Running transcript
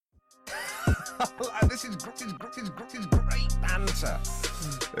This is great banter.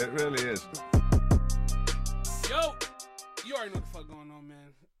 It really is. Yo, you already know what the fuck going on,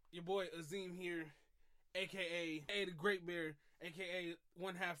 man. Your boy Azim here, a.k.a. the Great Bear, a.k.a.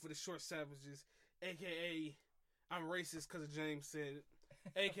 one half of the Short Savages, a.k.a. I'm racist because of James said it,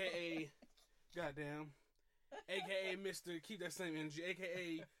 a.k.a. goddamn, a.k.a. Mr. Keep that same energy,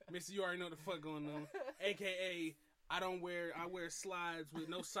 a.k.a. Mr. You already know what the fuck going on, a.k.a. I wear slides with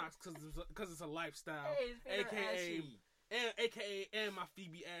no socks because it's a lifestyle, a.k.a. and my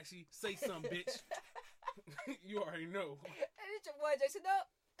feet be ashy. Say something, bitch. You already know. And it's your boy Jason Up,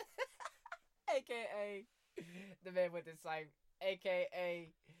 a.k.a. the man with the site,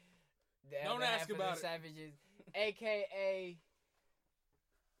 a.k.a. the Don't ask about it. Savages, a.k.a.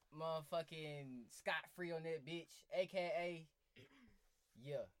 motherfucking Scott Free on that bitch, a.k.a.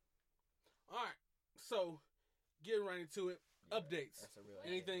 yeah. All right, so getting right into it. Yeah, updates. That's a real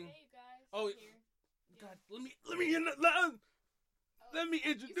anything? Hey, you guys. Oh, I'm here. God, let me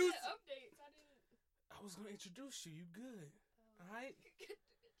introduce. You said updates. I didn't. I was gonna introduce you. You good? All right. Good.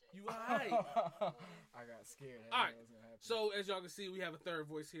 You all right? I got scared. All right. So as y'all can see, we have a third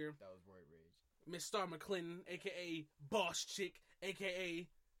voice here. That was word rage. Miss Star McClinton, aka Boss Chick, aka.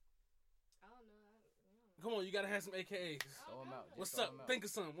 I don't know. Come on, you gotta have some AKAs. Throw them out. What's up? Think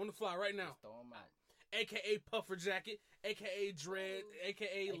of something on the fly right now. Just throw them out. AKA Puffer Jacket, AKA Dread,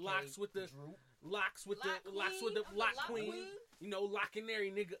 AKA Locks with the Lock Queen. You know, locking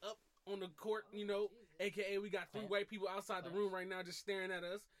every nigga up on the court. You know, AKA we got 3 white people outside the room right now just staring at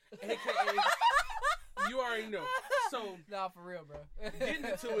us. AKA you already know. So nah, for real, bro. Getting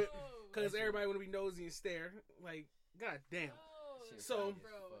into it because everybody want to be nosy and stare. Like, god damn. So,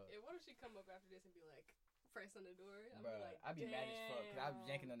 bro, what if she come up after this and be like, press on the door? I'd be mad as fuck because I was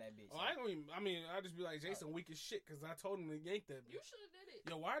yanking on that bitch. Oh, I'd just be like, Jason weak as shit because I told him to yank that bitch. You should have did it.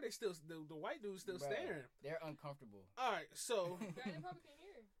 Yo, why are they still, the white dudes still staring? They're uncomfortable. All right, so. They probably can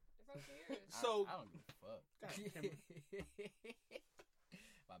hear. They probably can hear it. So. I don't give a fuck.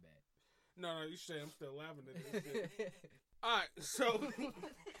 My bad. No, you should say I'm still laughing at this shit. All right, so.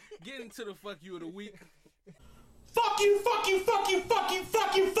 Getting to the fuck you of the week. Fuck you, fuck you, fuck you, fuck you,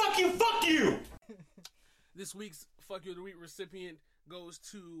 fuck you, fuck you, fuck you! This week's Fuck You of the Week recipient goes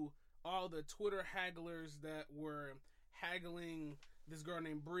to all the Twitter hagglers that were haggling this girl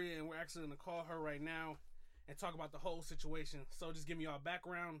named Bria, and we're actually going to call her right now and talk about the whole situation. So just give me y'all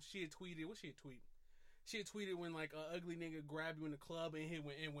background. She had tweeted, what she had tweeted? She had tweeted when like a ugly nigga grabbed you in the club and it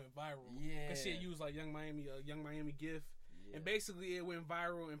went viral. Yeah. Because she had used like Young Miami gif. Yeah. And basically it went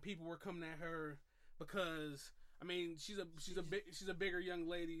viral and people were coming at her because... I mean, she's a bigger young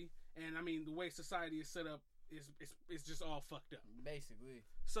lady, and I mean the way society is set up is just all fucked up. Basically.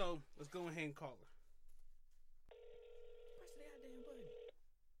 So let's go ahead and call her. Press the goddamn button.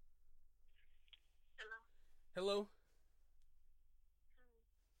 Hello.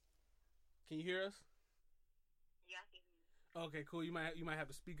 Can you hear us? Yeah, I can hear you. Okay, cool. You might have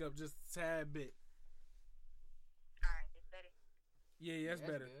to speak up just a tad bit. All right, it's better. Yeah, that's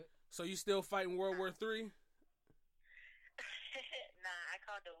better. Good. So you still fighting World War III? Nah, I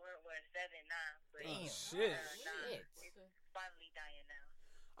called the World War 7 now. But shit. It's finally dying now.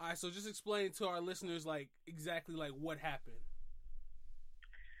 All right, so just explain to our listeners like exactly like what happened.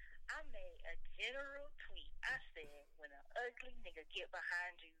 I made a general tweet. I said, when an ugly nigga get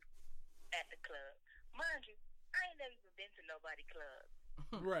behind you at the club, mind you, I ain't never even been to nobody's club.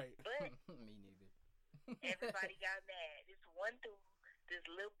 Right. But me neither. Everybody got mad. This one dude, this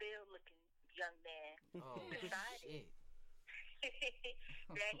little Bill-looking young man, decided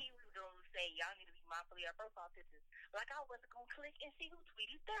that he was going to say, y'all need to be mindful of your profile pictures. Like, I wasn't going to click and see who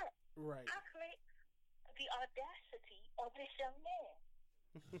tweeted that. Right. I clicked the audacity of this young man.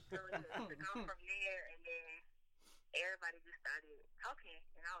 So it took off from there, and then everybody just started talking,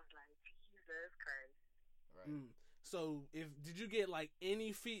 and I was like, Jesus Christ. Right. So, did you get like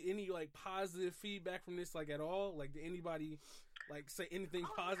any like positive feedback from this, like at all? Like, did anybody like say anything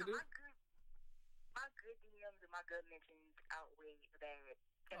positive? Yeah, my good DMs and my good mentions outweigh the bad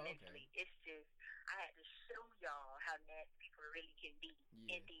immensely. It's just I had to show y'all how nasty people really can be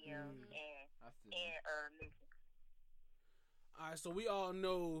in DMs and mentions. All right, so we all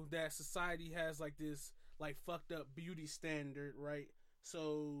know that society has like this like fucked up beauty standard, right?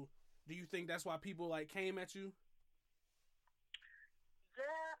 So, do you think that's why people like came at you?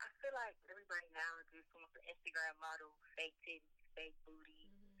 Yeah, I feel like everybody now just wants an Instagram model, fake titties, fake booty,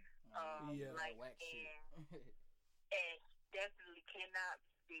 like whack shit. And definitely cannot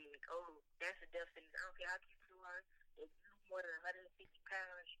be big. Oh, that's a death sentence. I don't care how cute you are. If you more than 150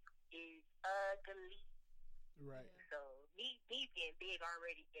 pounds, is ugly. Right. So me being big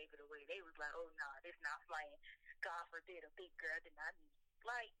already gave it away. They was like, oh nah, this not flying. God forbid a big girl did not need.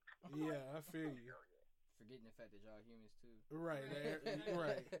 Like. Yeah, I feel you. Forgetting the fact that y'all humans too. Right.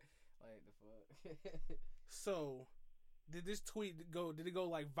 Right. Like the fuck. So, did this tweet go? Did it go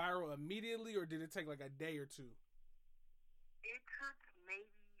like viral immediately, or did it take like a day or two? It took maybe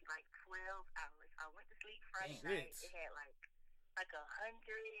like 12 hours. I went to sleep Friday Shit. night. It had like 100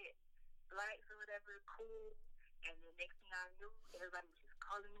 likes or whatever, cool. And the next thing I knew, everybody was just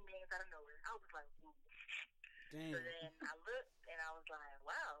calling me names out of nowhere. I was like, ooh. Damn. So then I looked and I was like,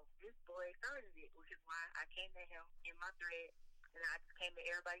 wow, this boy started it, which is why I came at him in my thread, and I just came at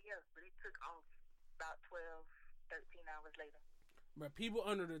everybody else. But it took off about 12, 13 hours later. But people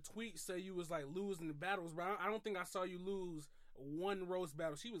under the tweet say you was like losing the battles, bro. I don't think I saw you lose one roast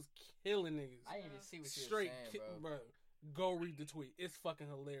battle. She was killing niggas. I didn't even see what she Straight was saying, bro. Go read the tweet. It's fucking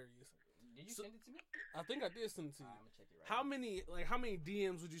hilarious. Did you send it to me? I think I did send it to you. I'm gonna check it right How many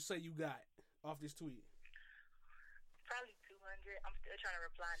DMs would you say you got off this tweet? Probably 200. I'm still trying to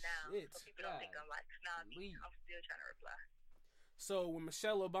reply now. Shit. So people don't think I'm like snobby. I'm still trying to reply. So when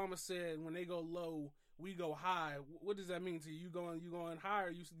Michelle Obama said when they go low, we go high, what does that mean to you? You going high,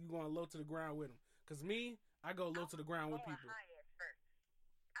 or you going low to the ground with them? Because me, I go low to the ground with people. High at first.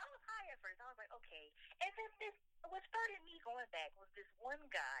 I was high at first. I was like, okay. And then what started me going back was this one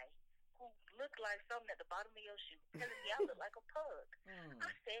guy who looked like something at the bottom of your shoe, telling me I look like a pug.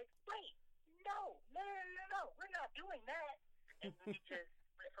 I said, wait, no, we're not doing that. And then it just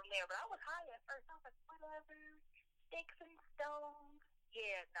went from there. But I was high at first. I was like, whatever, sticks and stones.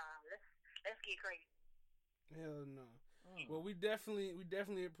 Yeah, nah, let's get crazy. Hell no. Well, we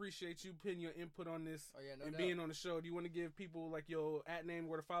definitely appreciate you putting your input on this and being on the show. Do you want to give people like your @name,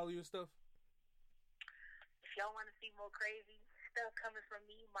 where to follow you and stuff? If y'all want to see more crazy stuff coming from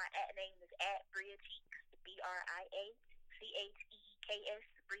me, my @name is @BriaCheeks, BriaCheeks,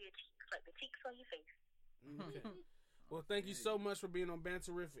 Bria Cheeks, like the cheeks on your face. Okay. Well, thank you so much for being on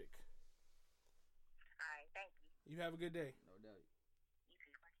Banterific. All right, thank you. You have a good day. No doubt. You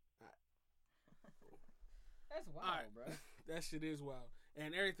too, man. That's wild, right. bro. That shit is wild.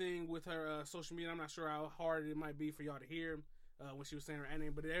 And everything with her social media, I'm not sure how hard it might be for y'all to hear when she was saying her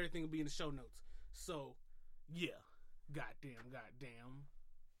name, but everything will be in the show notes. So, yeah. Goddamn.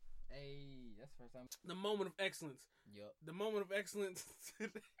 Hey, that's the first time. The moment of excellence. Yup. The moment of excellence. He's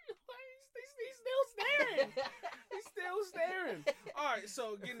still staring. He's still staring. All right,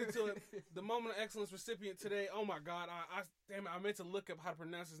 so getting into it. The moment of excellence recipient today. Oh my God. I meant to look up how to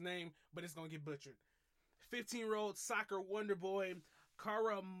pronounce his name, but it's going to get butchered. 15-year-old soccer wonder boy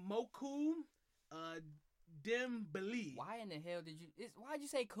Karamoku Dembele. Why in the hell did you? Why'd you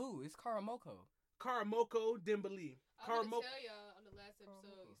say cool? It's Karamoko. Karamoko Dembele. I was gonna tell y'all on the last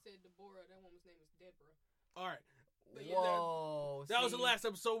episode you said Deborah. That woman's name is Deborah. All right. Whoa. That was the last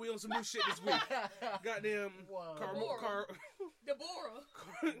episode. We on some new shit this week. Goddamn. Deborah.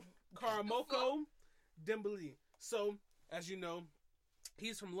 Karamoko Dembele. So, as you know,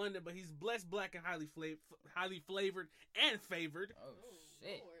 he's from London, but he's blessed, black, and highly flavored and favored. Oh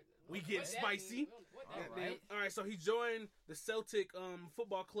shit. Lord. We get spicy. Alright. All right, so he joined the Celtic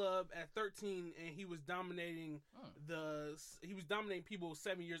football club at 13, and he was dominating people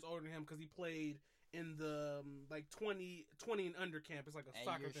 7 years older than him because he played in the 20 and under camp. It's like a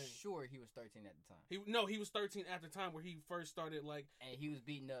soccer thing. Sure, he was 13 at the time. He was 13 at the time where he first started. And he was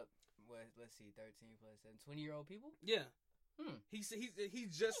beating up. Let's see, 13 plus 7, 20-year-old people. Yeah. He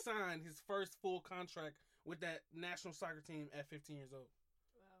just signed his first full contract with that national soccer team at 15 years old.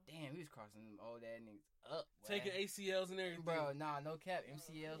 Damn, he was crossing them old ass niggas up. Taking ACLs and everything. Bro, nah, no cap.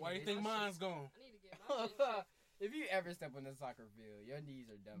 MCLs. Why you think mine's gone? I need to get my shit checked. If you ever step on the soccer field, your knees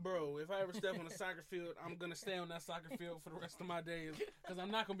are done. Bro, if I ever step on a soccer field, I'm going to stay on that soccer field for the rest of my days because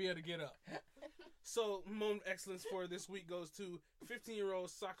I'm not going to be able to get up. So, moment of excellence for this week goes to 15-year-old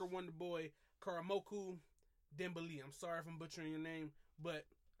soccer wonder boy Karamoku Dembele. I'm sorry if I'm butchering your name, but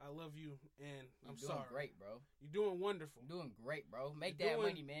I love you, and I'm sorry. You're doing great, bro. You're doing wonderful. You're doing great, bro. Make that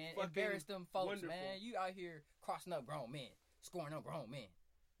money, man. Embarrass them folks, wonderful. Man. You out here crossing up grown men, scoring up grown men.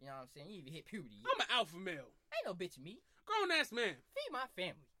 You know what I'm saying? You even hit puberty. I'm an alpha male. Ain't no bitch in me. Grown-ass man. Feed my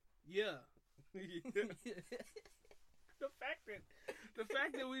family. Yeah. The fact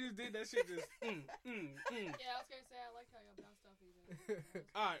that we just did that shit just Yeah, I was gonna say I like how y'all bounced off each other.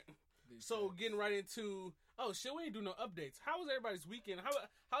 All right. So getting right into shit, we ain't do no updates. How was everybody's weekend?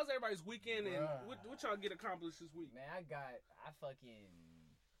 How's everybody's weekend, and what y'all get accomplished this week? Man, I fucking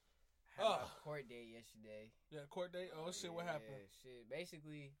had my court day yesterday. Yeah, court day. Oh shit, what happened? Yeah, shit.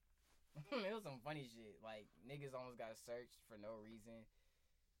 Basically, it was some funny shit. Like niggas almost got searched for no reason.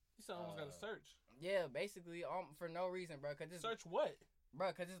 You said almost got to search. Yeah, basically, for no reason, bro. Search what?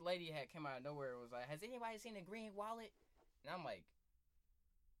 Bro, because this lady had come out of nowhere and was like, has anybody seen a green wallet? And I'm like,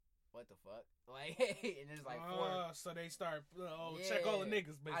 what the fuck? Like, and it's like so they start, check all the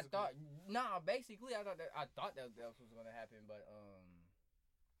niggas, basically. I thought that was going to happen, but,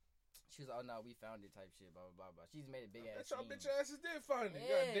 she was like, oh no, we found it type shit, blah, blah, blah, blah. She's made a big ass That's y'all scene. bitch asses did find it,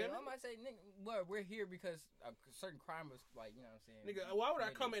 Yeah, goddamn it. I might say, nigga, we're here because a certain crime was, like, you know what I'm saying? Nigga, why would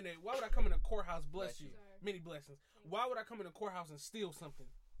I come in a courthouse, bless you, Sorry. many blessings. Why would I come in a courthouse and steal something?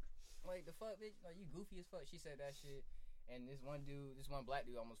 Like, the fuck, bitch? Like, you goofy as fuck. She said that shit. And this one black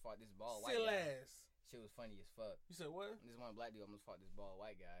dude almost fought this bald white Still guy. ass. Shit was funny as fuck. You said what? This one black dude almost fought this bald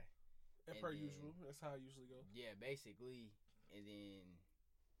white guy. Per usual. That's how it usually goes. Yeah, basically. And then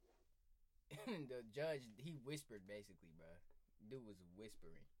the judge, he whispered basically, bro. Dude was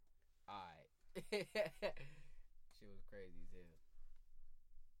whispering. Alright. Shit was crazy as hell.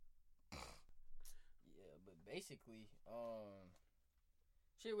 Yeah, but basically,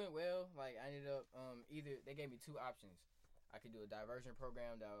 shit went well. Like, I ended up, either, they gave me two options. I could do a diversion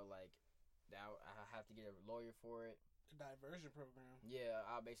program that would, like, I have to get a lawyer for it. A diversion program? Yeah,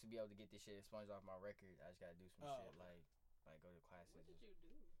 I'll basically be able to get this shit expunged off my record. I just gotta do some shit, like go to classes. What did you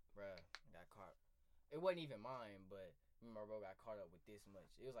do? Bruh, got caught. It wasn't even mine, but me and my bro got caught up with this much.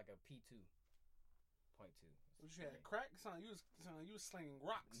 It was like a P2.2. What you had, crack? Sound like you was slinging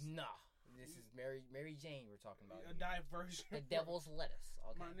rocks. Nah. This is Mary Jane we're talking about. A diversion. The devil's lettuce.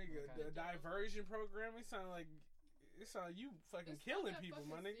 Okay. My nigga, the diversion program, it sound like you fucking killing people,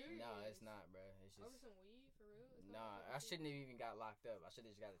 my nigga. Serious. Nah, it's not, bro. It's just Over some weed, for real? It's nah. not I shouldn't have even got locked up. I should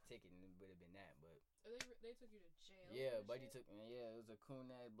have just got a ticket and it would have been that. But They took you to jail. yeah, for buddy shit? took me. Yeah, it was a coon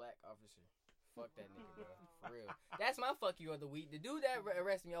ass black officer. Fuck that nigga, bro. For real. That's my fuck you of the week. The dude that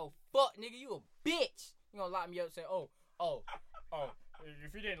arrested me, oh fuck, nigga, you a bitch. You gonna lock me up and say, oh.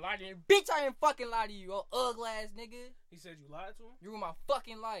 If you didn't lie to me, bitch, I didn't fucking lie to you, oh ugly ass nigga. He said you lied to him? You ruined my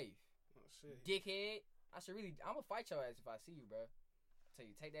fucking life. Oh shit. Dickhead. I'm gonna fight your ass if I see you, bro. Tell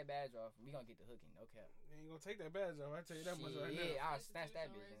you, take that badge off and we gonna get the hooking, no cap. You ain't gonna take that badge off, I tell you that much right now. Yeah, I'll snatch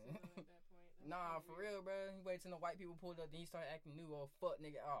that bitch. Institutional racism at that point. That's Nah, kinda for weird. real, bro. He waited till the white people pulled up, then he started acting new. Oh, fuck,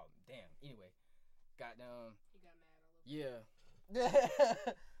 nigga. Oh, damn. Anyway, goddamn. He got mad all over. Yeah.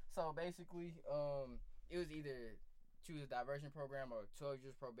 So basically, it was either choose a diversion program or 12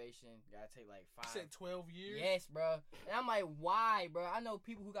 years probation. Gotta take like 5. You said 12 years? Yes, bro. And I'm like, why, bro? I know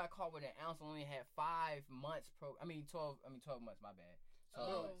people who got caught with an ounce and only had 5 months 12 months, my bad.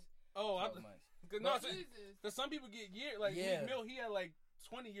 12 months. Oh, 12 months. Jesus. Cause some people get years. Like Yeah. Meek Mill, he had like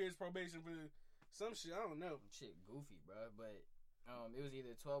 20 years probation for some shit. I don't know. Shit goofy, bro. But it was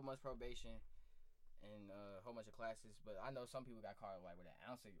either 12 months probation and a whole bunch of classes. But I know some people got caught like with an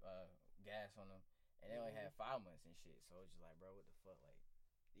ounce of gas on them, and they only had 5 months and shit. So it's just like, bro, what the fuck? Like,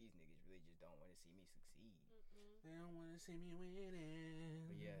 these niggas really just don't want to see me succeed. They don't want to see me winning.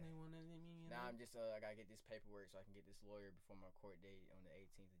 But yeah. They want to see me. Now I'm just I gotta get this paperwork so I can get this lawyer before my court date on the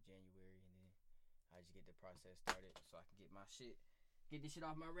 18th of January, and then I just get the process started so I can get this shit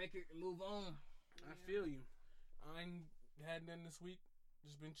off my record and move on. I feel you. I ain't had nothing this week.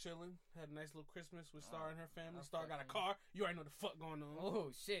 Just been chilling. Had a nice little Christmas with Star and her family. Star got a car. You already know the fuck going on.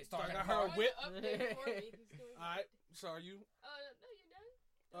 Oh shit! Star got got her her. whip. Update for me. He's doing Alright, sorry you. no, you're done.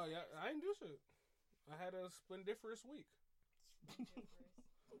 Oh yeah, I didn't do shit. I had a splendiferous week,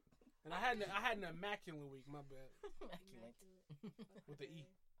 and I had an immaculate week. My bad. Immaculate. With the E.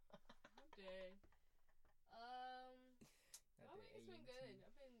 Okay. My week has been good.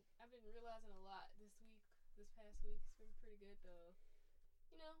 I've been realizing a lot this past week. It's been pretty good though.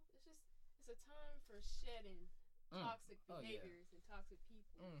 You know, it's a time for shedding toxic behaviors and toxic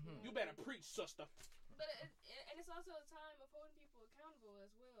people. Mm-hmm. You better preach, sister. But it's also a time of holding people accountable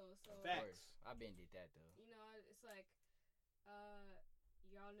as well. So Facts. I've been did that though. you know, it's like,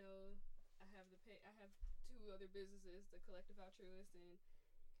 y'all know I have 2 other businesses, the Collective Altruist and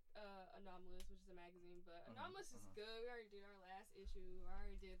Anomalous, which is a magazine. But Anomalous is good. We already did our last issue. I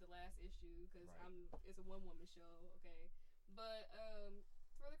already did the last issue because it's a 1-woman show. Okay, but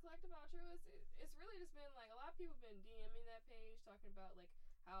for the Collective Altruist, it's really just been like a lot of people have been DMing that page talking about like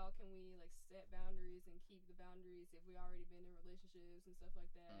how can we like set boundaries and keep the boundaries if we already been in relationships and stuff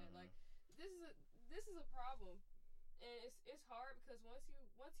like that. Like this is a problem, and it's hard because once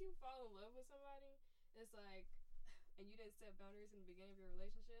you fall in love with somebody, it's like, and you didn't set boundaries in the beginning of your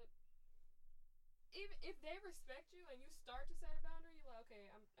relationship. Even if they respect you and you start to set a boundary, you're like, okay,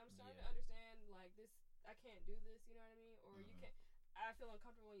 I'm starting to understand like this. I can't do this. You know what I mean? Or you can't. I feel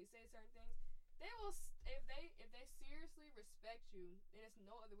uncomfortable when you say certain things. They will if they seriously respect you, and it's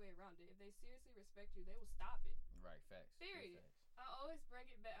no other way around it. If they seriously respect you, they will stop it. Right, facts. Period. Facts. I always bring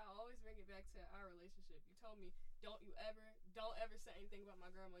it back to our relationship. You told me, don't ever say anything about my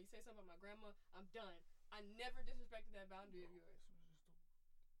grandma. You say something about my grandma, I'm done. I never disrespected that boundary of yours.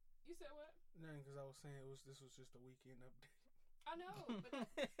 You said what? Nothing, because I was saying this was just a weekend update. I know, but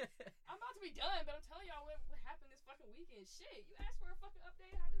I'm about to be done. But I'm telling y'all what happened this fucking weekend. Shit, you asked for a fucking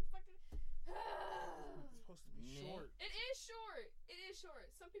update. How did fucking? It's supposed to be short. It is short. It is short.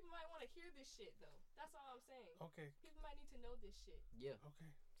 Some people might want to hear this shit though. That's all I'm saying. Okay. People might need to know this shit. Yeah.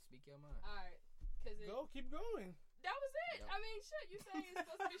 Okay. Speak your mind. All right. Keep going. That was it. Yep. I mean, shit. You say it's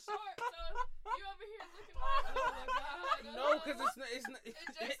supposed to be short, so you over here looking like, oh my god. No, because it's not.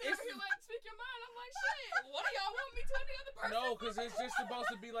 And Jason over here like, speak your mind. I'm like, shit. What do y'all want me to the other person? No, because it's just supposed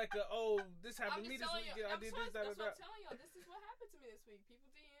to be like this happened to me this weekend. I did this, that, That's that. what I'm telling y'all. This is what happened to me this week. People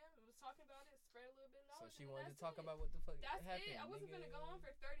DM was talking about it, spread a little bit of So knowledge. she wanted to talk it. about what the fuck That's happened. it. I wasn't nigga. gonna go on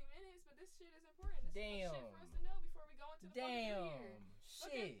for 30 minutes, but this shit is important. This is some shit for us to know before we go into the fucking new year.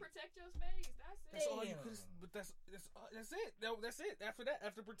 Fucking protect your space. That's it. That's all you could. But that's it. That's it.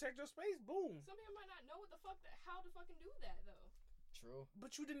 After protect your space, boom. Some people might not know what the fuck how to fucking do that though. True.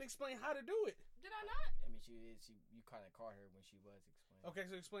 But you didn't explain how to do it. Did I not? I mean, you kind of caught her when she was explaining. Okay,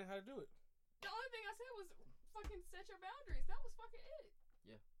 so explain how to do it. The only thing I said was fucking set your boundaries. That was fucking it.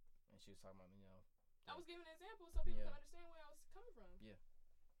 Yeah. And she was talking about, I was giving an example so people can understand where I was coming from. Yeah.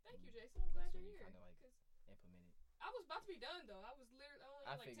 Thank you, Jason. I'm glad So you're you here. kind of like implemented. I was about to be done though. I was literally only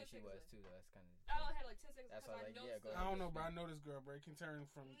I like 10 figured she seconds was left. too, though. That's kind of. I only had like 10 seconds That's because why, I like, know yeah, stuff. go I don't know, bro. I know this girl, bro. It can turn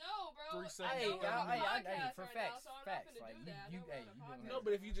from. No, bro. 3 seconds. Hey, I know we're on a I podcast for right facts, now, so I'm facts. not gonna Like do that. I know we're on a you podcast. No,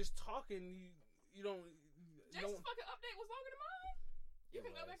 but if you just talking, you don't. Jason's fucking update was longer than mine. You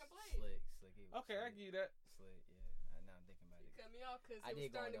can go back and play it. Slick. Okay, I give you that. Slick, yeah. Now I'm thinking about You it. cut me off because I it was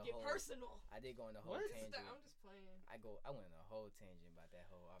did go starting to on the get whole- personal. I did go on the whole What? tangent. I'm just playing. I went on a whole tangent about that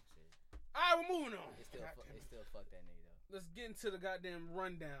whole opposite. All right, we're moving on. It still fuck that nigga though. Let's get into the goddamn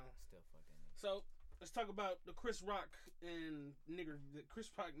rundown. Still fuck that nigga. So let's talk about the Chris Rock nigger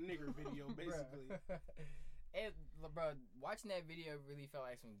video, basically. Bro, watching that video really felt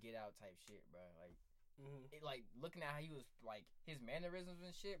like some Get Out type shit, bro. Like, it, like looking at how he was like his mannerisms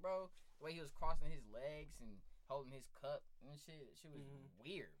and shit, bro. The way he was crossing his legs and holding his cup and shit. Shit was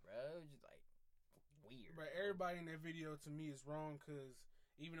weird, bro. It was just like weird. But everybody in that video to me is wrong because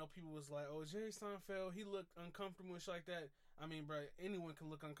even though people was like, "Oh, Jerry Seinfeld, he looked uncomfortable and shit like that." I mean, bro, anyone can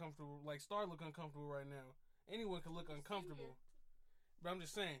look uncomfortable. Like Star look uncomfortable right now. Anyone can look uncomfortable. But I'm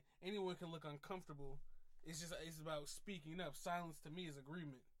just saying, anyone can look uncomfortable. It's about speaking up. Silence to me is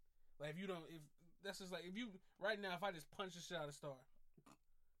agreement. Like if you right now, if I just punch the shit out of Star,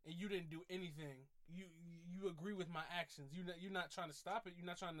 and you didn't do anything, you agree with my actions. You're not trying to stop it. You're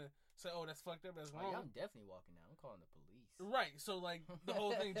not trying to say, "Oh, that's fucked up. That's wrong." I'm definitely walking out. I'm calling the police. Right. So like the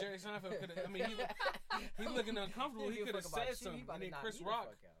whole thing, Jerry Seinfeld could have. I mean, he looking uncomfortable. He could have said something. And then Chris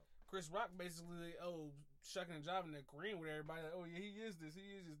Rock basically shucking and jiving and agreeing with everybody. Like, oh yeah, he is this.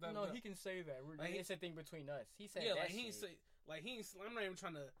 No, he can say that. It's a thing between us. He said yeah, that like he shit. I'm not even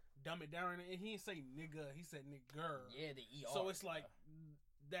trying to dumb it down. And he didn't say nigga. He said nigger. Yeah, the ER. So it's like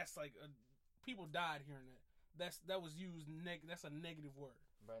that's like people died hearing that. That was used that's a negative word.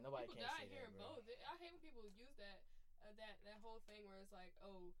 Bro, nobody people can die say hearing that, bro. both. I hate when people use that whole thing where it's like,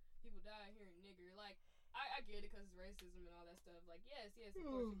 oh, people die hearing nigger. Like I get it because it's racism and all that stuff. Like yes, of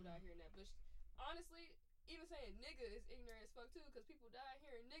course people die hearing that. But honestly, even saying nigga is ignorant as fuck too because people die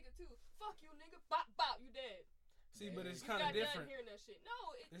hearing nigga too. Fuck you, nigga. Bop bop, you dead. See, but it's You kind of got done different. hearing that shit. No,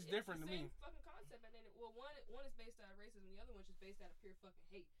 it's different the to me. same fucking concept. And then one is based out of racism. The other one's just based out of pure fucking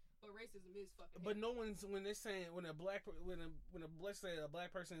hate. But racism is fucking hate. But no one's when they're saying when let's say a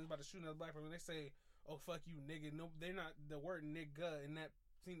black person is about to shoot another black person, they say, "Oh fuck you, nigga." No, they're not the word nigga, and that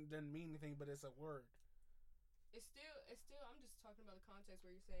doesn't mean anything, but it's a word. It's still. I'm just talking about the context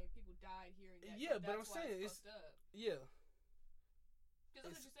where you're saying people died hearing that. Yeah, but I'm that's why saying it's fucked up. Yeah. Because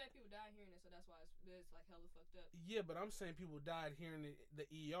that's what you said. People died hearing it, so that's why it's like hella fucked up. Yeah, but I'm saying people died hearing the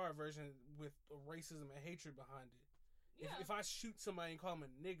ER version with racism and hatred behind it. Yeah. If I shoot somebody and call them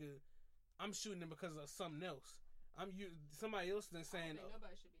a nigga, I'm shooting them because of something else. Somebody else than saying. I think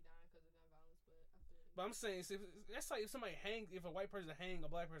nobody should be dying because of gun violence, but I feel it. But I'm saying that's like if somebody if a white person hang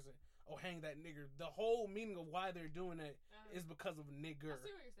a black person, hang that nigger. The whole meaning of why they're doing that is because of nigger. I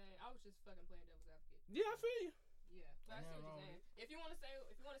see what you're saying. I was just fucking playing devil's advocate. Yeah, I feel you. Yeah, but I see what you're saying. If you want to say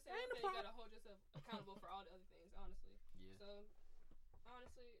one thing, you gotta hold yourself accountable for all the other things. Honestly. Yeah. So,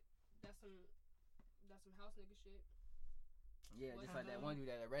 honestly, that's some house nigga shit. Yeah, just like that one dude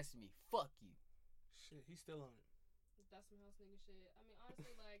that arrested me. Fuck you. Shit, he's still on it. That's some house nigga shit. I mean,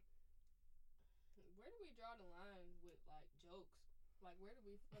 honestly, like, where do we draw the line with like jokes? Like, where do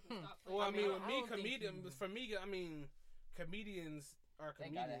we fucking stop? Well, I mean, for me, comedians are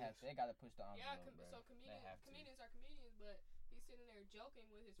comedians. They gotta push the envelope. Yeah, bro. so comedians are comedians, but he's sitting there joking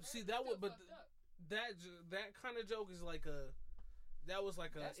with his friends. See, that would, but fucked up. that kind of joke is like a. That was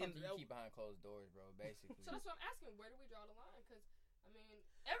like That's something you keep behind closed doors, bro. Basically. So that's what I'm asking. Where do we draw the line? Because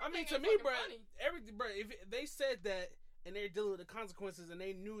to me, bro, everything, bro. If they said that and they're dealing with the consequences, and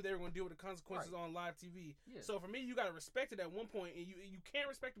they knew they were going to deal with the consequences on live TV. Yeah. So for me, you gotta respect it at one point, and you can't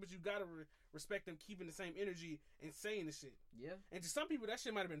respect it, but you gotta respect them keeping the same energy and saying the shit. Yeah. And to some people, that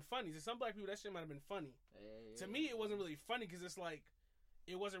shit might have been funny. To some black people, that shit might have been funny. To me, it wasn't really funny because it's like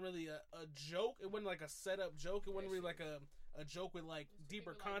it wasn't really a joke. It wasn't like a setup joke. It wasn't really like a joke with like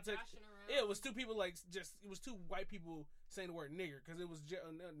deeper context. Yeah, it was two people it was two white people saying the word nigger because it was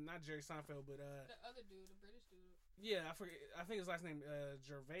not Jerry Seinfeld, but the other dude, the British dude. Yeah, I forget. I think his last name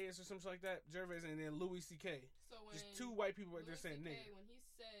Gervais or something like that. Gervais, and then Louis C.K. So when just two white people right there saying CK, nigger. When he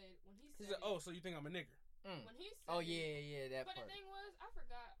said, he said, "Oh, so you think I'm a nigger?" When he said, "Oh yeah, that but part." But the thing was, I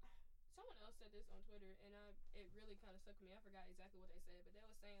forgot. Someone else said this on Twitter, and it really kind of stuck with me. I forgot exactly what they said, but they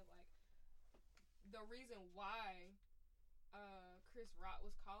were saying like the reason why Chris Rock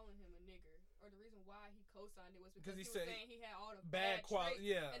was calling him a nigger, or the reason why he co-signed it was because he was saying he had all the bad quality.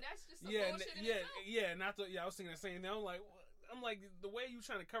 Yeah, and that's just some bullshit in itself. I was thinking the same thing. I'm like, the way you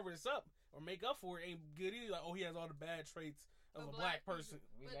trying to cover this up or make up for it ain't good either. Like, oh, he has all the bad traits of a black person.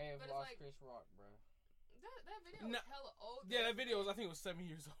 We may have lost Chris Rock, bro. That video was hella old. Yeah, that video was, I think it was 7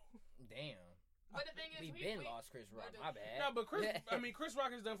 years old. Damn. But the thing is, we lost Chris Rock. My bad. No, but Chris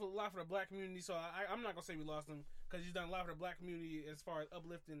Rock has done a lot for the black community, so I'm not gonna say we lost him because he's done a lot for the black community as far as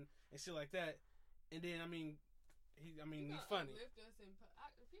uplifting and shit like that. And then he's funny. Uplift us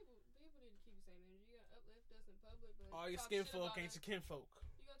people need to keep the same energy. You gotta uplift us in public, but all your skin folk ain't your kinfolk.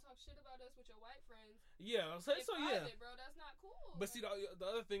 You gonna talk shit about us with your white friends? Yeah, so yeah, bro, that's not cool. But see, the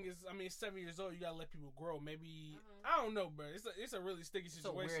other thing is, it's 7 years old. You gotta let people grow. Maybe I don't know, bro. It's a really sticky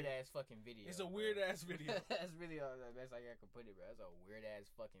situation. It's a weird ass fucking video. It's a weird ass video. That's really the best I can put it, bro. It's a weird ass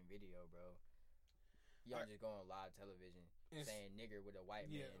fucking video, bro. Y'all just going on live television saying nigger with a white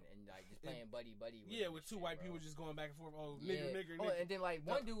man and like just playing buddy. With two white people just going back and forth. Oh, nigger. Oh, and then like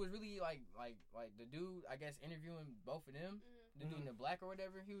one dude was really like the dude I guess interviewing both of them. The dude in the black or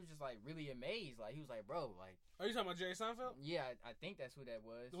whatever, he was just like really amazed. Like he was like, bro, like. Are you talking about Jerry Seinfeld? Yeah, I think that's who that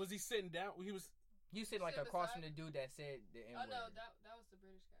was. Was he sitting down? He was. You sitting like across from the dude that said the N-word. Oh no, that was the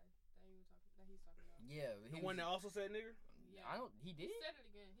British guy that he's talking about. Yeah, the one that also said nigger. Yeah, He did. He said it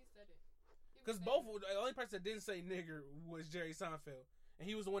again. He said it. Because the only person that didn't say nigger was Jerry Seinfeld, and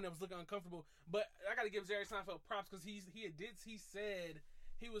he was the one that was looking uncomfortable. But I got to give Jerry Seinfeld props because he said.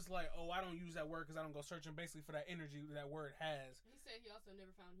 He was like, "Oh, I don't use that word because I don't go searching basically for that energy that word has." He said he also never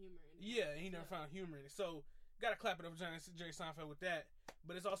found humor in it. Yeah, he never found humor in it. So, gotta clap it up for Jerry Seinfeld with that.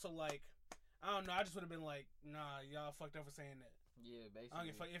 But it's also like, I don't know. I just would have been like, "Nah, y'all fucked up for saying that." Yeah, basically. I don't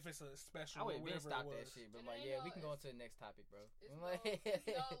give a fuck if it's a special. I would have been stopped that shit, but like, yeah, we can go on to the next topic, bro. It's no like,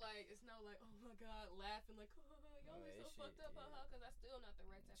 oh my god, laughing like, oh, y'all are so fucked up, because that's still not the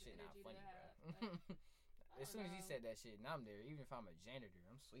right type of energy to have. Like, as soon as he said that shit, and I'm there, even if I'm a janitor,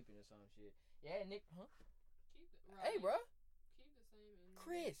 I'm sleeping or some shit. Yeah, Nick, huh? Hey, bro. Keep the same energy.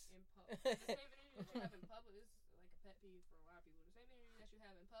 Chris. In public. The same energy that you have in public. This is like a pet peeve for a lot of people. The same energy that you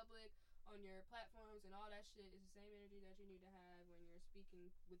have in public, on your platforms, and all that shit is the same energy that you need to have when you're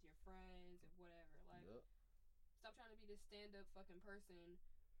speaking with your friends and whatever. Like, stop trying to be this stand-up fucking person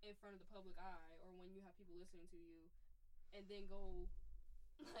in front of the public eye, or when you have people listening to you, and then go,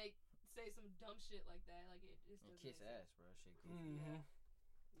 like, say some dumb shit like that. Like, it just doesn't kiss ass, bro. Shit cool. Yeah.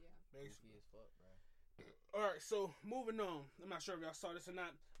 Basically as fuck, bro. Alright, so moving on. I'm not sure if y'all saw this or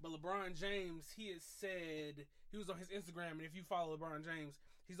not, but LeBron James, he has said, he was on his Instagram, and if you follow LeBron James,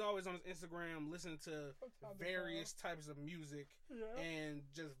 he's always on his Instagram listening to various types of music and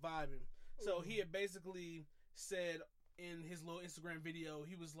just vibing. So he had basically said in his little Instagram video,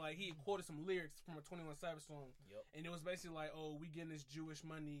 he was like, he had quoted some lyrics from a 21 Savage song. And it was basically like, oh, we getting this Jewish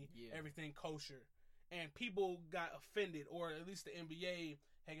money, everything kosher. And people got offended, or at least the NBA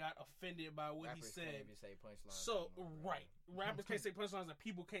had got offended by what rappers he said. Can't even say punchlines so, right. Rappers can't say punchlines, and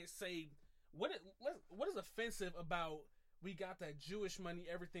people can't say, what is offensive about we got that Jewish money,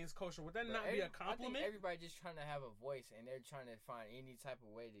 everything's kosher? Would that not be a compliment? I think everybody just trying to have a voice, and they're trying to find any type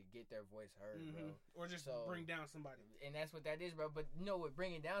of way to get their voice heard, bro. Or just bring down somebody. And that's what that is, bro. But you know what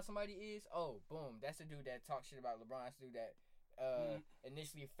bringing down somebody is? Oh, boom. That's the dude that talks shit about LeBron. That's the dude that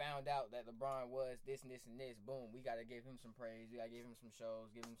initially found out that LeBron was this and this and this. Boom. We got to give him some praise. We got to give him some shows,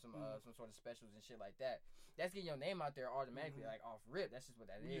 give him some sort of specials and shit like that. That's getting your name out there automatically, like off rip. That's just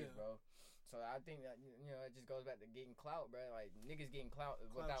what that is, bro. So I think that, you know, it just goes back to getting clout, bro. Like, niggas getting clout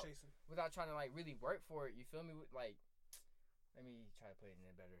without trying to, like, really work for it. You feel me? Like, let me try to put it in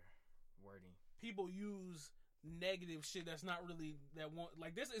a better wording. People use negative shit that's not really that one.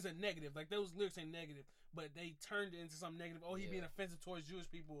 Like this isn't negative. Like those lyrics ain't negative, but they turned it into something negative. Oh, he being offensive towards Jewish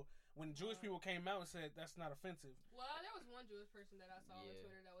people. When Jewish people came out and said that's not offensive. Well, there was one Jewish person that I saw on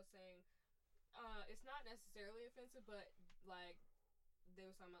Twitter that was saying it's not necessarily offensive, but like they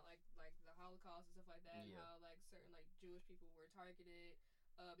were talking about like the Holocaust and stuff like that, and how like certain like Jewish people were targeted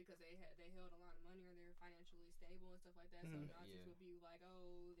because they held a lot of money or they're financially stable and stuff like that. So Nazis would be like,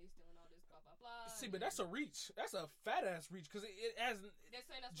 oh, they stealing all this, blah blah blah. See, but that's a reach. That's a fat ass reach because it has. They're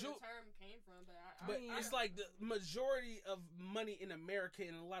saying that's where the term came from, but it's like the majority of money in America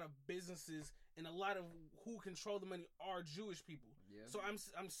and a lot of businesses and a lot of who control the money are Jewish people. Yeah. So I'm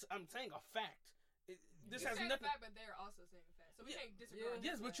saying a fact. This has nothing. Fact, but they're also saying a fact, so we can't disagree.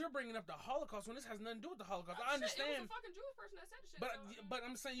 Yes, but you're bringing up the Holocaust when this has nothing to do with the Holocaust. I understand. It was a fucking Jewish person that said the shit. But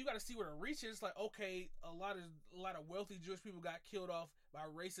I'm saying you got to see where the reach is. Like, okay, a lot of wealthy Jewish people got killed off by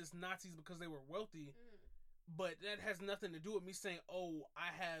racist Nazis because they were wealthy. But that has nothing to do with me saying, oh,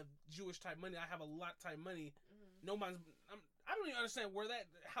 I have Jewish type money. I have a lot type money. I don't even understand where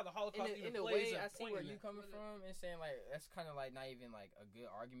how the Holocaust even plays. In a way, I see where you coming from and saying like that's kind of like not even like a good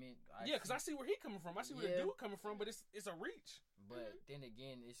argument. Because I see where he coming from. I see where the dude coming from, but it's a reach. But then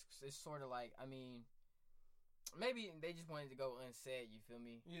again, it's sort of like, I mean, maybe they just wanted to go unsaid. You feel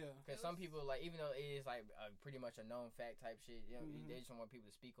me? Yeah. Because some people like, even though it is like pretty much a known fact type shit, you know, they just don't want people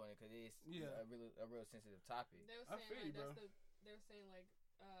to speak on it because it is a real sensitive topic. They were saying they were saying like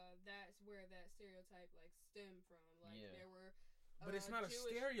that's where that stereotype like stemmed from. Like there were. But it's not Jewish,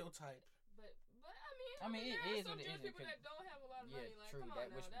 a stereotype. But I mean, it there is are some what it Jewish is. people that don't have a lot of money. Like, true. Come on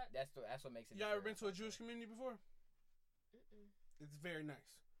now. That's what makes it. Y'all ever been to a Jewish community before? It's very nice,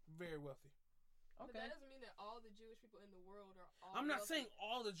 very wealthy. Okay. But that doesn't mean that all the Jewish people in the world are all. I'm not wealthy. saying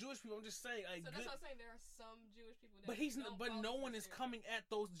all the Jewish people. I'm just saying. Like, so that's what I'm saying. There are some Jewish people that. But no one is coming at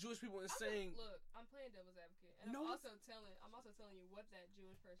those Jewish people and saying. Look, I'm playing devil's advocate, and I'm also telling you what that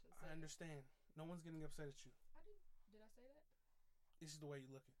Jewish person said. I understand. No one's getting upset at you. Did I say that? This is the way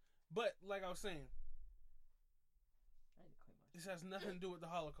you look at. But like I was saying, this has nothing to do with the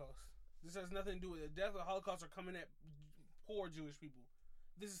Holocaust. This has nothing to do with the death of the Holocaust or coming at poor Jewish people.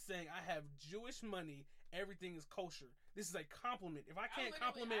 This is saying I have Jewish money. Everything is kosher. This is a compliment. If I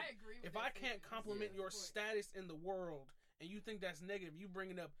can't compliment your status in the world, and you think that's negative, you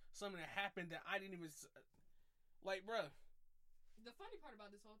bringing up something that happened that I didn't even like, bruh. The funny part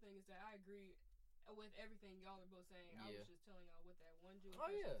about this whole thing is that I agree with everything y'all are both saying. I was just telling y'all what that one Jewish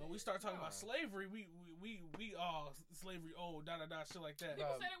person said. When we start talking about slavery, we slavery, shit like that.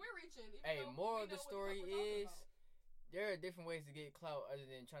 People say that we're reaching. Hey, more of the story is there are different ways to get clout other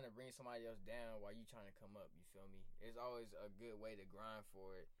than trying to bring somebody else down while you trying to come up. You feel me? There's always a good way to grind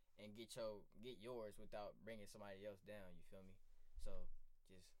for it and get yours without bringing somebody else down. You feel me? So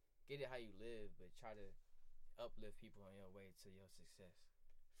just get it how you live, but try to uplift people on your way to your success.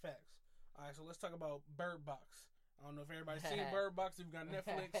 Facts. All right, so let's talk about Bird Box. I don't know if everybody's seen Bird Box. If you got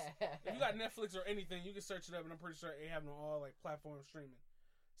Netflix, if you got Netflix or anything, you can search it up, and I'm pretty sure they have it on all like platform streaming.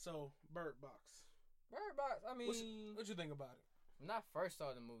 So Bird Box. I mean, what you think about it? When I first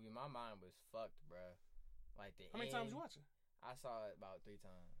saw the movie, my mind was fucked, bro. Like how many times you watch it? I saw it about 3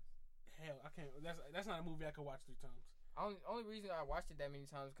 times. Hell, I can't. That's not a movie I could watch 3 times. Only reason I watched it that many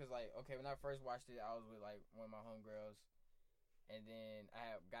times because like, okay, when I first watched it, I was with like one of my homegirls, and then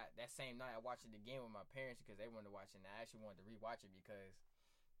I got that same night I watched it again with my parents because they wanted to watch it, and I actually wanted to rewatch it because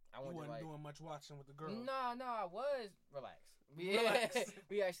I wanted. You wasn't doing much watching with the girl. No, I was. Relax.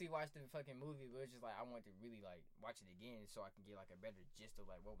 We actually watched the fucking movie, but it was just like I wanted to really like watch it again so I can get like a better gist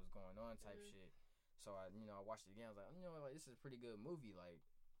of like what was going on type shit. So I watched it again. I was like, like this is a pretty good movie. Like,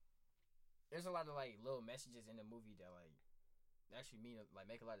 there's a lot of like little messages in the movie that like actually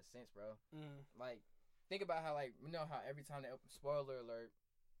like make a lot of sense, bro. Like, think about how like how every time they spoiler alert.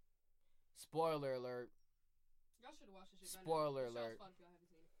 Y'all should have watched this shit. Spoiler alert. Fun if y'all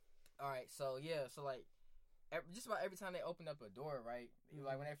haven't seen it. All right, so like. Just about every time they open up a door, right?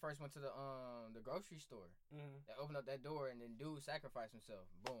 Like when they first went to the grocery store, they opened up that door and then dude sacrificed himself.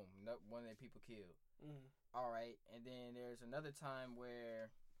 Boom, one of their people killed. All right, and then there's another time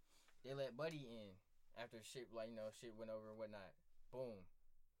where they let Buddy in after shit shit went over and whatnot. Boom,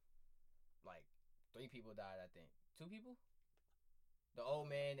 like 3 people died. I think 2 people. The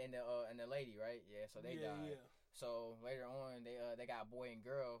old man and the lady, right? Yeah, so they died. Yeah. So later on, they got boy and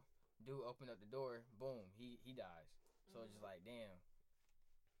girl. Dude opened up the door, boom, he dies. So it's just like, damn,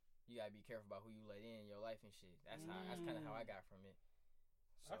 you gotta be careful about who you let in your life and shit. That's kind of how I got from it.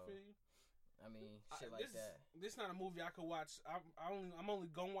 So, I feel you. I mean, shit like that. This not a movie I could watch. I'm only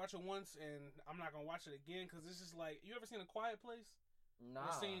gonna watch it once, and I'm not gonna watch it again because it's just like, you ever seen A Quiet Place? Nah.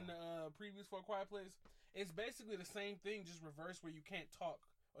 Or seen the previews for A Quiet Place? It's basically the same thing, just reverse, where you can't talk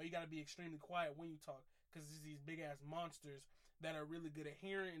or you gotta be extremely quiet when you talk because there's these big ass monsters that are really good at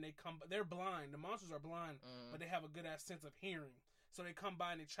hearing, and they're blind. The monsters are blind, but they have a good ass sense of hearing. So they come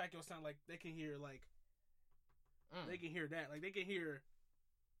by and they track your sound, like they can hear they can hear that, like they can hear.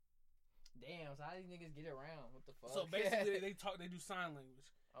 Damn, so how these niggas get around? What the fuck? So basically, they do sign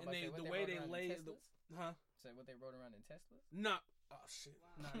language, and the way they lay So what they rode around in Teslas? Nah. Oh shit!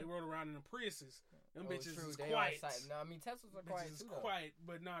 Wow. Nah, they rode around in the Priuses. Them bitches true. is They quiet. No, I mean Teslas are quiet too. Quiet,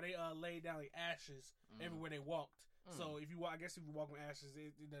 but no, they laid down like ashes everywhere they walked. So if you walk, I guess if you walk on ashes,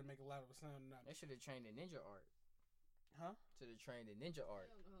 it doesn't make a lot of a sound. They should have trained in ninja art. Huh? Should have trained in ninja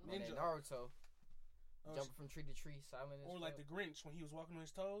art. Ninja Naruto. Jumping from tree to tree, silent. Or like the Grinch when he was walking on his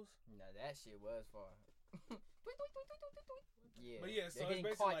toes. Nah, that shit was far. Yeah. But yeah, so they're it's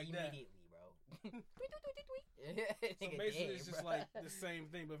basically like that. Immediately, bro. So basically, it's just like the same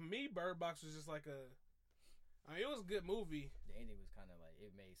thing. But for me, Bird Box was just like I mean, it was a good movie. The ending was kind of like,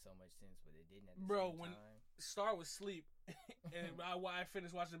 it made so much sense, but it didn't at the Bro, same when time. Star was asleep, and I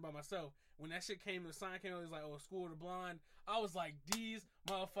finished watching it by myself. When that shit came, the sign came, it was like, oh, School of the Blind. I was like, these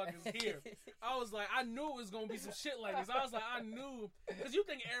motherfuckers here. I was like, I knew it was going to be some shit like this. I was like, I knew. Because you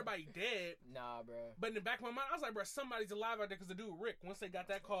think everybody dead. Nah, bro. But in the back of my mind, I was like, bro, somebody's alive out there. Because the dude, Rick, once they got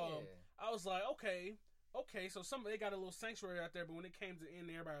that call, I was like, okay, so they got a little sanctuary out there. But when it came to the end,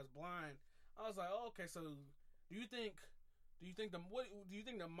 everybody was blind. I was like, oh, okay, so do you think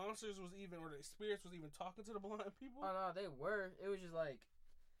the monsters was even, or the spirits was even talking to the blind people? Oh, no, they were. It was just like,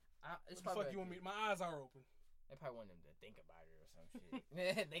 it's what the fuck you want me? My eyes are open. They probably want them to think about it or some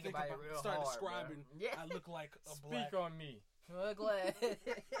shit. think about it real start hard. Start describing. Bro. Yeah. I look like a Speak black. on me. I'm glad.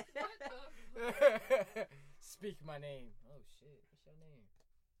 Speak my name. Oh shit. What's your name?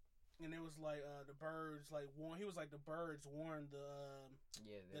 And it was like the birds, like warn. He was like the birds warned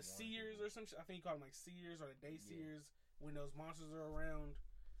the seers or some shit. I think he called them like seers or the day seers when those monsters are around.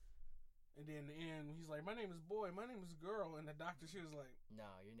 And then in the end, he's like, my name is boy, my name is girl. And the doctor, she was like,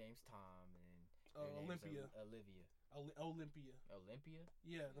 no, your name's Tom. And Olympia. Olivia. Olympia. Olympia?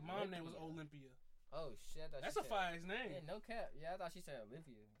 Yeah, the mom name was Olympia. Oh, shit. That's a fire name. Yeah, no cap. Yeah, I thought she said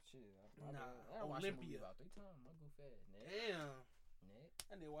Olivia. Shit. I watched the movie about 3 times. My goof ass. Damn.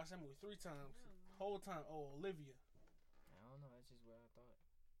 I didn't watch that movie 3 times. Whole time. Oh, Olivia. I don't know. That's just what I thought.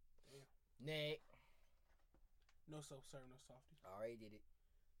 Damn. Nick. No self-serve, no softy. Already did it.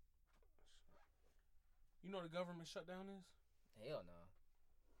 You know what the government shutdown is? Hell no.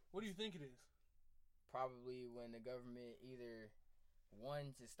 What do you think it is? Probably when the government either,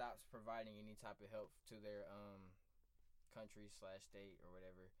 one, just stops providing any type of help to their country / state or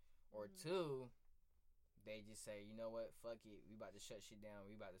whatever, or 2, they just say, you know what, fuck it, we about to shut shit down,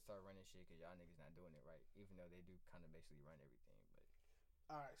 we about to start running shit because y'all niggas not doing it right, even though they do kind of basically run everything. But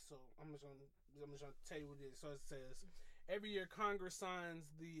all right, so I'm just gonna tell you what it is. So it says, every year Congress signs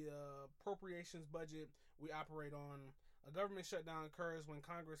the appropriations budget we operate on. A government shutdown occurs when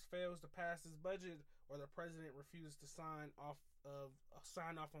Congress fails to pass its budget or the president refuses to sign off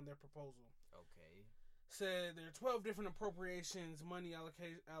on their proposal. Okay. Said there are 12 different appropriations, money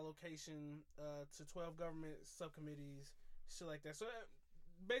allocation to 12 government subcommittees, shit like that. So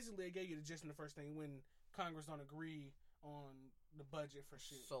basically, they gave you the gist in the first thing when Congress don't agree on the budget for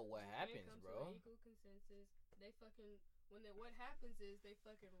shit. So what happens, bro? To equal consensus. They fucking what happens is they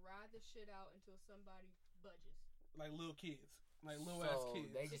fucking ride the shit out until somebody budges. Like little kids, like little ass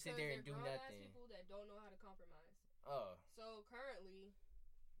kids. They just sit there and do nothing. People that don't know how to compromise. Oh. So currently,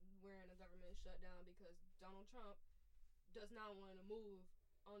 we're in a government shutdown because Donald Trump does not want to move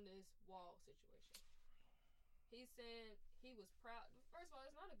on this wall situation. He's saying he was proud. First of all,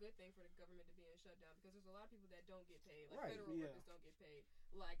 it's not a good thing for the government to be in shutdown because there's a lot of people that don't get paid. Like federal workers don't get paid.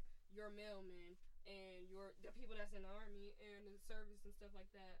 Like your mailmen and the people that's in the army and the service and stuff like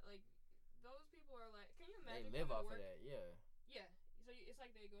that. Like those people are like, can you imagine? They live off of that, yeah. Yeah. So it's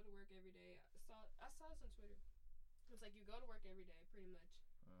like they go to work every day. I saw this on Twitter. It's like you go to work every day, pretty much.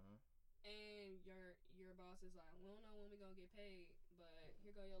 And your boss is like, we don't know when we're gonna get paid, but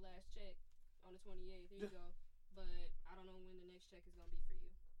here go your last check on the 28th. Here you go. But I don't know when the next check is gonna be for you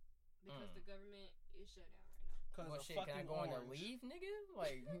because the government is shut down right now. Cause shit, can I go on a leave, nigga?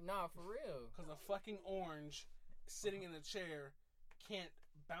 Like, nah, for real. Cause a fucking orange sitting in a chair can't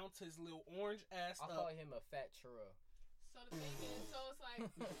bounce his little orange ass up. I'll call him a fat churro. So the thing is, it's like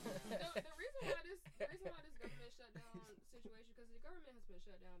the reason why this government shutdown situation, because the government has been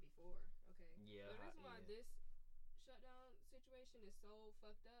shut down before, okay? Yeah. The reason why this shutdown situation situation is so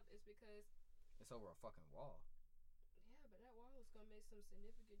fucked up is because it's over a fucking wall. Yeah, but that wall is gonna make some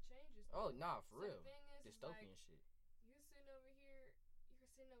significant changes. Oh, nah, for so real. The thing is, dystopian like, shit. You're sitting over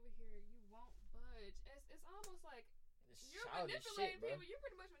here, you won't budge. It's almost like you're manipulating shit, people. You're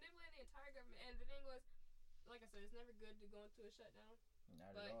pretty much manipulating the entire government. And the thing was, like I said, it's never good to go into a shutdown.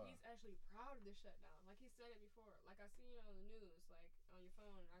 Not but at all. he's actually proud of the shutdown. Like he said it before. Like I see it on the news. Like on your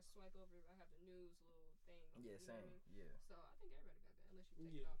phone, I swipe over. I have the news little thing. Yeah, same. Yeah. So I think everybody got that unless you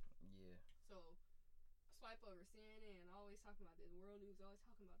take it off. Yeah. So swipe over CNN. Always talking about this. World News always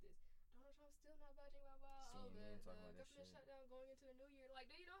talking about this. Donald Trump's still not budging. Blah blah. Oh, the government shutdown going into the new year. Like,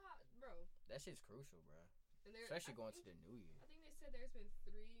 do you know how, bro? That shit's crucial, bro. Especially going to the new year. I think they said there's been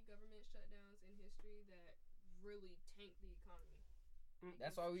 3 government shutdowns in history that really tanked the economy.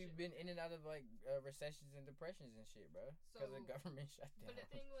 That's why we've been in and out of like recessions and depressions and shit, bro. Because the government shut down. But the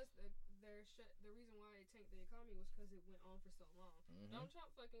thing was, the reason why it tanked the economy was because it went on for so long. Donald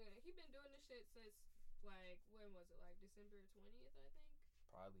Trump he been doing this shit since like when was it? Like December 20th, I think.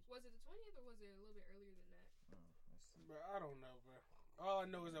 Probably. Was it the 20th or was it a little bit earlier than that? Bro, I don't know, bro. All I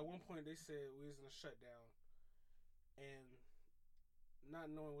know is at one point they said we was in a shutdown, and not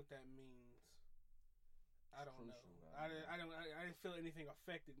knowing what that means. I don't know. I didn't feel anything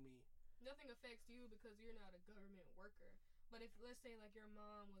affected me. Nothing affects you because you're not a government worker. But if, let's say, like, your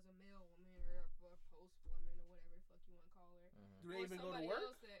mom was a mail woman or a post woman or whatever the fuck you want to call her. Do they even go to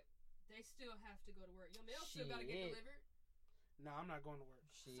work? They still have to go to work. Your mail still got to get delivered. No, I'm not going to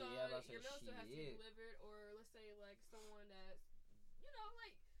work. So your mail still has to be delivered. Or let's say, like, someone that's,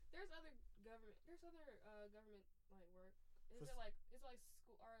 like, there's other government, like, work. Is it like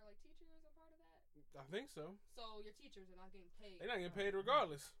school or like teachers a part of that? I think so. So your teachers are not getting paid. They're not getting paid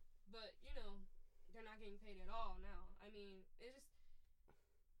regardless. But they're not getting paid at all now. I mean,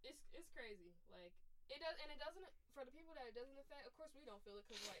 it's crazy. Like it doesn't for the people that it doesn't affect. Of course, we don't feel it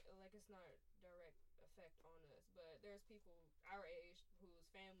because like it's not a direct effect on us. But there's people our age whose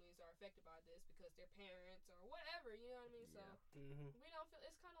families are affected by this because their parents or whatever. You know what I mean? Yeah. So we don't feel.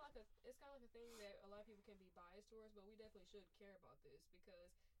 It's kind of like a thing that a lot of people can be biased towards, but we definitely should care about this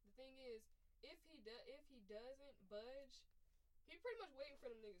because the thing is, if he doesn't budge, he pretty much waiting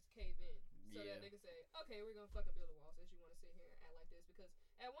for them niggas to cave in so that they can say, okay, we're gonna fucking build a wall since you want to sit here and act like this because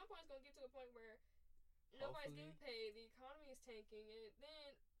at one point it's gonna get to a point where nobody's getting paid, the economy is tanking, and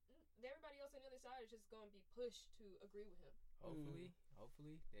then everybody else on the other side is just gonna be pushed to agree with him. Hopefully,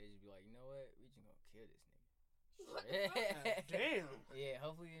 they just be like, you know what, we just gonna kill this nigga. Damn. Yeah,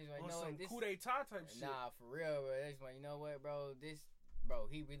 hopefully it's like, some coup d'etat type shit. Nah, for real, bro. It's like, you know what, bro?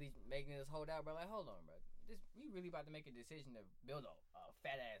 He really making us hold out, bro. Like, hold on, bro. We really about to make a decision to build a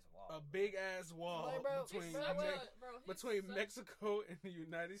fat ass wall. A big ass wall like, bro, between Mexico and the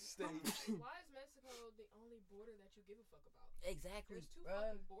United States. Why is Mexico the only border that you give a fuck about? Exactly. There's 2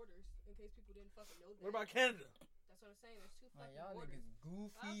 fucking borders, in case people didn't fucking know that. What about Canada? That's what I'm saying. There's 2 fucking y'all borders. Niggas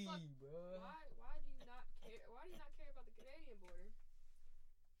goofy, bro. Why do you not care? Why do you not care about the Canadian border?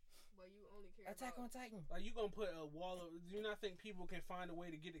 But you only care Attack on Titan. Like, you gonna put a wall of... Do you not think people can find a way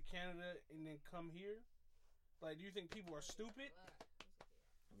to get to Canada and then come here? Like, do you think people are stupid?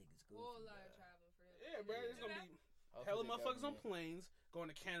 Niggas goofy. Whole lot of traveling for them. Yeah, bro. It's gonna be hella motherfuckers on planes going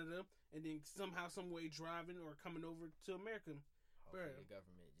to Canada and then somehow, some way driving or coming over to America. Bro, the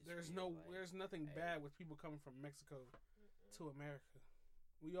government just there's nothing bad with people coming from Mexico to America.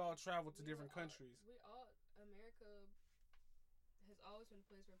 We all travel to different countries. America has always been a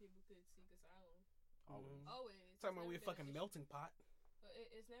place where people could seek asylum. Always. Talking about we a fucking melting pot. But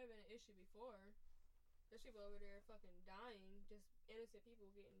it's never been an issue before. There's people over there fucking dying, just innocent people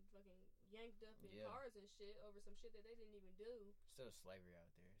getting fucking yanked up in cars and shit over some shit that they didn't even do. Still slavery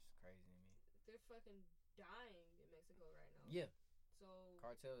out there. It's crazy to me. They're fucking dying in Mexico right now. Yeah. So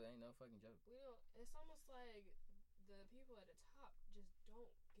cartel ain't no fucking joke. It's almost like the people at the top just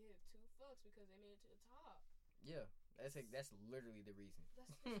don't give 2 fucks because they made it to the top. Yeah, that's literally the reason.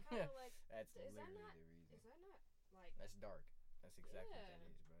 That's kind of like that's literally the reason. Is that not like? That's dark. That's exactly what that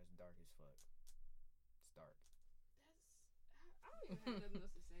is, bro. It's dark as fuck. It's dark. I don't even have nothing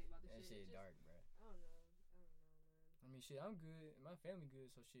else to say about this shit. That shit dark, bro. I don't know, man. I mean, shit, I'm good. My family good,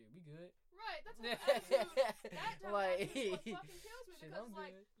 so shit, we good. Right, that's what attitude. That like, what fucking kills me shit, because I'm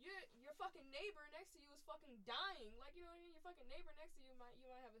like good. your fucking neighbor next to you is fucking dying. Like, you know what I mean? Your fucking neighbor next to you might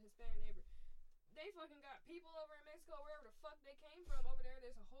have a Hispanic neighbor. They fucking got people over in Mexico, wherever the fuck they came from over there.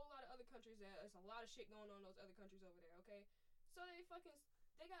 There's a whole lot of other countries there's a lot of shit going on in those other countries over there, okay? So they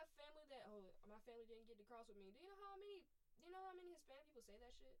got family that, my family didn't get to cross with me. Do you know how many Hispanic people say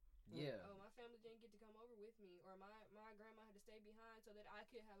that shit? Yeah. Oh, my family didn't get to come over with me, or my grandma had to stay behind so that I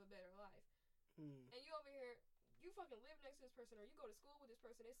could have a better life. And you over here, you fucking live next to this person or you go to school with this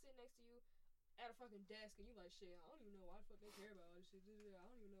person, they sit next to you at a fucking desk and you like, shit, I don't even know why the fuck they care about all this shit. I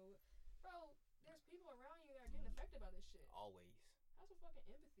don't even know what. Bro, there's people around you that are getting affected by this shit. Always. Have some fucking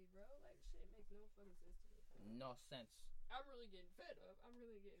empathy, bro. Like, shit makes no fucking sense to me. No sense. I'm really getting fed up. I'm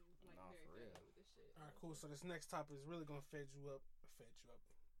really getting, like, very fed up with this shit. Alright, cool. So this next topic is really gonna fed you up. It's okay.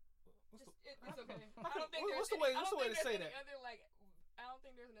 What's the way to say that? I don't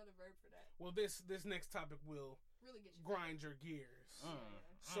think there's another verb for that. Well, this next topic will really get you grind your gears.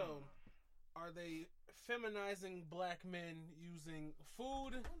 So, are they feminizing black men using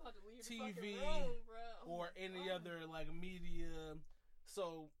food, TV, or any other like media?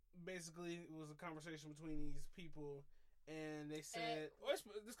 So basically, it was a conversation between these people, and they said,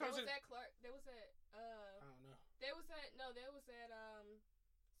 "This conversation." There was that. I don't know. There was that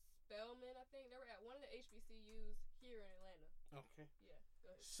Spelman, I think. They were at one of the HBCUs here in Atlanta. Okay. Yeah,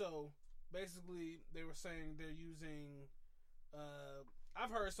 go ahead. So, basically, they were saying they're using...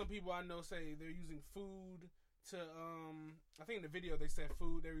 I've heard some people I know say they're using food to... I think in the video they said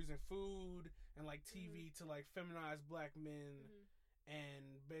food. They're using food and, like, TV to, like, feminize black men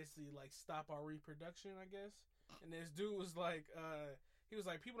and basically, like, stop our reproduction, I guess. And this dude was like... he was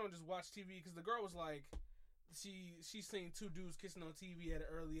like, people don't just watch TV... Because the girl was like... She's seen two dudes kissing on TV at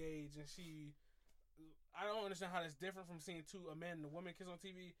an early age, and I don't understand how that's different from seeing a man and a woman kiss on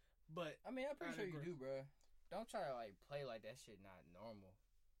TV, but I mean, I'm pretty sure you do, bro. Don't try to like play like that shit not normal.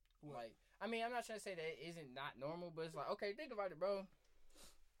 What? Like, I mean, I'm not trying to say that it isn't not normal, but it's like, okay, think about it, bro.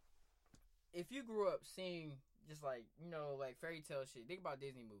 If you grew up seeing just like, you know, like fairy tale shit, think about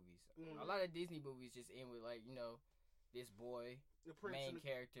Disney movies. A lot of Disney movies just end with like, you know, this boy, the main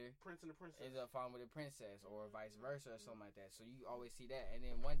character, prince and the princess, ends up falling with a princess, or vice versa, or something like that. So you always see that, and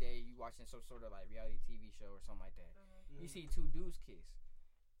then one day you watching some sort of like reality TV show or something like that. You see two dudes kiss.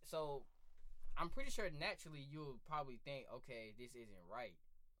 So I'm pretty sure naturally you'll probably think, okay, this isn't right.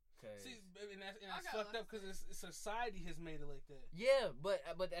 See, and that's fucked up because society has made it like that. Yeah, but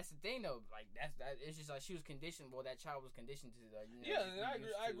that's the thing though. Like that. It's just like she was conditioned. Well, that child was conditioned to. You know, I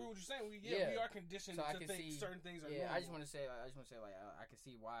agree with what you're saying. We are conditioned to think certain things are. Yeah, normal. I just want to say like I can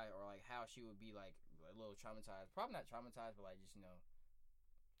see why or like how she would be like a little traumatized. Probably not traumatized, but like just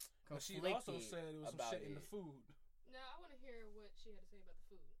But she also said it was some shit in the food. No, I want to hear what she had to say about the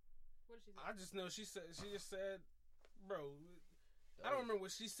food. What did she say? I just know she just said, bro. I don't remember what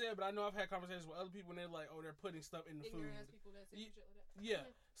she said, but I know I've had conversations with other people, and they're like, "Oh, they're putting stuff in the food." Ignorant ass people that say shit like that. Yeah,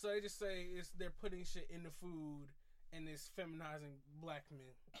 so they just say they're putting shit in the food, and it's feminizing black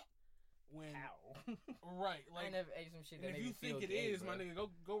men. When how? Right, like I never ate some shit. And that if you think it is, my nigga,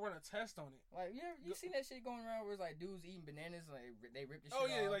 go run a test on it. Like you seen that shit going around where it's like dudes eating bananas, and like they rip the shit off. Oh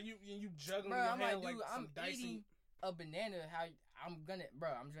yeah, like you juggle in your hand like some dicey. A banana, I'm gonna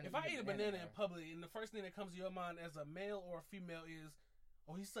if I eat a banana in public, and the first thing that comes to your mind as a male or a female is,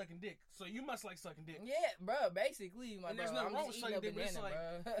 oh, he's sucking dick. So you must like sucking dick. Yeah, bro. Basically, there's nothing wrong with sucking dick. But it's like,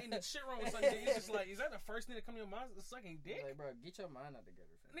 ain't the shit wrong with sucking dick. It's just like, is that the first thing that comes to your mind? Is sucking dick? Like, bro, get your mind out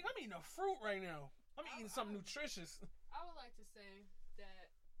together. Nigga, I'm eating a fruit right now. I'm eating something nutritious. I would like to say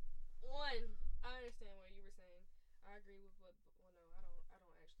that one, I understand what you were saying. I agree with what. Well, no, I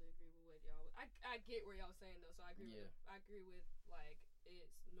don't actually agree with what y'all. I get where y'all saying though, so I agree. I agree with like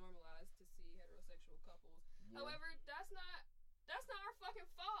it's normalized to see heterosexual couples. Yeah. However, that's not our fucking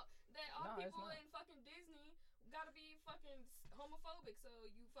fault that all people in fucking Disney gotta be fucking homophobic. So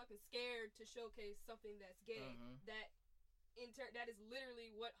you fucking scared to showcase something that's gay. That in turn, that is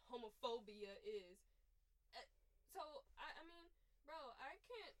literally what homophobia is. So I mean, bro, I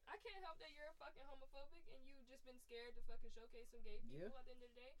can't help that you're a fucking homophobic and you've just been scared to fucking showcase some gay people at the end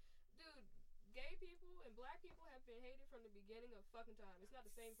of the day. Dude, gay people and black people have been hated from the beginning of fucking time. It's not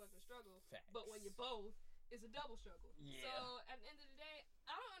the same fucking struggle. Facts. But when you're both, it's a double struggle. Yeah. So at the end of the day,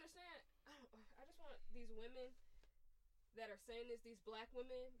 I don't understand. I just want these women that are saying this, these black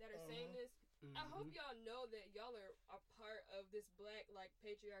women that are saying this, I hope y'all know that y'all are a part of this black like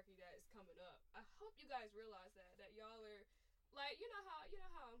patriarchy that is coming up. I hope you guys realize that y'all are like, you know how we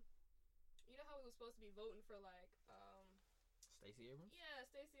was supposed to be voting for like Stacey Abrams? Yeah,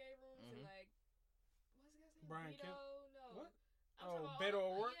 Stacey Abrams and like what's his guy's name? Brian Beto? Kemp? No. What? Beto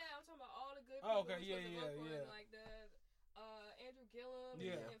O'Rourke? Yeah, I'm talking about all the good people okay, we're supposed to vote for, yeah. like the Andrew Gillum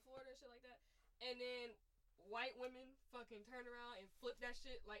in Florida, shit like that. And then white women fucking turn around and flip that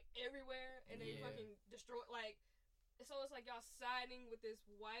shit like everywhere, and they fucking destroy like. So it's like y'all siding with this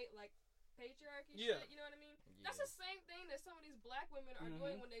white like patriarchy shit. You know what I mean? Yeah. That's the same thing that some of these black women are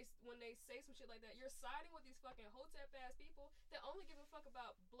doing when they say some shit like that. You're siding with these fucking hotep ass people that only give a fuck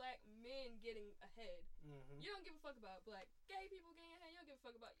about black men getting ahead. You don't give a fuck about black gay people getting ahead. You don't give a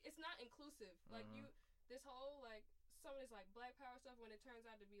fuck about. It's not inclusive. Like this whole like some of this like black power stuff when it turns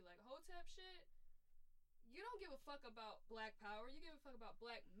out to be like hotep shit. You don't give a fuck about black power. You give a fuck about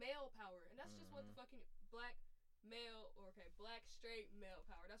black male power, and that's just what the fucking black male black straight male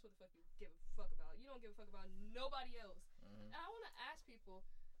power. That's what the fuck you give a fuck about. You don't give a fuck about nobody else. And I want to ask people,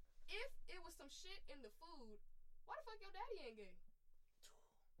 if it was some shit in the food, why the fuck your daddy ain't gay?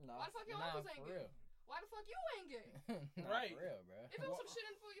 Why the fuck your uncles ain't gay? Real. Why the fuck you ain't gay? Right. For real, bro. If it was some shit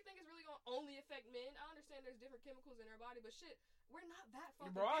in the food you think is really gonna only affect men, I understand there's different chemicals in our body, but shit, we're not that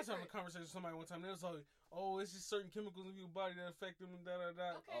fucking Bro, I was different. having a conversation with somebody one time. They was like, "Oh, it's just certain chemicals in your body that affect them and da da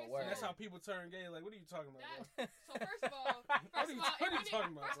da." Okay, Oh, And that's so how people turn gay. Like, what are you talking about? that, so first of all, What are you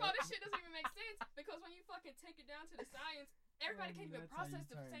talking about, first of all, bro? this shit doesn't even make sense because when you fucking take it down to the science, everybody can't even That's how you process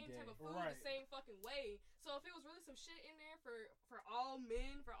the turn same gay. type of food Right. the same fucking way. So if it was really some shit in there for all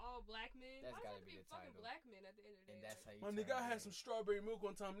men, for all black men, That's why does gotta it be be the fucking title. black men at the end of the day? And that's how you My turn nigga, I had gay. some strawberry milk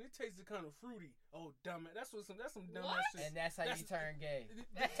one time and it tasted kind of fruity. Oh, dumb it. That's some dumb What? ass shit. And that's how you That's- turn gay.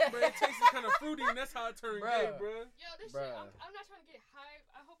 Bro, it tasted kind of fruity and that's how I turned gay, Bruh. bro. Yo, this Bruh. shit, I'm not trying to get hype.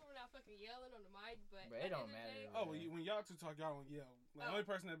 I hope I'm not fucking yelling on the mic, but Bruh, at it the don't end of the matter. day- Oh, when y'all two talk, y'all don't yell. Like, the only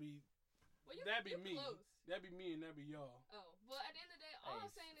person that be well, you, that'd be you me. Close. That'd be me and that'd be y'all. Oh, well, at the end of the day, all Hey,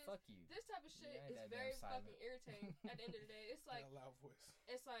 I'm saying is fuck you. this type of shit Yeah, is that very damn silent. fucking irritating. At the end of the day, it's like Got a loud voice.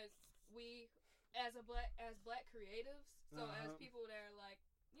 we as black creatives, so as Uh-huh. people that are like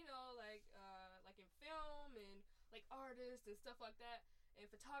like in film and like artists and stuff like that and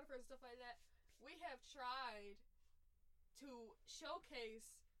photographers and stuff like that, we have tried to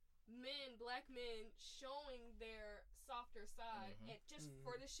showcase black men showing their softer side, and just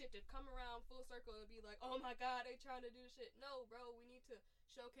for this shit to come around full circle and be like, oh my god, they trying to do this shit. No, bro, we need to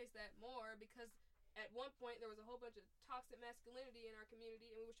showcase that more, because at one point there was a whole bunch of toxic masculinity in our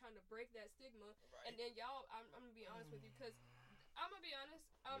community, and we was trying to break that stigma. Right. And then y'all, I'm gonna be honest with you, because I'm gonna be honest,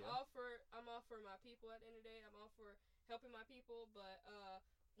 I'm Yeah. all for my people. At the end of the day, I'm all for helping my people, but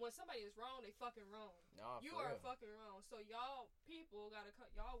when somebody is wrong, they fucking wrong. Nah, You for are real. fucking wrong. So y'all people gotta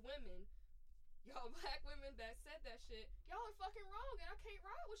cut. Y'all women, y'all black women that said that shit, y'all are fucking wrong, and I can't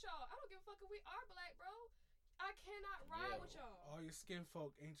ride with y'all. I don't give a fuck if we are black, bro. I cannot ride Yeah. with y'all. All your skin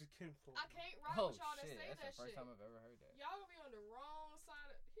folk ain't your kin folk. I can't ride Oh with y'all that shit, say that's that the first shit. time I've ever heard that. Y'all gonna be on the wrong side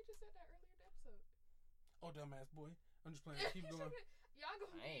of. He just said that earlier in the episode. Oh, dumbass boy. I'm just playing. Keep going. Y'all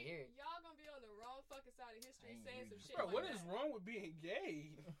gonna I ain't hear it. y'all gonna be on the wrong fucking side of I history ain't saying hear some you. shit. Bro, like what that. is wrong with being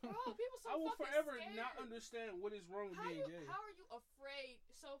gay? Bro, people so I will fucking forever scared. not understand what is wrong with being gay. How are you afraid?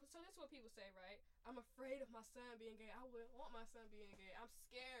 So that's what people say, right? I'm afraid of my son being gay. I wouldn't want my son being gay. I'm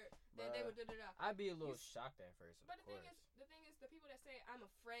scared that they Bruh. would da. I'd be a little shocked at first, But of the course. thing is, the people that say I'm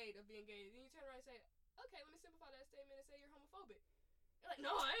afraid of being gay, then you turn around and say, okay, let me simplify that statement and say you're homophobic. You're like,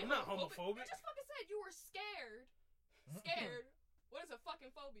 no, I ain't I'm not homophobic. You just fucking said you were scared. Scared. What is a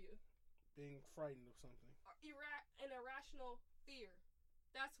fucking phobia? Being frightened of something. An irrational fear.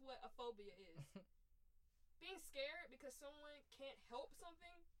 That's what a phobia is. Being scared because someone can't help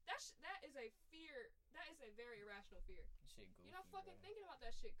something, that is a fear. That is a very irrational fear. Shit goofy, You're not fucking bro. thinking about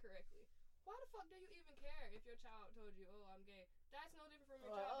that shit correctly. Why the fuck do you even care if your child told you, oh, I'm gay? That's no different from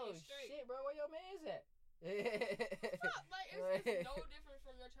your child Oh being straight. shit, bro, where your man's at? Fuck, like it's no different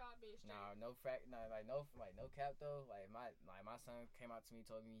from your child being straight. Nah, no cap though. Like my son came out to me,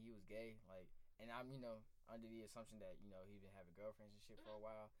 told me he was gay. Like, and I'm under the assumption that he's been having girlfriends and shit for a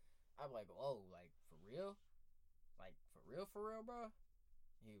while. I'm like, oh, like for real, bro.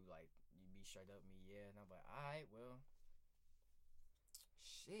 He was like, you be straight up with me, yeah. And I'm like, all right, well,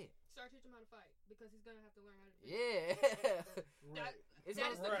 shit. Start teaching him how to fight because he's gonna have to learn how to do it. Yeah. Right. It's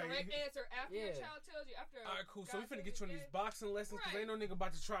That not is the right. correct answer. After your Yeah. child tells you, after All right, cool. So we God finna tells get you on these gay, boxing lessons because Right. ain't no nigga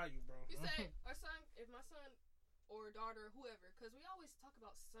about to try you, bro. You say, if my son or daughter, whoever, because we always talk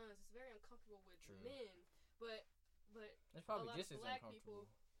about sons. It's very uncomfortable with True. men, but It's probably a lot just of as black uncomfortable.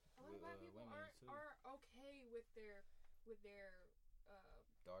 a lot of black people women, too. are okay with their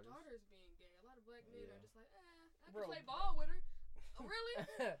Daughters. daughters being gay. A lot of black men Yeah. are just like, I can Bro. play ball with her. Really?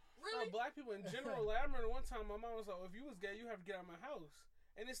 Really? No, black people in general. Like, I remember one time my mom was like, "If you was gay, you have to get out of my house."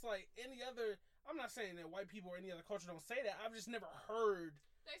 And it's like any other. I'm not saying that white people or any other culture don't say that. I've just never heard.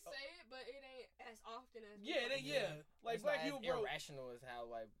 They say it, but it ain't as often as Yeah, like It's black not people, as bro. irrational as how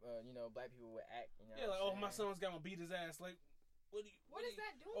black people would act. Yeah, like, oh, my son's gonna beat his ass. Like, what do you? What is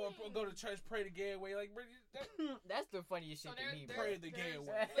that doing? Or go to church, pray the gay away. Like, bro, That's the funniest So shit to me, bro. Pray the gay there's-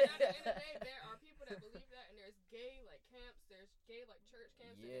 away. But at the end of the day, there are people that believe that, and there's gay like camps, there's gay like church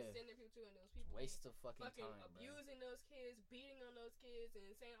camps that Yeah. they send their people to, and those people Waste of fucking fucking time, bro. abusing those kids, beating on those kids, and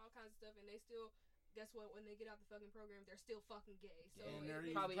saying all kinds of stuff, and they still guess what? When they get out the fucking program, they're still fucking gay. So and they're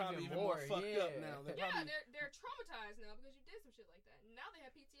probably even more fucked up now. They're traumatized now because you did some shit like that. Now they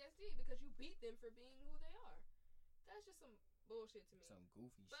have PTSD because you beat them for being who they are. That's just some bullshit to me. Some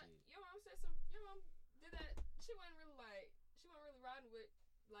goofy but shit. Your mom did that. She wasn't really riding with.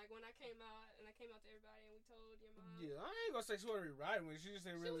 Like, when I came out, and I came out to everybody, and we told your mom. Yeah, I ain't gonna say she wasn't really riding with it. She just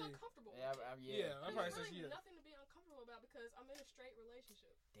ain't really. She was uncomfortable. Yeah, I'm probably saying she. Nothing to be uncomfortable about because I'm in a straight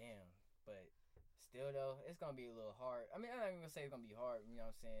relationship. Damn, but still though, it's gonna be a little hard. I mean, I'm not even gonna say it's gonna be hard. You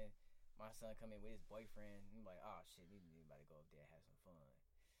know what I'm saying? My son come in with his boyfriend, and I'm like, oh shit, we need to go up there and have some fun.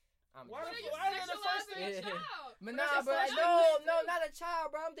 Why are the first thing? But nah, bro, no, not a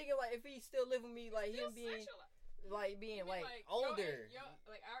child, bro. I'm thinking like if he still live with me, like him being. Like being like older,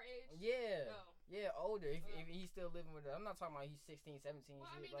 like our age. Yeah, yeah, older. If he's still living with her, I'm not talking about he's 16, 17. Well,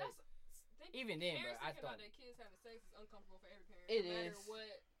 I mean, like, even then, bro. I thought about their kids having sex is uncomfortable for every parent. It no is. matter what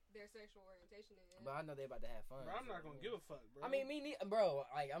their sexual orientation is. But I know they about to have fun. Bro, I'm not gonna give a fuck, bro. I mean, bro.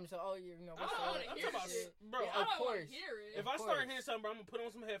 Like I'm so you know. I don't want to hear shit, bro. Yeah, of course. Hear it. If I start hearing something, bro, I'm gonna put on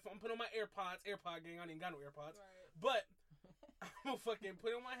some headphones. I'm put on my AirPods. AirPod gang. I ain't got no AirPods, but. I'm gonna fucking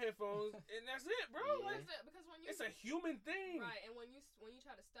put on my headphones and that's it, bro. Yeah. Like, because when it's a human thing, right? And when you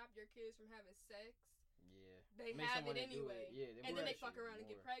try to stop your kids from having sex, they Make have it anyway. And then they fuck around and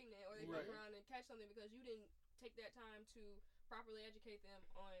get pregnant, or they Right. fuck around and catch something because you didn't take that time to properly educate them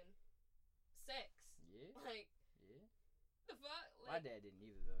on sex. Yeah. Like, the fuck? Like, my dad didn't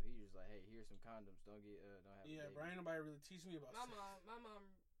either though. He was like, "Hey, here's some condoms. Don't have." Yeah, bro. Ain't nobody really teach me about sex. My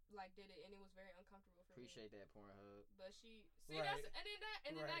mom like did it and it was very uncomfortable for Appreciate me. that Pornhub. But she Right. that's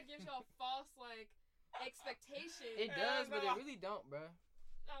and then that gives y'all false like expectation. It does, but it really don't, bro.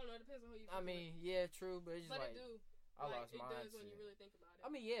 I don't know. It depends on who you. I mean, yeah, true, but it's just but like it do. I lost mine. It does when you really think about it. I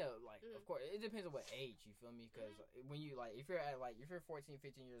mean, yeah, like of course, it depends on what age you feel me, because when you like, if you're 14,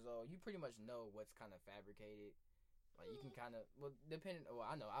 15 years old, you pretty much know what's kind of fabricated. Like you can kind of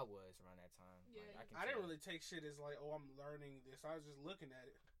I know I was around that time. Yeah, like, I didn't really take shit as like, oh, I'm learning this. I was just looking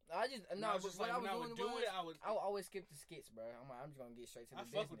at it. I just when I would do it, I would always skip the skits, bro. I'm just gonna get straight to the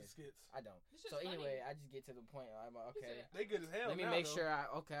business. I fuck with the skits. I don't. So anyway, I just get to the point. I'm like, okay, they good as hell. Let me make sure.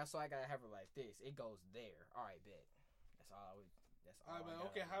 So I gotta have her like this. It goes there. All right, bet. That's all I would. That's all.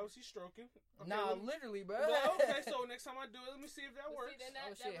 Okay, how is he stroking? Okay, nah, literally, bro. Well, okay, so next time I do it, let me see if that works.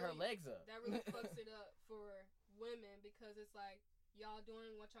 See, her legs up. That really fucks it up for women because it's like y'all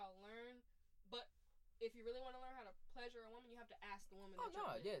doing what y'all learn, but if you really want to learn how to pleasure a woman, you have to ask the woman. Oh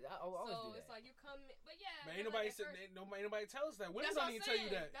no, yeah, I always do that. So it's like you come, but yeah. But ain't nobody tell us that. Women don't even tell you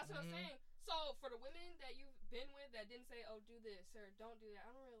that. That's what I'm saying. So for the women that you've been with that didn't say, "Oh, do this" or "Don't do that,"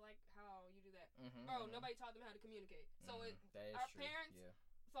 I don't really like how you do that. Nobody taught them how to communicate. So our parents,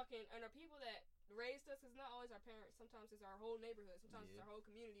 fucking, and our people that raised us, is not always our parents. Sometimes it's our whole neighborhood. Sometimes it's our whole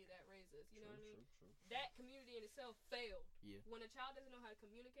community that raised us. You know what I mean? True. That community in itself failed. Yeah. When a child doesn't know how to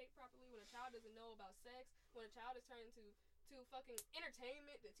communicate properly, when a child doesn't know about sex, when a child is turned to fucking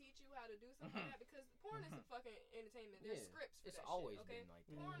entertainment to teach you how to do something like that, because porn is a fucking entertainment. There's scripts for it's that always shit, okay? been like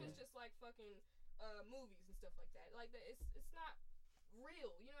that. Porn is just like fucking movies and stuff like that. Like that, it's not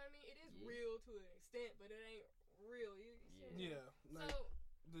real. You know what I mean? It is real to an extent, but it ain't real. Like, so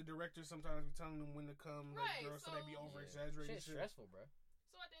the directors sometimes be telling them when to come, like girls, so they be over exaggerating. Shit's stressful, bro.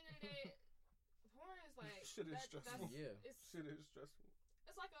 So at the end of the day, porn is like shit is stressful. Shit is stressful.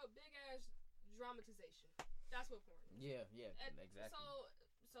 It's like a big ass dramatization. That's what porn is. Yeah, exactly.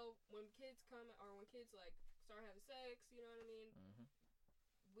 So when kids come or when kids like start having sex, you know what I mean?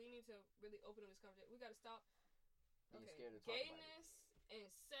 We need to really open up this conversation. We got to stop. Being scared to talk about it. Gayness and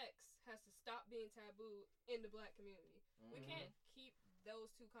sex has to stop being taboo in the black community. We can't keep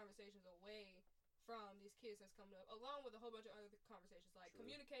those two conversations away from these kids that's coming up, along with a whole bunch of other conversations like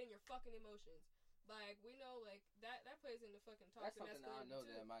communicating your fucking emotions. Like we know, like that plays into fucking toxic masculinity. That's something I know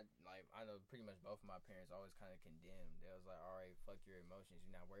too. that I know pretty much both of my parents always kind of condemned. They was like, all right, fuck your emotions.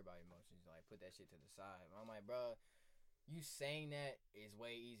 You're not worried about emotions. Like put that shit to the side. I'm like, bro, you saying that is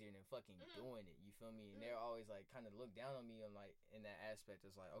way easier than fucking doing it. You feel me? And they're always like kind of look down on me on like in that aspect.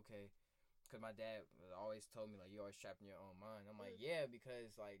 It's like, okay, because my dad always told me like you always trapped in your own mind. I'm like, yeah,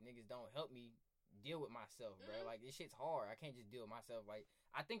 because like niggas don't help me deal with myself, bro. Like this shit's hard. I can't just deal with myself. Like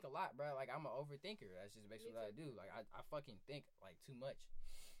I think a lot, bro. Like I'm an overthinker. That's just basically what I do. Like I fucking think like too much,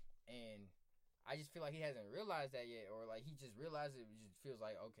 and I just feel like he hasn't realized that yet, or like he just realized it. Just feels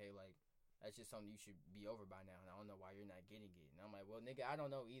like okay, like that's just something you should be over by now, and I don't know why you're not getting it. And I'm like, well, nigga, I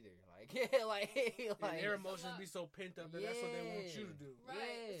don't know either. Like, like their emotions be so pent up that that's what they want you to do.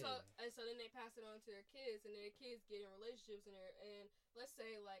 Right. So then they pass it on to their kids, and their kids get in relationships, and let's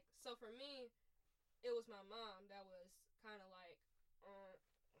say like so for me, it was my mom that was kind of like,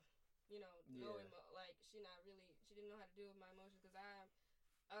 she didn't know how to deal with my emotions because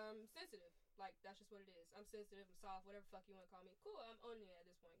I'm sensitive. Like, that's just what it is. I'm sensitive, I'm soft, whatever fuck you want to call me. Cool, I'm owning it at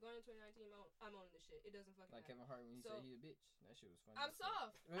this point. Going into 2019, I'm owning this shit. It doesn't fucking Like matter. Kevin Hart when he said he a bitch. That shit was funny. I'm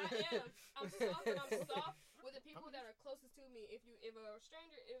soft. I am. I'm soft, and I'm soft with the people that are closest to me. If a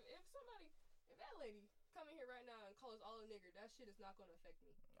stranger, if that lady come in here right now and call us all a nigger, that shit is not going to affect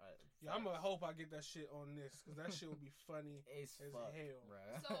me. Yeah, I'm gonna hope I get that shit on this because that shit would be funny as hell, bro.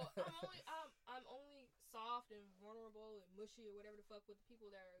 So I'm only soft and vulnerable and mushy or whatever the fuck with the people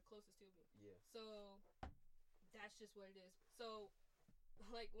that are closest to me. Yeah. So that's just what it is. So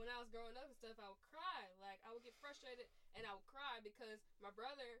like when I was growing up and stuff, I would cry. Like I would get frustrated and I would cry because my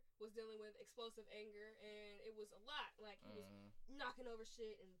brother was dealing with explosive anger and it was a lot. Like he was knocking over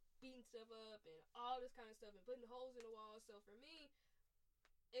shit and beating stuff up and all this kind of stuff and putting holes in the wall. So for me,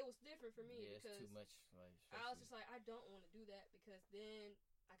 it was different for me because it's too much. Like, I was just like, I don't want to do that because then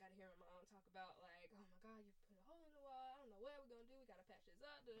I gotta hear my mom talk about like, oh my god, you put a hole in the wall. I don't know what we're gonna do. We gotta patch this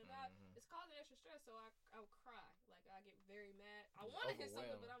up. Da, da, da. It's causing extra stress, so I would cry. Like I get very mad. I want to hit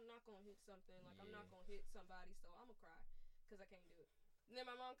something, but I'm not gonna hit something. Like I'm not gonna hit somebody, so I'm gonna cry because I can't do it. And then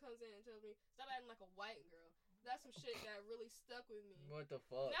my mom comes in and tells me, stop acting like a white girl. That's some shit that really stuck with me. What the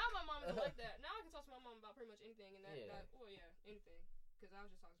fuck? Now my mom isn't like that. Now I can talk to my mom about pretty much anything, and anything. Because I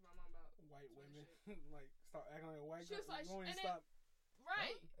was just talking to my mom about white women. Like, stop acting like a white she girl. Was like, you and stop.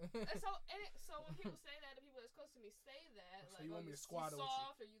 Right. So when people say that, the people that's close to me say that, so like, you want me to squat you over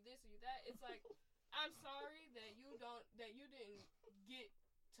soft or you this or you that. It's like, I'm sorry that you didn't get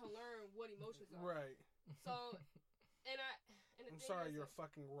to learn what emotions are. Right. So, I'm sorry, you're a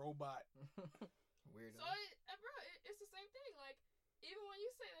fucking robot. Weirdo. So, it's the same thing. Like, even when you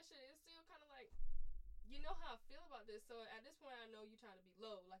say that shit, it's still kind of like, you know how I feel about this. So at this point, I know you're trying to be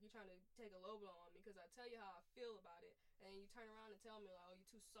low. Like, you're trying to take a low blow on me because I tell you how I feel about it. And you turn around and tell me, like, oh, you're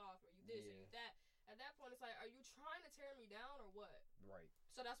too soft or you this or you that. At that point, it's like, are you trying to tear me down or what? Right.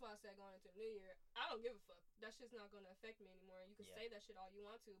 So that's why I said going into the new year, I don't give a fuck. That shit's not going to affect me anymore. You can say that shit all you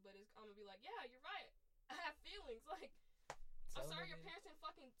want to, but I'm going to be like, yeah, you're right. I have feelings. Like, I'm sorry your parents didn't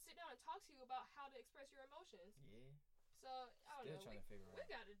fucking sit down and talk to you about how to express your emotions. Yeah. So, I don't know. We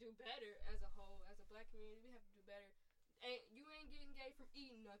got to do better as a whole, as a black community. We have to do better. You ain't getting gay from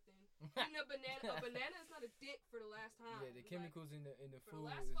eating nothing. Eating a banana. A banana is not a dick for the last time. Yeah, the chemicals in the food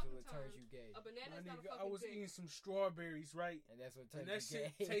the is what turns time, you gay. A banana is not a fucking I was dick. eating some strawberries, right? And that's what turns that you shit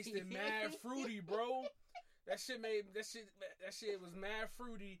gay. tasted mad fruity, bro. That shit was mad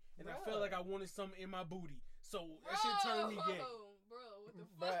fruity, and I felt like I wanted something in my booty. So that shit turned me gay. Bro, what the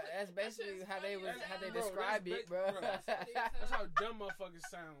fuck? Bro, that's basically how they described it, bro. That's how dumb motherfuckers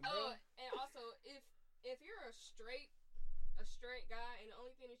sound, bro. And also, if you're a straight guy, and the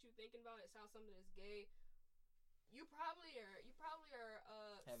only thing that you're thinking about is how something is gay, you probably are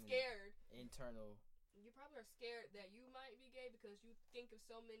scared. Internal. You probably are scared that you might be gay because you think of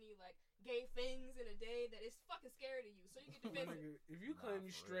so many like gay things in a day that it's fucking scary to you. So you get defensive. If you claim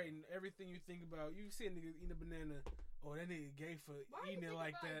you straight and everything you think about, you see a nigga eating a banana, oh that nigga gay for eating it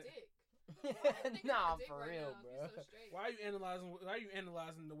like that. Nah, for real, bro. Why are you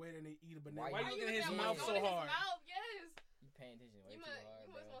analyzing the way that they eat a banana? Why are you looking at his mouth so hard? Yes. You paying attention way too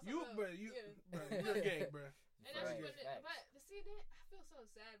hard, bro. You're gay, bro. And that's but see, then I feel so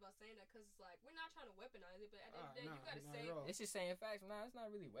sad about saying that because it's like we're not trying to weaponize it, but at the end of the day, you gotta say it's just saying facts. Nah, it's not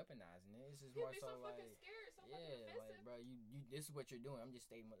really weaponizing it. It's just more so like, fucking scared, so fucking offensive. like, bro, you this is what you're doing. I'm just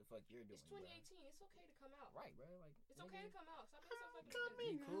stating what the fuck you're doing. It's 2018. Bro. It's okay to come out. Right, bro. Like it's okay to come out. Stop being so fucking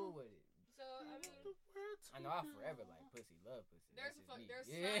defensive. Be cool with it. So I mean, I know I forever like pussy, love pussy. There's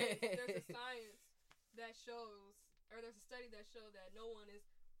a science that shows, or there's a study that shows that no one is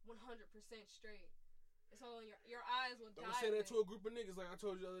 100% straight. It's all your eyes will die. Don't say that to a group of niggas like I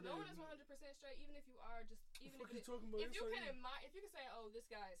told you the other day. No one is 100% straight, even if you are just even if you talking about if you can say, oh, this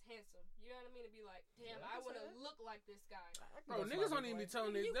guy is handsome, you know what I mean? To be like, damn, I want to look like this guy. Bro, niggas don't even be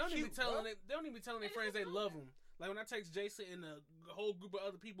telling they don't even be telling their friends they love them. Like when I text Jason and a whole group of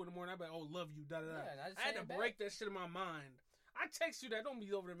other people in the morning, I be like, oh, love you, da da da. I had to break that shit in my mind. I text you that. Don't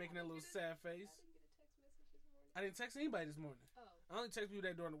be over there making that little sad face. I didn't text anybody this morning. Oh. I only text people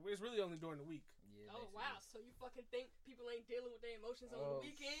that it's really only during the week. Yeah, oh wow! So you fucking think people ain't dealing with their emotions on the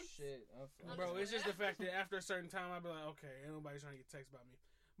weekend? Shit, bro, it's just the fact that after a certain time, I'd be like, okay, ain't nobody trying to get text about me.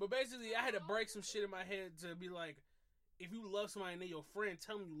 But basically, I had to break some shit in my head to be like, if you love somebody and they're your friend,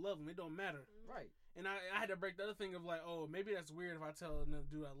 tell them you love them. It don't matter. Right. And I had to break the other thing of like, oh, maybe that's weird if I tell another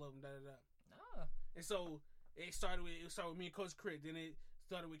dude I love him, da da da. Nah. And so it started with me and Coach Crit. Then it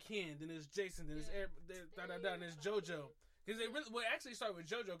started with Ken. Then there's Jason. Then there's da da da. And there's JoJo. Because it actually started with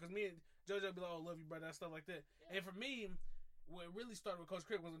JoJo. Because me and JoJo be like, oh, love you, brother, stuff like that. Yeah. And for me, what really started with Coach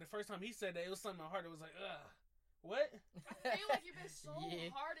Crick was when the first time he said that, it was something in my heart that was like, ugh. What? I feel like you've been so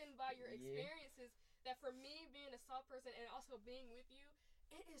hardened by your experiences that for me, being a soft person and also being with you,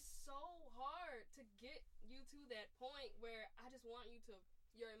 it is so hard to get you to that point where I just want you to,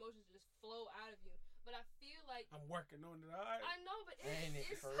 your emotions to just flow out of you. But I feel like I'm working on it. All right. I know, but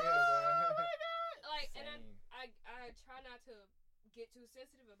it's for real, bro. Oh my god! Like, Same. and I try not to get too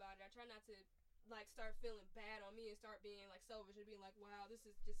sensitive about it. I try not to like start feeling bad on me and start being like selfish and being like, wow, this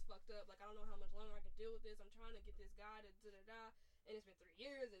is just fucked up. Like, I don't know how much longer I can deal with this. I'm trying to get this guy to da-da-da, and it's been 3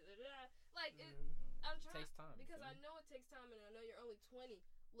 years, da-da-da. Like, I'm trying. It takes time. Because I know it takes time, and I know you're only 20.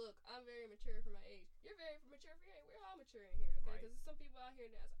 Look, I'm very mature for my age. You're very mature for your age. We're all mature in here, okay? Because there's some people out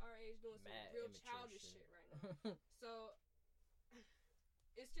here that's our age doing some real childish shit right now. So,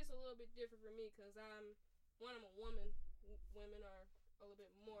 it's just a little bit different for me because I'm a woman. Women are a little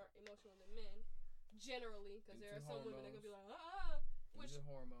bit more emotional than men, generally, because there are some women that can be like, which are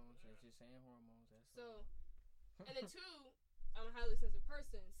hormones. They're just saying hormones. That's so. And then two, I'm a highly sensitive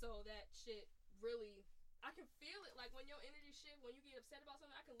person, so that shit really, I can feel it. Like when your energy shift, when you get upset about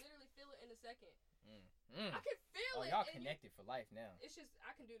something, I can literally feel it in a second. I can feel it. Y'all connected for life now. It's just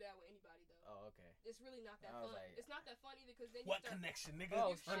I can do that with anybody though. Oh, okay. It's really not that fun. It's not that fun either because then what you start, connection,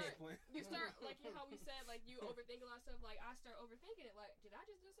 nigga? You start like how we said, like you overthink a lot of stuff. Like I start overthinking it. Like, did I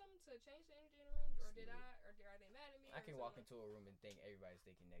just do something to change the energy in the room, or are they mad at me? I can walk into a room and think everybody's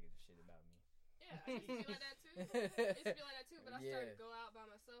thinking negative shit about me. Yeah, I used to be like that too. I used to be like that too, but I started to go out by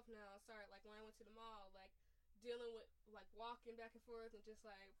myself now. I started like when I went to the mall, like dealing with like walking back and forth and just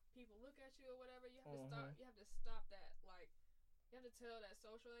like people look at you or whatever. You have to stop. You have to stop that. Like you have to tell that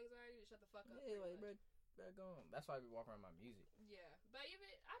social anxiety to shut the fuck up. Yeah, like bro, go on. That's why we walk around my music. Yeah, but even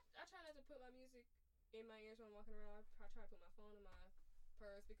I try not to put my music in my ears when I'm walking around. I try to put my phone in my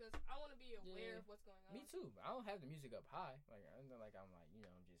purse because I want to be aware of what's going on. Me too. I don't have the music up high. Like I'm like I'm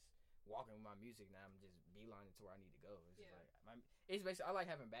just walking with my music now. I'm just beelining to where I need to go. It's like it's basically I like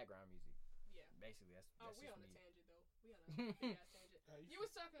having background music. Yeah, basically that's we on a tangent though. We on a big ass tangent. You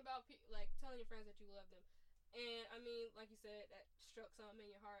was talking about like telling your friends that you love them, and I mean, like you said, that struck something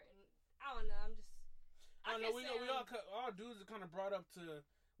in your heart, and I don't know. I don't know. We all dudes are kind of brought up to.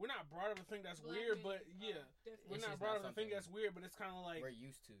 We're not brought up to think that's weird, but we're not brought up to think that's weird, but it's kind of like we're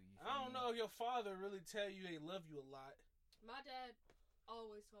used to. I don't know if your father really tell you they love you a lot. My dad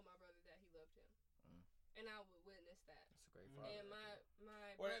always told my brother that he loved him, and I would witness that. That's a great father. And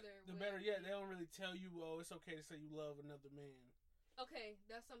my brother. The better yet, they don't really tell you. Oh, it's okay to say you love another man. Okay,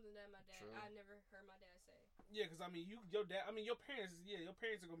 that's something that my dad. I never heard my dad say. Yeah, because I mean, your parents. Yeah, your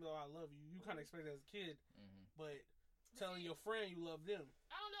parents are gonna be like, "I love you." You kind of expect it as a kid, but telling your friend you love them.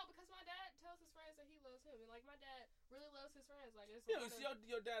 I don't know because my dad tells his friends that he loves him, and like my dad really loves his friends. Like it's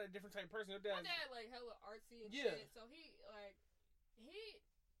your dad a different type of person. Your dad. My dad like hella artsy and shit. So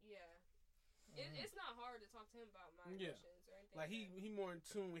it's not hard to talk to him about my emotions or anything. Like he more in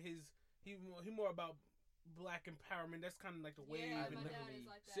tune with his. He more about Black empowerment. That's kind of like the way my dad is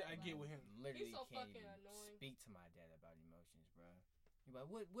like that. I get with him. Literally he's so can't fucking even annoying. Speak to my dad about emotions, bro. He's like,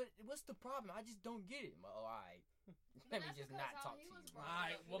 what's the problem? I just don't get it. All right. Let me just not talk to you. All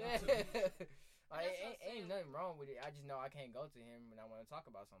right, like, ain't nothing wrong with it. I just know I can't go to him when I want to talk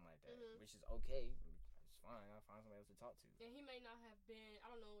about something like that, which is okay. It's fine. I'll find somebody else to talk to. And he may not have been.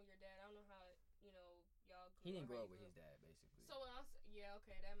 I don't know your dad. I don't know how y'all. He didn't grow up with his dad, basically. So when I was,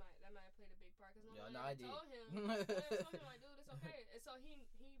 okay, that might have played a big part because I did. Told him like, dude, it's okay. And so he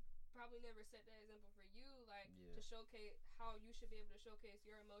probably never set that example for you, like to showcase how you should be able to showcase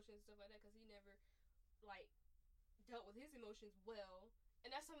your emotions and stuff like that, because he never like dealt with his emotions well,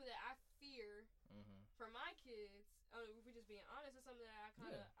 and that's something that I fear for my kids. If we're just being honest, it's something that I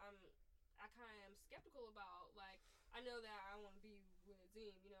kind of am skeptical about. Like I know that I want to be with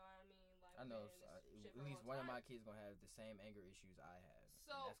Azim, you know what I mean? Like I know at least one of my kids gonna have the same anger issues I have,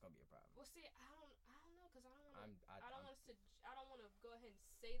 so and that's gonna be a problem. Well, see, I don't know because I don't want to go ahead and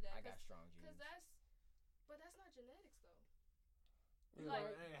say that. I got strong genes. But that's not genetics though. Like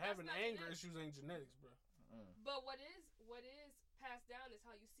having anger issues ain't genetics, bro. But what is passed down is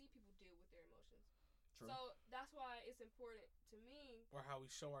how you see people deal with their emotions. True. So that's why it's important to me. Or how we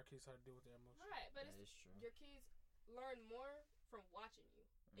show our kids how to deal with their emotions. Right, but your kids learn more from watching you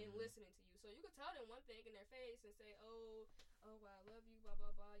and listening to you. So you can tell them one thing in their face and say, oh, well, I love you, blah,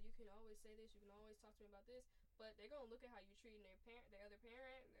 blah, blah. You can always say this. You can always talk to me about this. But they're going to look at how you're treating their other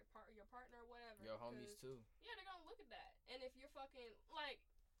parent, your partner, whatever. Your homies, too. Yeah, they're going to look at that. And if you're fucking, like,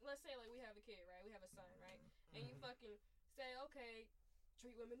 let's say, like, we have a kid, right? We have a son, right? And you fucking say, okay,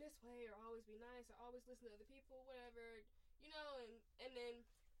 treat women this way, or always be nice, or always listen to other people, whatever, you know, and then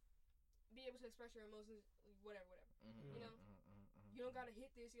be able to express your emotions, whatever, you know? You don't gotta hit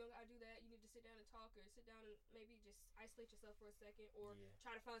this. You don't gotta do that. You need to sit down and talk, or sit down and maybe just isolate yourself for a second, or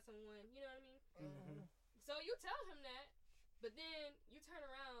try to find someone. You know what I mean? Mm-hmm. So you tell him that, but then you turn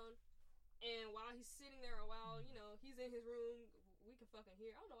around, and while he's sitting there, or while he's in his room, we can fucking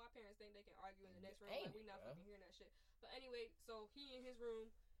hear. I don't know why parents think they can argue in the next room. Like we not fucking hearing that shit. But anyway, so he in his room.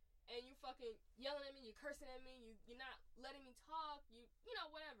 And you fucking yelling at me, you cursing at me, you're not letting me talk, you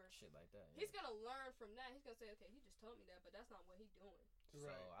whatever. Shit like that. Yeah. He's gonna learn from that. He's gonna say, okay, he just told me that, but that's not what he's doing. So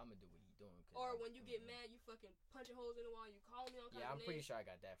I'm gonna do what he's doing. Or when you get mad, you fucking punching holes in the wall, you call me on. Yeah, I'm pretty sure I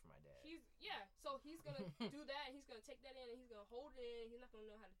got that from my dad. So he's gonna do that, and he's gonna take that in, and he's gonna hold it in. He's not gonna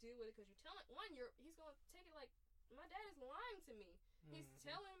know how to deal with it because you're telling he's gonna take it like my dad is lying to me. He's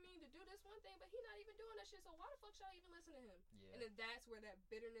telling me to do this one thing, but he's not even doing that shit. So why the fuck should I even listen to him? Yeah. And then that's where that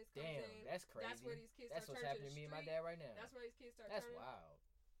bitterness comes in. Damn, that's crazy. That's where these kids that's start what's turning happening to me the and my dad right now. That's where these kids start That's turning. wild.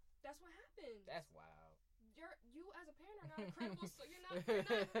 That's what happens. That's wild. You as a parent are not a credible you're not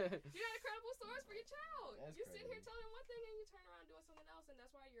a credible source for your child. That's you sit crazy. here telling them one thing and you turn around doing something else, and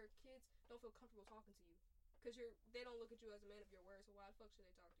that's why your kids don't feel comfortable talking to you. Because they don't look at you as a man of your word, so why the fuck should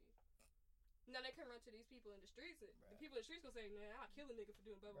they talk to you? Now they can run to these people in the streets. And the people in the streets gonna say, "Man, I'll kill a nigga for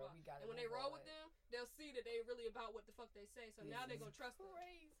doing blah blah blah." And when they roll with them, they'll see that they really about what the fuck they say. So now they're gonna trust them.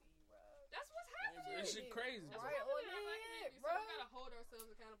 Crazy, bro. That's what's happening. That shit crazy. That's right what's on happening. the Like, head, so bro. we gotta hold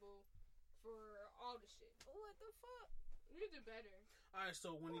ourselves accountable for all the shit. What the fuck? We need to do better. All right,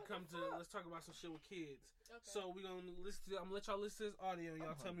 so when you come to, let's talk about some shit with kids. Okay. So we gonna listen. I'm gonna let y'all listen to this audio.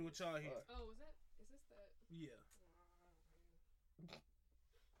 Y'all tell me what y'all hear. Oh, is this that? Yeah.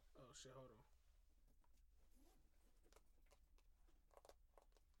 Oh shit, hold on.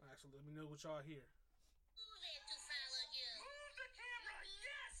 Alright, so let me know what y'all hear. Move the camera.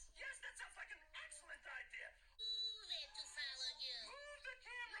 Yes, that's a fucking excellent idea. Move it to follow you. Move the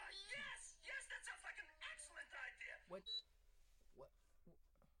camera. Yes, that's a fucking excellent idea. What?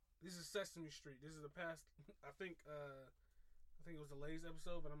 This is Sesame Street. This is the past. I think it was the latest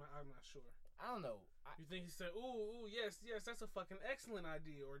episode, but I'm not sure. I don't know. You think he said, ooh, yes, that's a fucking excellent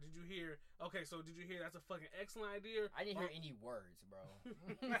idea? Or did you hear, did you hear that's a fucking excellent idea? I didn't hear any words, bro.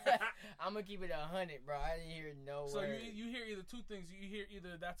 I'm gonna keep it 100, bro. I didn't hear no words. So you hear either two things. You hear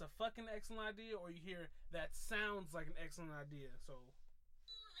either that's a fucking excellent idea, or you hear that sounds like an excellent idea. So.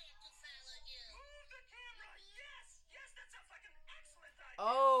 Move it to follow you. Move the camera. Yes, that's a fucking excellent idea.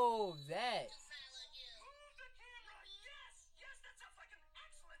 Oh, that. To follow you. Move the camera. Yes, that's a fucking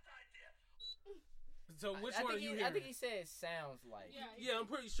excellent idea. So which one are you hearing? I think he said sounds like. Yeah, I'm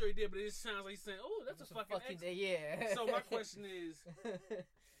pretty sure he did, but it sounds like he's saying, "Oh, that's a fucking excellent." Yeah. So my question is,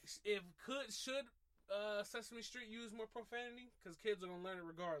 should Sesame Street use more profanity? Because kids are gonna learn it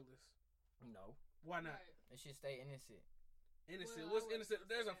regardless. No. Why not? Right. It should stay innocent. Innocent. Well, What's innocent?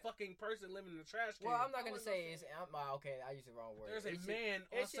 There's a fucking person living in a trash can. Well, I'm not gonna say it's. Okay, I used the wrong word. There's a man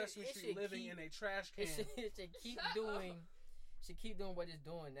on Sesame Street living in a trash can. It should keep doing. Should keep doing what it's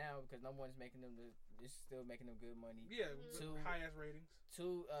doing now because no one's making them. It's still making them good money. Yeah, high ass ratings.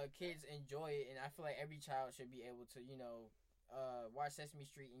 Kids enjoy it, and I feel like every child should be able to, watch Sesame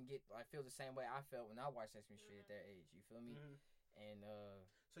Street and feel the same way I felt when I watched Sesame Street at that age. You feel me? And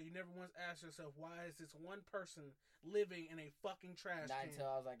so you never once asked yourself, why is this one person living in a fucking trash not can? until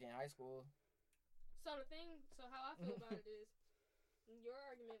I was like in high school. So how I feel about it is, your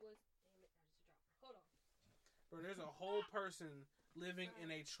argument was, damn it, I just dropped it. Hold on. Bro, there's a whole person living in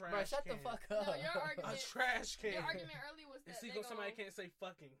a trash can. Bro, shut the fuck up. No, your argument. A trash can. Your argument earlier was that somebody can't say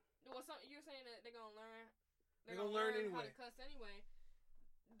fucking. Well, you're saying that they're gonna learn. They're gonna learn how anyway. to cuss anyway.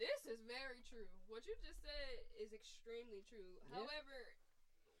 This is very true. What you just said is extremely true. Yeah. However,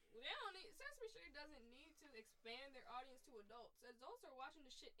 Sesame Street doesn't need to expand their audience to adults. Adults are watching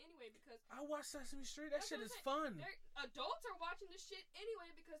the shit anyway because I watch Sesame Street. That shit is fun. Adults are watching the shit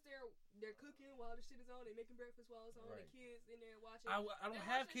anyway because they're cooking while the shit is on. They're making breakfast while it's on. Right. The kids in there watching. I don't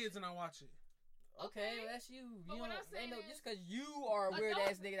have kids and I watch it. Okay, well, that's you. But what I'm saying is, just because you are a weird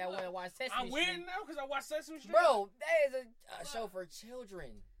ass nigga that want to watch Sesame Street. I'm weird now because I watch Sesame Street. Bro, that is a show for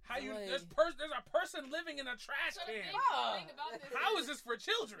children. How there's a person living in a trash can. The thing about this how is this for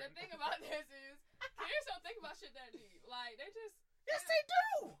children? The thing about this is, kids don't think about shit that deep. Like they just. Yes, they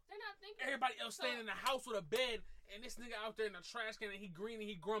do. They're not thinking. Everybody else staying in the house with a bed, and this nigga out there in the trash can, and he green and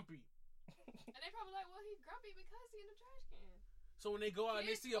he grumpy. And they probably like, well, he's grumpy because he's in the trash can. So when they go out and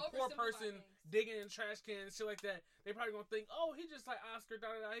they see a poor person digging in a trash can and shit like that, they probably gonna think, oh, he just like Oscar,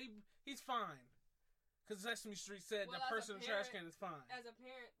 he's fine. Because Sesame Street said the person in the trash can is fine. As a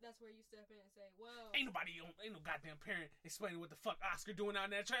parent, that's where you step in and say, well... Ain't no goddamn parent explaining what the fuck Oscar doing out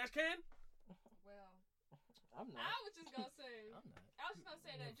in that trash can. Well, I'm not. I was just gonna say. I'm not. I was just gonna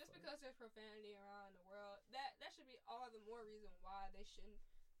say that just because there's profanity around the world, that should be all the more reason why they shouldn't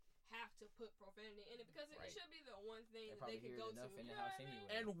have to put profanity in it, because it should be the one thing that they can go to. In the house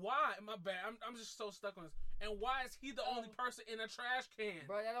anyway. And why? My bad. I'm just so stuck on this. And why is he the only person in a trash can?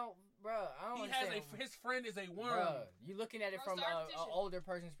 Bro, I don't He understand. his friend is a worm. Bro, you looking at it from an older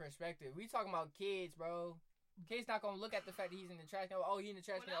person's perspective. We talking about kids, bro. Kids not gonna look at the fact that he's in the trash can. Oh, he in the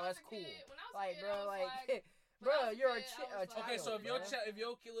trash can. Oh, that's cool. When I was Like, a kid, bro, I was like bro, you're a child. Okay, so if bro.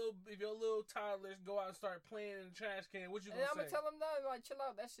 your little toddlers go out and start playing in the trash can, what you gonna I'm say? gonna tell them no, like chill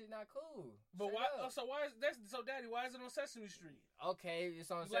out. That shit not cool. But Shut why? up. So why is that? So Daddy, why is it on Sesame Street? Okay, it's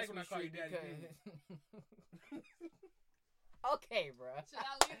on You like when Sesame I call you Street Daddy, because. Okay, bro. Should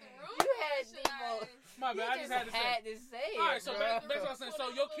I leave the room? You had Should the most. My bad. I just had to say. it. All right, so bro. that's what I'm saying. So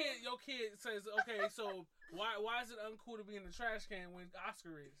your kid says, okay, so why is it uncool to be in the trash can when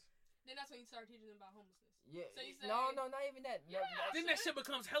Oscar is? Then that's when you start teaching them about homelessness. Yeah. So you say, no, not even that. Yeah. Then that shit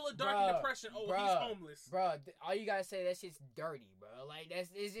becomes hella dark and depression. Oh, he's homeless. Bro, all you gotta say, that shit's dirty, bro. Like, it's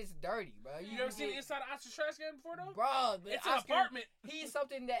just dirty, bro. You ever seen inside an Oscar trash can before, though? Bro, It's an apartment. He's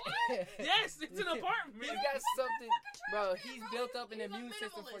something that... Yes, it's an apartment. He's got something... Bro, he's built up an He's a immune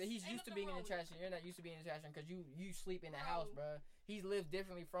system for it. minimalist. He's Ain't used to nothing being in the wrong trash can. You're not used to being in the trash can because you sleep in the house, bro. He's lived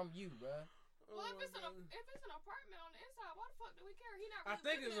differently from you, bro. Well, if it's an apartment on the inside, why the fuck do we care? He not. I Really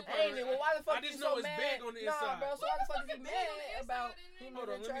think living it's a in apartment. Hey, well, why the fuck I you just so know it's mad? big on the inside. Nah, bro, so why the fuck is he Big on the mad inside, about isn't it? him Hold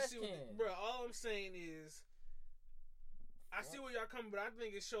in on, the let me trash see. can? Bro, all I'm saying is, I see where y'all coming, but I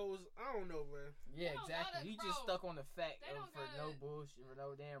think it shows. I don't know, bro. Yeah, They don't exactly. gotta- He just bro, stuck on the fact they of don't for no gotta- bullshit, for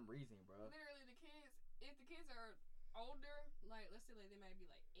no damn reason, bro. Literally, the kids. If the kids are older, like let's say like they might be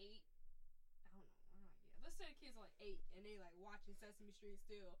like 8. I don't know. Yeah, let's say the kids are like 8 and they like watching Sesame Street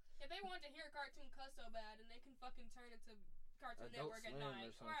still. If they want to hear a cartoon cuss so bad, then they can fucking turn it to Cartoon Adult Network at Swim or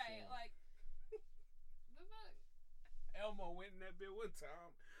night, some right? shit. Like the fuck. Elmo went in that bit one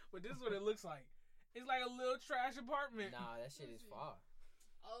time, but this is what it looks like. It's like a little trash apartment. Nah, that shit is far.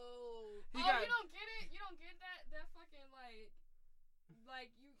 Oh, He you got- don't get it. You don't get that fucking like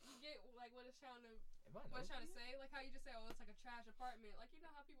you get like what it's trying to say. Like how you just say, oh, it's like a trash apartment. Like you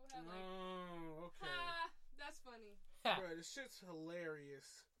know how people have like, Oh, okay. that's funny. Bro, this shit's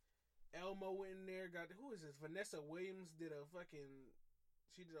hilarious. Elmo went in there, who is this? Vanessa Williams did a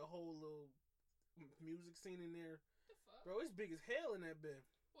whole little music scene in there. The fuck? Bro, it's big as hell in that bit.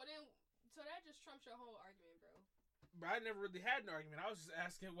 Well then, so that just trumps your whole argument, bro. But I never really had an argument. I was just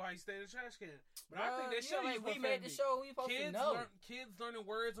asking why he stayed in the trash can. But I think they should like, we made the show. We supposed to know. Kids learning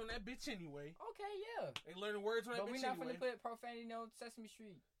words on that bitch anyway. Okay, yeah. They learning words on that But bitch we're not anyway. finna put profanity on Sesame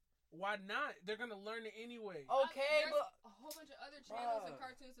Street. Why not? They're gonna learn it anyway. Okay, There's but a whole bunch of other channels and Bruh.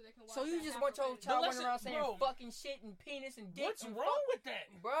 cartoons so they can watch. so you that just half want your profanity. child But running around listen, saying bro. fucking shit and penis and dick? What's and wrong with that?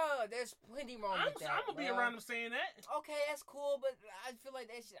 Bruh, there's plenty wrong with that. I'm gonna be bruh. around them saying that. Okay, that's cool, but I feel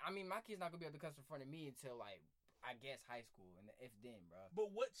like that shit. I mean, my kid's not gonna be able to cuss in front of me until like I guess high school, and if then, bro. But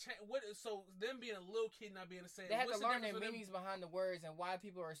so them being a little kid not being able to say They have to what's the learn their difference with them meanings behind the words and why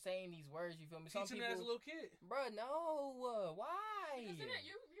people are saying these words. You feel me? Some teaching people, it as a little kid. bro, no, why? Because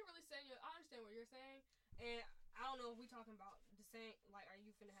you're really saying, I understand what you're saying, and I don't know if we talking about the same. Like, are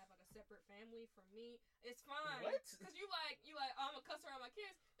you finna have like a separate family? For me, it's fine. What? Because you like oh, I'm a cuss around my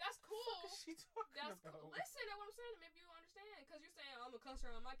kids. That's cool. What is she talking That's about? cool. Listen to what I'm saying. Maybe you understand. Because you're saying I'm a cuss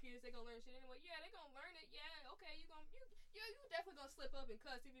around my kids. They gonna learn shit anyway. Yeah, they gonna learn it. Yeah, okay. You definitely gonna slip up and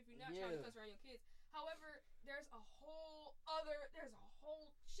cuss even if you're not trying to cuss around your kids. However, there's a whole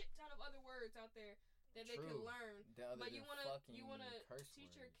shit ton of other words out there that they can learn. But you wanna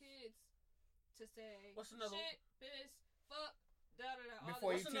teach your kids to say What's another shit, piss, fuck, da da da.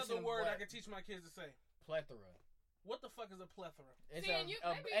 Before What's you teach another them word I what? can teach my kids to say? Plethora. What the fuck is a plethora? It's See, and you-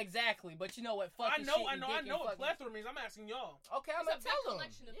 maybe- exactly, but you know what? I Fucking know shit and dick what and fucking- plethora means. I'm asking y'all. Okay, I'm It's gonna a big tell them.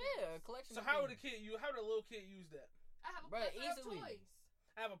 collection of Yeah, things. a collection. So of how would things. how would a little kid use that? I have a Bruh, plethora easily. of toys.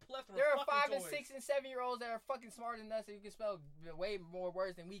 I have a plethora There of are fucking 5 and toys. 6 and 7-year-olds that are fucking smarter than us, and you can spell way more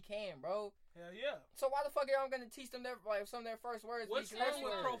words than we can, bro. Hell yeah. So why the fuck are y'all gonna teach them some of their first words? What's be wrong curse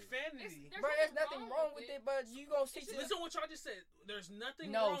with words? profanity? Bro, there's nothing wrong with it, but you gonna teach them. Listen to what y'all just said. There's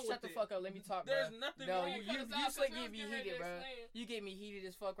nothing No, wrong with it. shut the fuck up. Let me talk, bro. There's nothing No, wrong you with you, it. you slick get me heated, bro. You get me heated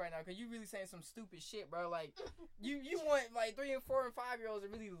as fuck right now, cause you really saying some stupid shit, bro. Like, you want like 3 and 4 and 5-year-olds to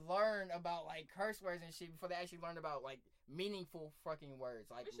really learn about like curse words and shit before they actually learn about like meaningful fucking words,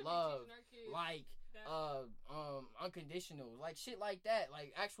 like We should be love, teaching our kids like that. unconditional, like shit like that,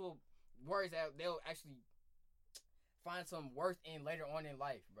 like actual words that they'll actually find some worth in later on in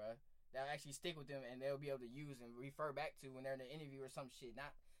life, bro. That'll actually stick with them and they'll be able to use and refer back to when they're in an interview or some shit,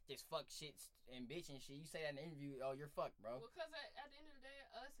 not just fuck shit and bitch and shit. You say that in an interview, oh, you're fucked, bro. Because at the end of the day,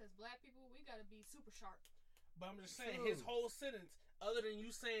 us as black people, we gotta be super sharp. But I'm just saying, his whole sentence, other than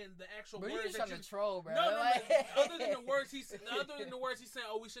you saying the actual Bro, words you just that trying to troll, bro. No, Like... other than the words he said,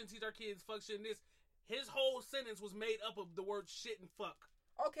 oh, we shouldn't teach our kids fuck, shit, and this. His whole sentence was made up of the words shit and fuck.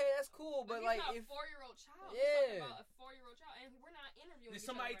 Okay, that's cool, but he's like not if a 4-year-old child, yeah, he's talking about a 4-year-old child, and we're not interviewing. Did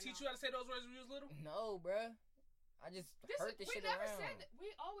somebody teach you how to say those words when you was little? No, bro. I just heard this shit around. Said that.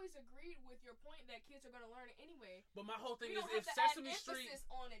 We always agreed with your point that kids are gonna learn it anyway. But my whole thing we is, don't if have to Sesame add Street, emphasis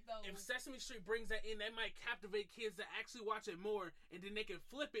on it, though. if Sesame Street brings that in, that might captivate kids to actually watch it more, and then they can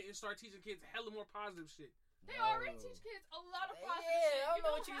flip it and start teaching kids hella more positive shit. They already teach kids a lot of positive yeah, shit. I don't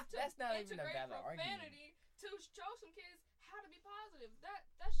know what have to that's not even a integrate valid profanity argument. to show some kids how to be positive.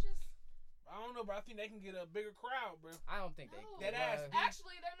 That's just. I don't know, but I think they can get a bigger crowd, bro. I don't think they. That ass.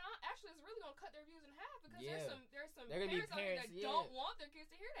 Actually, they're not. Actually, it's really gonna cut their views in half because there's some parents out here that don't want their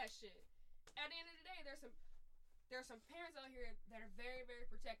kids to hear that shit. At the end of the day, there's some parents out here that are very, very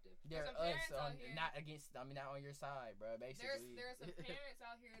protective. They're some parents out here not against. I mean, not on your side, bro. Basically, there's some parents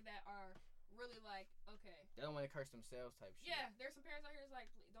out here that are really like, okay, they don't want to curse themselves, type shit. Yeah, there's some parents out here that's like,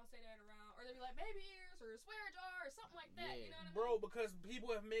 please don't say that around, or they'll be like baby ears or swear jar or something like that. Yeah. You know what I mean? Bro, because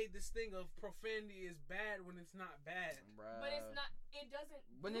people have made this thing of profanity is bad when it's not bad. Bruh. But it's not. It doesn't.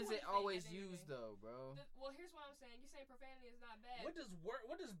 When is it anything always at the end of used the day. though, bro? Well, here's what I'm saying. You saying profanity is not bad. What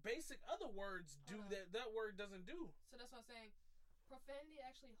does basic other words do that word doesn't do? So that's what I'm saying. Profanity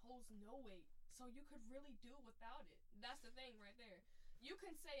actually holds no weight, so you could really do without it. That's the thing right there. You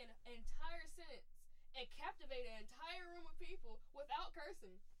can say an entire sentence and captivate an entire room of people without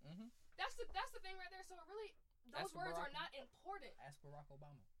cursing. Mm-hmm. That's the thing right there. So it really, those words are not important. Ask Barack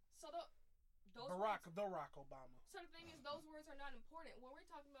Obama. So those Barack words, Obama. So the thing is, those words are not important. When we're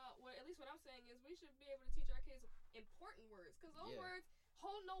talking about, at least what I'm saying is, we should be able to teach our kids important words because those words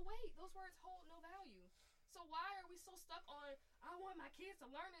hold no weight. Those words hold no value. So why are we so stuck on? I want my kids to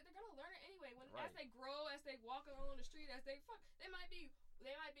learn it. They're gonna learn it anyway. As they grow, as they walk along the street, they might be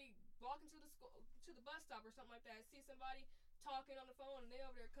walking to the school, to the bus stop or something like that. See somebody talking on the phone and they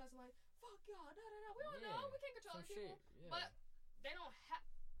over there cussing like fuck y'all, da da da. We don't know. We can't control the people, but they don't have.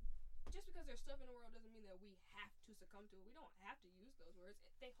 Just because there's stuff in the world doesn't mean that we have to succumb to it. We don't have to use those words.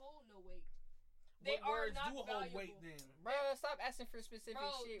 They hold no weight. They what words not do hold weight then? Bro, stop asking for specific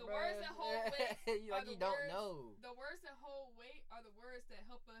shit, the bro. words that hold weight like you don't know. The words that hold weight are the words that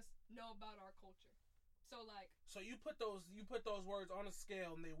help us know about our culture. So like. So you put those words on a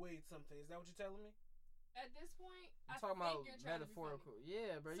scale and they weighed something. Is that what you're telling me? At this point, I'm I talking think about you're trying metaphorical. To be funny.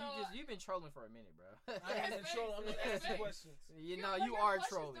 Yeah, bro. So, you've been trolling for a minute, bro. I haven't trolled. I'm just asking questions. You Yeah, know, but you your are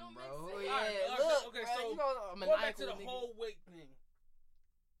questions trolling, don't bro. make sense. Yeah, Alright, look, okay, bro, so you know, I'm going back to the nigga. whole weight thing.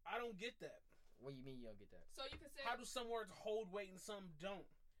 I don't get that. What do you mean you don't get that? So you can say. How do some words hold weight and some don't?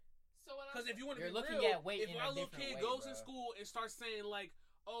 So Because if you want to You're be looking real, at weight if in our a little different kid way, goes bro. in school and starts saying like,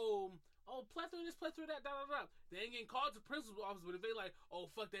 oh, plethora this, plethora that, da da da, they ain't getting called to principal's office. But if they like, oh,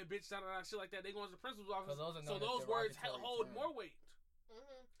 fuck that bitch, da da da, shit like that, they going to the principal's office. So those words hold more weight.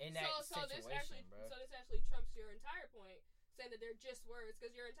 Mm-hmm. In that so situation, this bro. actually trumps your entire point, saying that they're just words.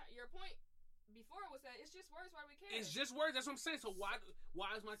 Because your point before was that it's just words. Why do we care? It's just words. That's what I'm saying. So why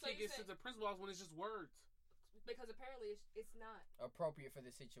is my kid getting sent to principal's office when it's just words? Because apparently it's not appropriate for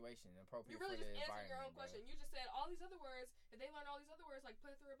the situation, appropriate you really for the just answered environment. your own bro. question. You just said all these other words. If they learn all these other words like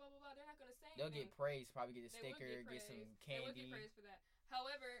plethora, blah blah blah, they're not gonna say They'll anything. get praised, probably get a They would sticker, get some They would candy. get praised for that.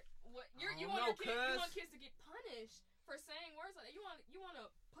 However, you I want don't you know, want kids to get punished for saying words like that. You want to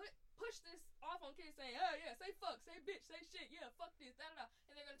push this off on kids saying, oh yeah, say fuck, say bitch, say shit, yeah, fuck this, da da da,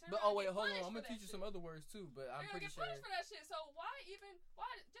 and they're gonna turn. But around wait, and get hold on, punished I'm gonna for teach you that some shit. other words too. But I'm You're pretty gonna get sure. punished for that shit. So why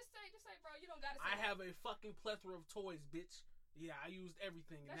just say, bro, you don't gotta say. I have a fucking plethora of toys, bitch. Yeah, I used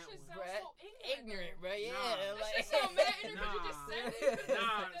everything in That that shit one. sounds Bruh, so ignorant, bro. Yeah, Nah. That like shit sound mad ignorant because you just said it.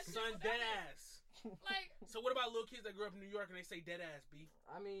 Nah, That shit son, sound dead mad. ass. Like, So what about little kids that grew up in New York and they say dead ass, B?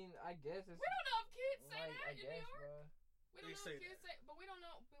 I mean, I guess it's we don't know if kids say like, that I in guess, New York. bro. We don't They know say if kids that. say, but we don't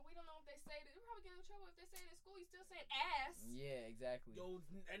know if they say that. They're probably getting in trouble if they say it in school. You still saying ass. Yeah, exactly. Yo,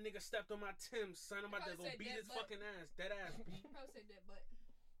 that nigga stepped on my Tim's, son. I'm about to go Probably say beat dead his butt. fucking ass. Dead ass, B. You probably say dead butt.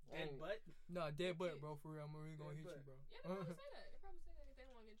 Dead butt. Nah, dead butt, bro. For real, I'm really gonna Dead hit butt. you, bro. Yeah, they probably say that. They probably say that if they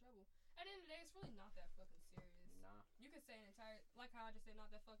don't want to get in trouble. At the end of the day, it's really not that fucking serious. Nah. You could say an entire, like how I just said,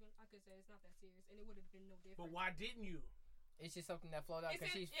 not that fucking. I could say it's not that serious, and it would have been no different. But why didn't you? It's just something that flowed out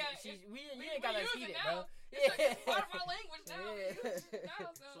because It's- we we ain't gotta use feed it it, now. bro. It's part of our language now. We Yeah. use it now,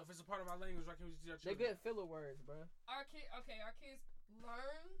 So so if it's a part of our language, why can't we just teach our They're children? good filler words, bro. our kids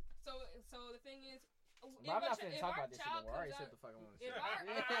learn. So the thing is, But I'm not gonna talk about this shit. Though. I already said the fuck I want to say. If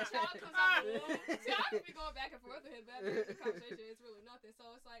our child comes out the womb, see, I could be going back and forth with him, but the conversation is really nothing.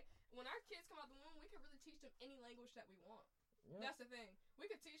 So it's like when our kids come out the womb, we can really teach them any language that we want. Yeah. That's the thing. We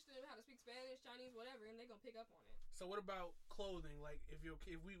could teach them how to speak Spanish, Chinese, whatever, and they're gonna pick up on it. So what about clothing? Like if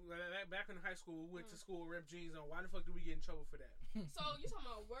we back in high school, we went to school with rep jeans on. Why the fuck did we get in trouble for that? So you talking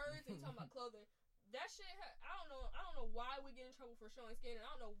about words and you talking about clothing? That shit, I don't know why we get in trouble for showing skin, and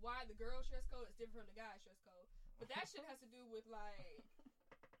I don't know why the girls' dress code is different from the guys' dress code. But that shit has to do with like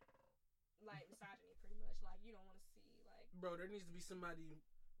misogyny, pretty much. Like you don't want to see like. Bro, there needs to be somebody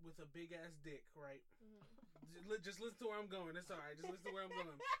with a big ass dick, right? Mm-hmm. Just listen to where I'm going. That's all right. Just listen to where I'm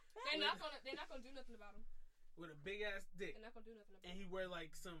going. They're not gonna do nothing about him. With a big ass dick. They're not gonna do nothing about And he him. wear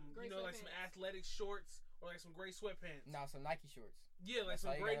like some, Gray like some sweatpants. athletic shorts or like some gray sweatpants. Nah, some Nike shorts. Yeah, like That's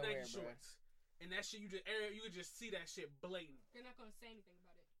some all you gray gotta Nike wear, bro. shorts. And that shit, you could just see that shit blatant. They're not gonna say anything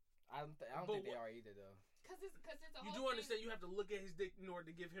about it. I don't think they are either though. Cause it's a You whole do thing. understand you have to look at his dick in order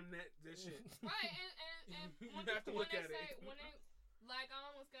to give him that shit. Right, and You when, have to look when at they it. say, when they like I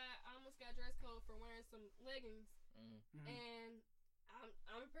almost got dress code for wearing some leggings, Mhm. and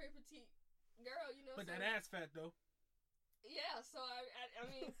I'm a pretty petite girl, you know. But so, that ass fat though. yeah, so I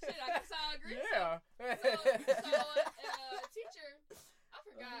mean, shit, I guess I agree. Yeah. Teacher, I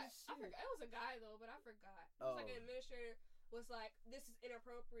forgot. It was a guy though, but I forgot. It was like an administrator was like, "This is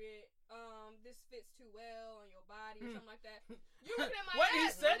inappropriate. This fits too well on your body," or something like that. You looking at my What? He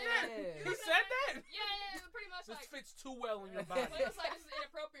ass? said nigga. that? You He looking said at my- that? Yeah, pretty much This like. fits too well on your body. But it was like, this is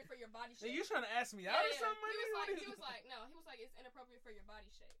inappropriate for your body shape. Are you trying to ask me Yeah, out or yeah. something? He was like, no, he was like, it's inappropriate for your body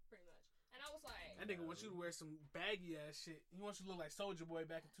shape, pretty much. And I was like, That nigga wants you to wear some baggy ass shit. He wants you to look like Soulja Boy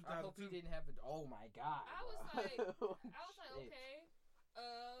back in 2002. I hope he didn't have it. Oh my god. I was bro. like, Shit. okay.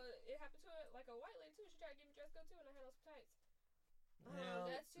 It happened to like a white lady too. She tried to give me dress code too, and I had on some tights. Hell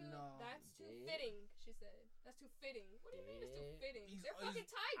That's too Dead. fitting. She said, that's too fitting. What do you mean it's too Dead. fitting? He's- They're fucking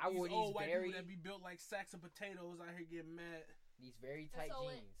tight. I These wore old these white very- people that be built like sacks of potatoes out here getting mad. These very And tight so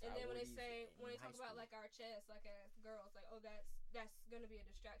jeans. and I then wore when they these say in when they high talk about school. like our chest, like as girls, like that's gonna be a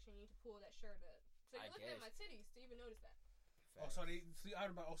distraction. You need to pull that shirt up. So I you're looking at guess. my titties to even notice that. Oh, so they see out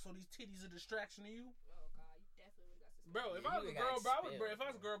about. Oh, so these titties a distraction to you, Oh god, you definitely would have got suspended. bro? If Yeah, I was you a got girl, bro, expelled, if I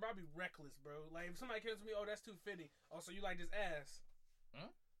was a bro. girl, bro, I'd be reckless, bro. Like if somebody came to me, oh, that's too fitting. Oh, so you like this ass?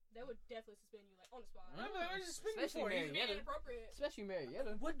 They would definitely suspend you like on the spot. I'm like, what you suspending Especially for? Mary It's He- being Marietta. inappropriate. Especially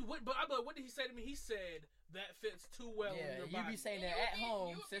Marietta. What? But I'm like, what did he say to me? He said that fits too well Yeah, in your you body. be saying And that you at would be- home,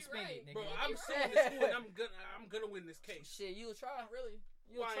 you would be suspended, right. nigga. Bro, You I'm be suing right. this school and I'm gonna win this case. Shit, you'll try. Not really.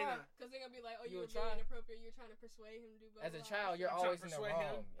 You'll Why try. not? Because they're gonna be like, oh, You you were would try. being inappropriate. You're trying to persuade him to do blah, As a blah, child, blah. you're I'm always in trying to the persuade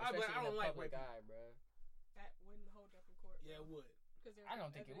him. wrong. I Especially don't in a like public white eye, bro. That wouldn't hold up in court. Yeah, it would. I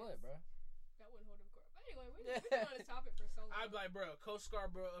don't think it would, bro. That wouldn't hold up in court. But anyway, we've been on this topic for so long. I'd be like, bro, Coach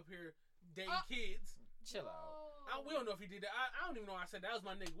Scarborough up here dating Oh. kids. Chill out. We don't know if he did that. I don't even know why I said that. That was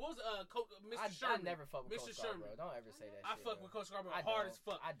my nigga. What was Mr. I Sherman? never fuck with Mr. Coach Sherman. Scarborough. Don't ever say that I shit. fuck bro. with Coach Scarborough I hard don't. as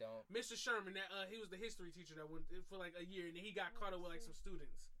fuck. I don't. Mr. Sherman, that he was the history teacher that went for like a year, and then he got caught up with like some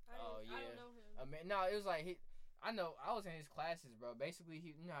students. I Oh, don't yeah. know him. No, it was like I know. I was in his classes, bro. Basically,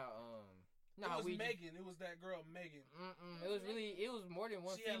 he It was Megan. It was that girl, Megan. It was really. It was more than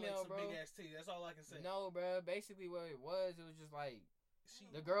one She had like female, some bro. big ass titty. That's all I can say. No, bro. Basically, what it was just like She,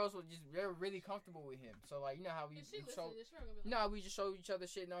 the girls were they're really comfortable with him. So like, you know how we If she show. listens, she's probably gonna be like, No, we just show each other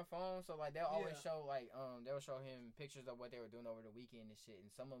shit in our phone. So like they'll always Yeah. show like they'll show him pictures of what they were doing over the weekend and shit.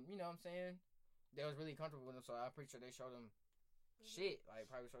 And some of them, you know what I'm saying? They was really comfortable with him. So I'm pretty sure they showed him shit. Like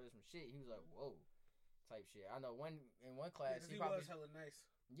probably showed him some shit. He was like, whoa, type shit. I know in one yeah, class 'cause he he probably was hella nice.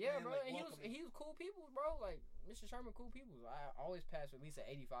 yeah, Man, bro. like, And welcoming. he was cool people, bro. Like Mr. Sherman, cool people. I always pass with at least an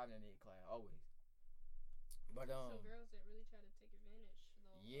 85 in that class, always. But some girls that really try to take advantage,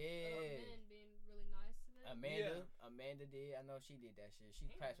 though. Yeah. Of men being really nice to them. Amanda did. I know she did that shit. She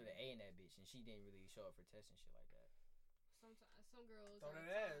passed with an A in that bitch, and she didn't really show up for tests and shit like that. Sometimes some girls. Throw are that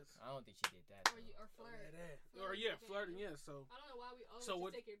tough. ass. I don't think she did that. Or though. Throw flirt. that ass. Flirt, Or yeah, okay. flirting. Yeah. So I don't know why we always So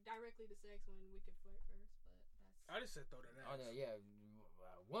what- take it directly to sex when we can flirt first, but that's. I just said throw that ass. Oh no, yeah.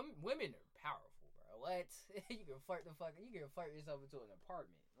 Women are powerful, bro. What? You can flirt you can flirt yourself into an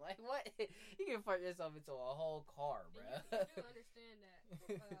apartment. Like what? You can flirt yourself into a whole car, bro. And you do understand that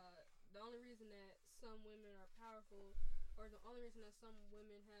the only reason that some women are powerful, or the only reason that some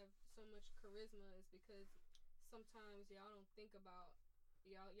women have so much charisma, is because sometimes y'all don't think about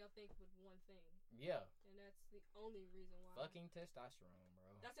y'all think with one thing, Yeah. and that's the only reason why. Fucking testosterone, bro.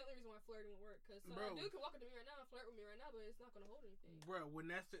 That's the only reason why flirting won't work. Cause Bro. a dude can walk up to me right now and flirt with me right now, but it's not gonna hold anything. Bro, when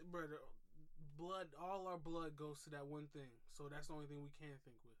that's it, bro, the blood, all our blood goes to that one thing. So that's the only thing we can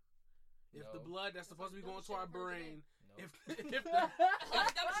think with. If the No. blood that's supposed to be Dumb going to shit our I've heard brain, No. if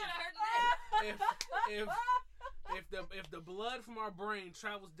That's dumb shit I heard today. if the blood from our brain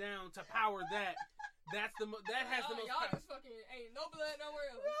travels down to power that has the most Y'all just fucking ain't no blood nowhere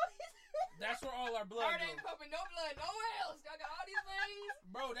else. That's where all our blood Heart goes. ain't pumping no blood nowhere else. Y'all got all these veins.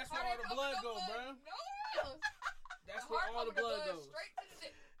 Bro, that's where Heart all ain't the blood pumping no goes, bro. Nowhere else. That's The where heart all the pumping blood goes. Straight to the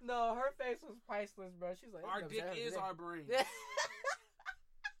dick. No, her face was priceless, bro. She's like, Our dick is our brain. Man.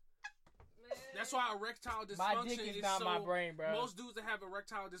 That's why erectile dysfunction My dick is not so, my brain, bro. Most dudes that have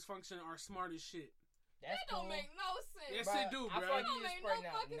erectile dysfunction are smart as shit. That's that don't make no sense. Yes, Bro, it do, I bro. feel like That you don't just make no spreading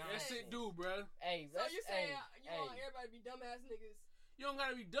out fucking nonsense. Yes, it do, bro. Hey, So you saying you hey. want everybody to be dumbass niggas? You don't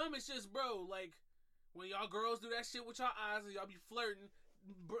gotta be dumb. It's just, bro, like, when y'all girls do that shit with y'all eyes and y'all be flirting,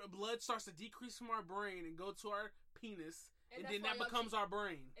 blood starts to decrease from our brain and go to our penis, and then that becomes our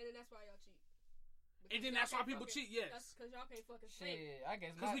brain. And then that's why y'all cheat. And then that's why people cheat, yes. That's because y'all can't fucking think. Shit, I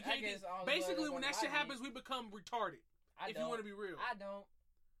guess. Because we can't get. Basically, when that shit happens, we become retarded. If you want to be real. I don't.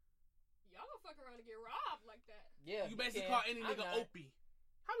 Y'all gonna fuck around and get robbed like that. Yeah. You basically call any nigga Opie.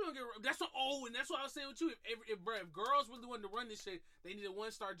 How we gonna get robbed? That's what. Oh, and that's what I was saying with you. If girls really wanted to run this shit, they need to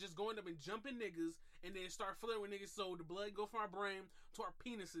start just going up and jumping niggas, and then start flirting with niggas, so the blood go from our brain to our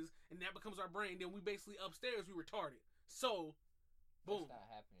penises, and that becomes our brain. Then we basically upstairs, we retarded. So, boom. That's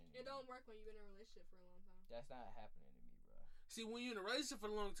not happening. It don't work when you've been in a relationship for a long time. That's not happening to me, bro. See, when you're in a relationship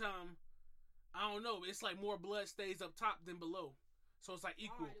for a long time, I don't know. It's like more blood stays up top than below, so it's like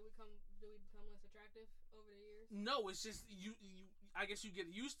equal. Why? Do we become less attractive over the years? No, it's just you. I guess you get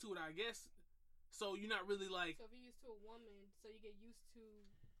used to it. I guess. So you're not really like. So if you're used to a woman, so you get used to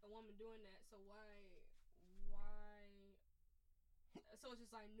a woman doing that. So why? So it's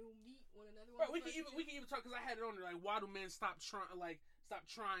just like new meat when another one. Right, we can even talk because I had it on there. Like, why do men stop trying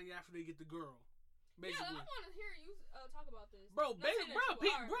after they get the girl? Basically. Yeah, I want to hear you talk about this. Bro,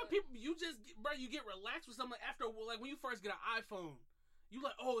 people, you get relaxed with something after, like, when you first get an iPhone. You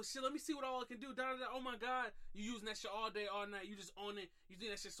like, oh shit, let me see what all it can do. Oh my god, you using that shit all day, all night. You just own it. You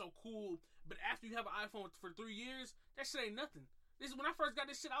think that shit's so cool. But after you have an iPhone for 3 years, that shit ain't nothing. This when I first got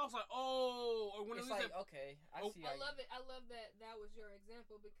this shit, I was like, oh, or when it's it was like, okay, I see. I love it. I love that was your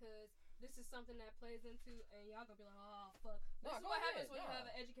example because this is something that plays into, and y'all gonna be like, oh fuck. This is what happens when you have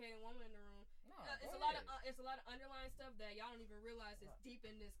an educated woman in the room. It's a lot of underlying stuff that y'all don't even realize is deep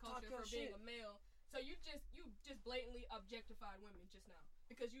in this culture for being a male. So you just blatantly objectified women just now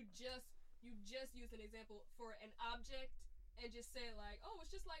because you just used an example for an object and just said like, oh, it's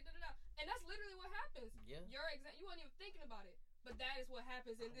just like da da da, and that's literally what happens. Yeah. You weren't even thinking about it, but that is what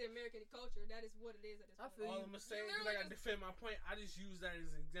happens in the American culture. That is what it is at this point. All I'm gonna say because I gotta defend my point. I just use that as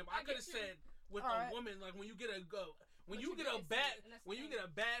an example. I could have said with a woman, like when you get a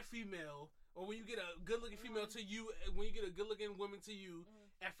bad female. Or when you get a good-looking female to you, when you get a good-looking woman to you,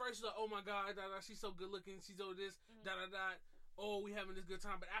 at first you're like, oh my god, she's so good-looking, she's so this, oh, we having this good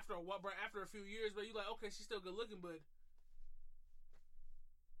time. But after a few years, but you like, okay, she's still good-looking, but...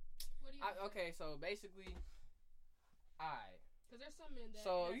 What do you okay, so basically, because there's some men that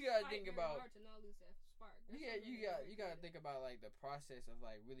you gotta think about hard to not lose that spark. You gotta think about like the process of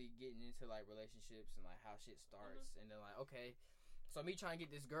like really getting into like relationships and like how shit starts, and then like, okay, so me trying to get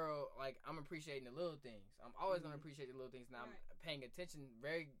this girl, like, I'm appreciating the little things. I'm always gonna appreciate the little things. Now I'm paying attention,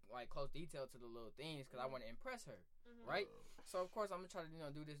 very like close detail to the little things because I want to impress her, right? So of course I'm gonna try to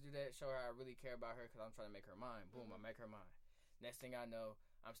do this, do that, show her I really care about her because I'm trying to make her mine. Boom, I make her mine. Next thing I know,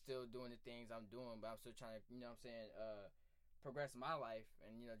 I'm still doing the things I'm doing, but I'm still trying to, progress my life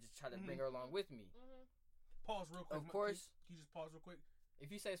and just try to bring her along with me. Pause real quick. Of course. Can you just pause real quick? If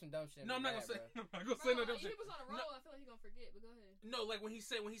you say some dumb shit, no, I'm not gonna say. I'm not gonna say no dumb shit. He was on a roll. I feel like he's gonna forget, but go ahead. No, like when he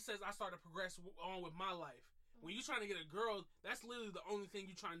says I started to progress on with my life. When you trying to get a girl, that's literally the only thing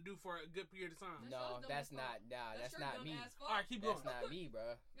you trying to do for a good period of time. No, that's not. That's not me. All right, keep going. That's not me,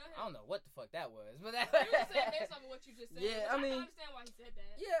 bro. Go ahead. I don't know what the fuck that was, but you were saying based on what you just said. Yeah, I understand why he said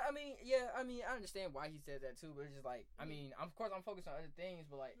that. Yeah, I mean, I understand why he said that too, but it's just like, I mean, of course, I'm focused on other things,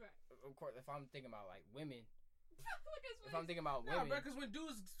 but like, of course, if I'm thinking about like women. If I'm thinking about women, because when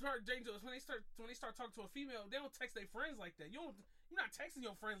dudes start dating, when they start talking to a female, they don't text their friends like that. You're not texting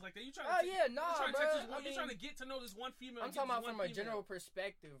your friends like that. You trying to you're trying to get to know this one female. I'm talking about from a general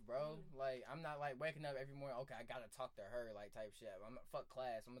perspective, bro. Like I'm not like waking up every morning. Okay, I gotta talk to her, like type shit. I'm not, fuck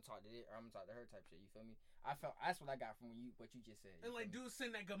class. I'm gonna talk to it or I'm gonna talk to her type shit. You feel me? That's what I got from what you just said. And like dudes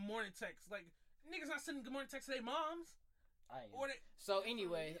send that good morning text. Like niggas not sending good morning text to their moms. So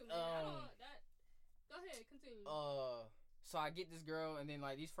anyway, Go ahead, continue. So I get this girl, and then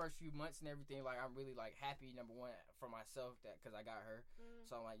like these first few months and everything, like I'm really like happy. Number one for myself because I got her.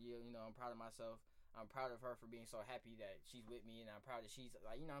 So I'm like, I'm proud of myself. I'm proud of her for being so happy that she's with me, and I'm proud that she's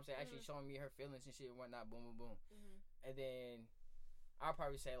like, what I'm saying, actually showing me her feelings and shit and whatnot. Boom, boom, boom. And then I'll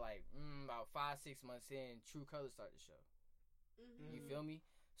probably say like about 5-6 months in, true colors start to show. You feel me?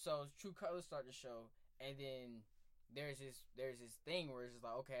 So true colors start to show, and then there's this thing where it's just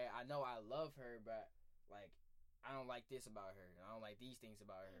like, okay, I know I love her, but like I don't like this about her. I don't like these things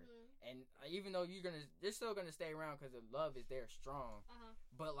about her. And even though you're still gonna stay around because the love is there strong.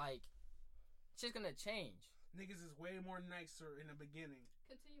 But like, it's just gonna change. Niggas is way more nicer in the beginning.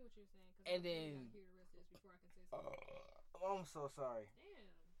 Continue what you're saying. Cause And I'm then, hear the rest of this before I can say something. I'm so sorry.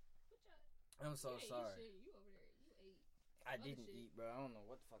 Damn. I'm so sorry. Shit. You over there. You ate. I didn't eat, bro. I don't know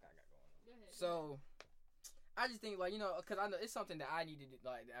what the fuck I got going on. Go ahead. So, I just think, like, you know, because I know it's something that I need to do,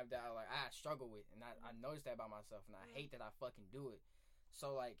 like, that I struggle with, and I noticed that about myself, and I hate that I fucking do it.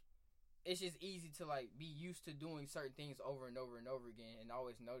 So, like, it's just easy to, like, be used to doing certain things over and over and over again, and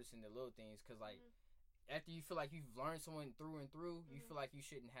always noticing the little things, because, like, after you feel like you've learned someone through and through, you feel like you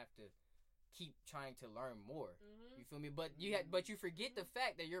shouldn't have to keep trying to learn more. You feel me? But you forget the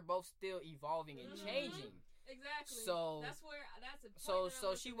fact that you're both still evolving and changing. Exactly. So that's a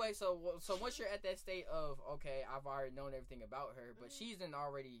point. So once you're at that state of, okay, I've already known everything about her, but she's then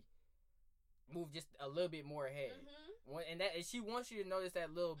already moved just a little bit more ahead. And she wants you to notice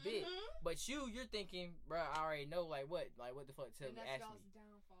that little bit. But you're thinking, bro, I already know, like what the fuck? Tell me, ask me.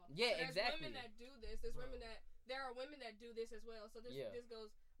 Downfall. Yeah, so exactly. There's women that do this. There are women that do this as well. So this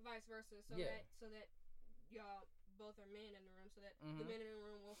goes vice versa. So that y'all both are men in the room, so that the men in the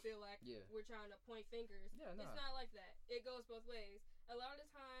room won't feel like we're trying to point fingers. Yeah, nah. It's not like that. It goes both ways. A lot of the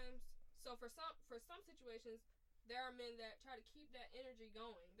times, so for some situations, there are men that try to keep that energy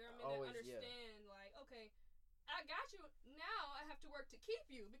going. There are men that understand, like, okay, I got you. Now I have to work to keep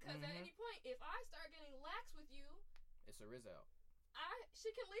you, because at any point, if I start getting lax with you, it's a result.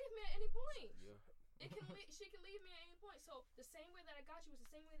 She can leave me at any point. Yeah. She can leave me at any point. So the same way that I got you is the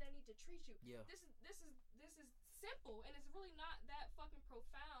same way that I need to treat you. Yeah. This is simple, and it's really not that fucking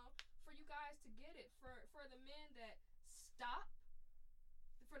profound for you guys to get it. For the men that stop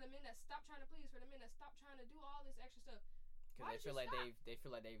trying to please, for the men that stop trying to do all this extra stuff. Because they feel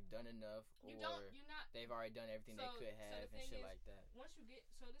like they've done enough, or they've already done everything they could have, and shit like that. Once you get,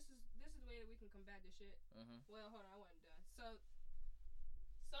 so this is the way that we can combat this shit. Well, hold on, I wasn't done. So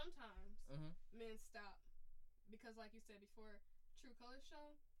sometimes men stop because, like you said before, true colors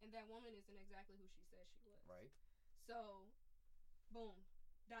show, and that woman isn't exactly who she says she was. Right. So, boom,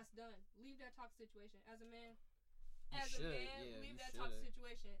 that's done. Leave that toxic situation. As a man, leave that toxic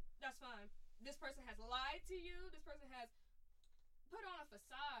situation. That's fine. This person has lied to you. This person has put on a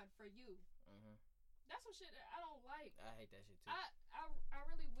facade for you. That's some shit that I don't like. I hate that shit too. I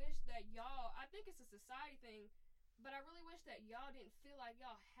really wish that y'all, I think it's a society thing, but I really wish that y'all didn't feel like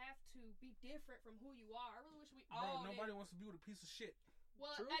y'all have to be different from who you are. I really wish we all nobody wants to be with a piece of shit.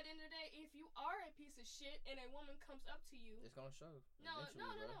 Well, True. at the end of the day, if you are a piece of shit and a woman comes up to you, it's gonna show. No.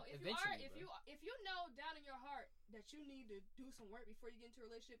 If you know down in your heart that you need to do some work before you get into a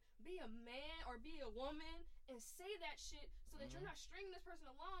relationship, be a man or be a woman and say that shit so that you're not stringing this person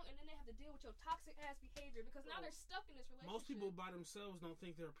along, and then they have to deal with your toxic ass behavior because now they're stuck in this relationship. Most people by themselves don't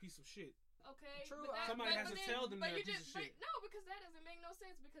think they're a piece of shit. Okay. True. Somebody has to tell them they're a piece of shit. No, because that doesn't make no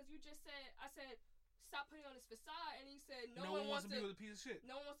sense, because you just said, I said, stop putting on this facade, and you said no one wants to be with a piece of shit.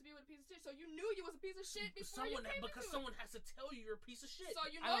 No one wants to be with a piece of shit. So you knew you was a piece of shit before because someone has to tell you you're a piece of shit. So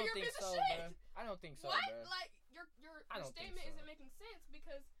you know you're a piece of shit. Bro. I don't think so. What? Bro. Like your statement isn't making sense,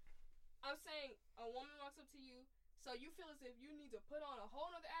 because I'm saying a woman walks up to you, so you feel as if you need to put on a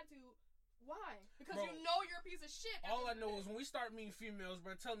whole nother attitude. Why? Because you know you're a piece of shit. All I know is when we start meeting females,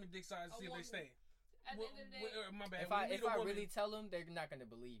 bro, tell me dick size, see if they stay. At the end of the day, my bad. If I really tell them, they're not gonna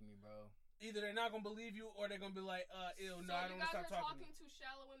believe me, bro. Either they're not gonna believe you, or they're gonna be like, ew, no, I don't want to stop talking. You guys are talking to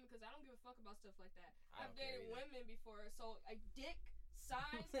shallow women, because I don't give a fuck about stuff like that. I've dated women before, so a dick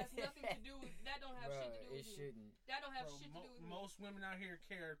size has nothing to do with that. Don't have shit to do with you. Shouldn't. That don't have shit to do with me. Most women out here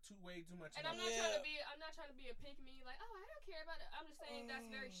care way too much. And I'm not trying to be a pick me, like, oh, I don't care about it. I'm just saying that's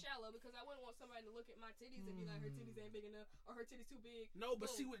very shallow, because I wouldn't want somebody to look at my titties and be like, her titties ain't big enough, or her titties too big. No,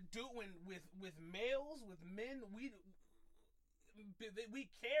 but see what with males, with men, we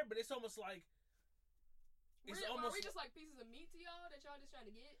care, but it's almost like are we just like pieces of meat to y'all that y'all just trying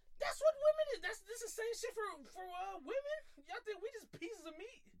to get? That's what women is. This is the same shit for women. Y'all think we just pieces of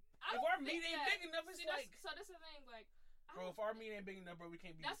meat? If our meat ain't big enough, it's like. So that's the thing, like. Bro, if our meat ain't big enough, bro, we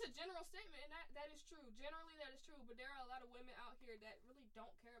can't be. That's a general statement, and that is true. Generally, that is true. But there are a lot of women out here that really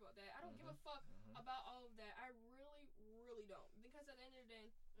don't care about that. I don't give a fuck about all of that. I really, really don't. Because at the end of the day,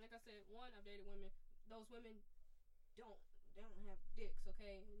 like I said, one, I've dated women. Those women don't have dicks,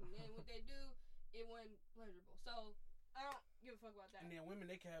 okay? And then what they do, it wasn't pleasurable. So I don't give a fuck about that. And then women,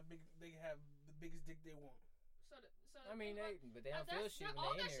 they can have the biggest dick they want. I mean, they don't feel shit when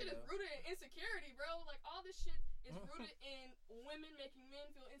all they in that shit there, is though. rooted in insecurity, bro. Like all this shit is rooted in women making men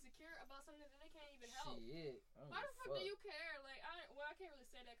feel insecure about something that they can't even help. Shit. Why the fuck do you care? Like, I can't really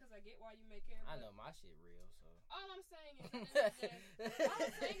say that because I get why you may care. I know my shit real, so. All I'm saying is, at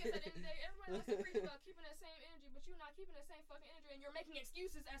the end of the day, everybody wants to preach about keeping that same energy, but you're not keeping that same fucking energy, and you're making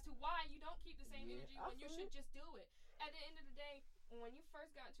excuses as to why you don't keep the same energy when you should just do it. At the end of the day, when you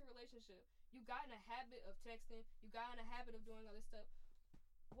first got into a relationship, you got in a habit of texting, you got in a habit of doing all this stuff.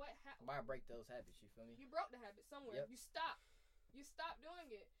 Why break those habits? You feel me? You broke the habit somewhere. Yep. You stopped doing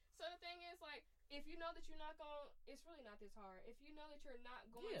it. So the thing is, like, if you know that you're not going, it's really not this hard. If you know that you're not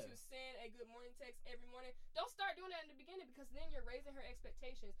going to send a good morning text every morning, don't start doing that in the beginning because then you're raising her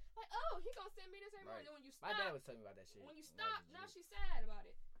expectations. Like, oh, he gonna send me this every morning. Then when you stop, my dad was telling me about that shit. When you stop, now she's sad about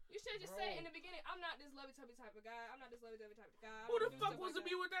it. You should just say in the beginning, I'm not this lovey-dovey type of guy. I'm not this lovey-dovey type of guy. Who the fuck wants to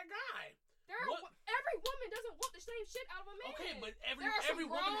be with that guy? Every woman doesn't want the same shit out of a man. Okay, but every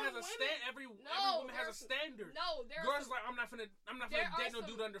woman has a every woman has a standard. No, girls like I'm not finna date no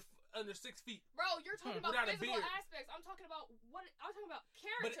dude under 6 feet. Bro, you're talking about physical aspects. I'm talking about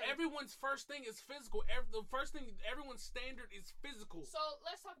character. But everyone's first thing is physical. The first thing, everyone's standard is physical. So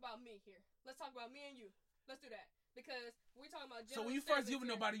let's talk about me here. Let's talk about me and you. Let's do that. Because we're talking about so when you first give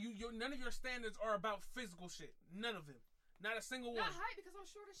nobody, none of your standards are about physical shit. None of them. Not a single one. Not height because I'm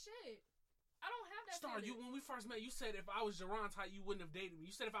short as shit. I don't have that. Star, when we first met, you said if I was Jerron's height, you wouldn't have dated me.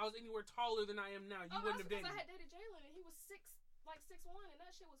 You said if I was anywhere taller than I am now, you wouldn't have dated me. I had dated Jalen and he was 6'1", and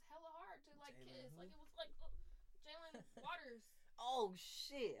that shit was hella hard to like kiss. Like it was like Jalen Waters. Oh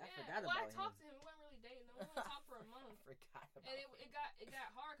shit! I forgot about him. I talked to him. We weren't really dating. We only talked for a month. I forgot about and it got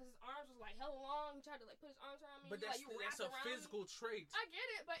hard because his arms was like hella long. He tried to like put his arms around me. But that's a physical trait. I get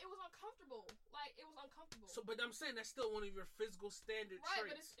it, but it was uncomfortable. Like it was uncomfortable. So, but I'm saying that's still one of your physical standard traits. Right,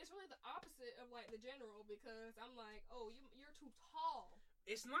 but it's really the opposite of like the general because I'm like, oh, you're too tall.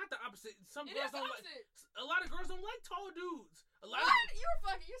 It's not the opposite. Some it girls don't like. A lot of girls don't like tall dudes.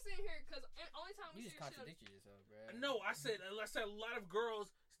 You're sitting here because only time we you just contradicted yourself, bro. No, I said a lot of girls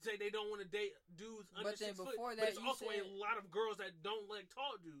say they don't want to date dudes under 6 foot. Before that, but it's also a lot of girls that don't like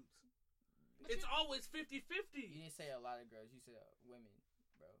tall dudes. It's always 50-50. You didn't say a lot of girls. You said women,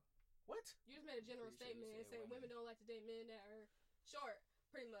 bro. What? You just made a general statement and said women don't like to date men that are short.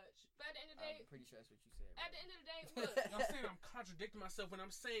 Pretty much. But at the end of the day... I'm pretty sure that's what you said. Bro. At the end of the day, look. I'm saying I'm contradicting myself when I'm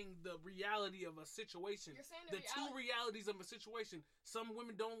saying the reality of a situation. You're saying the two realities of a situation. Some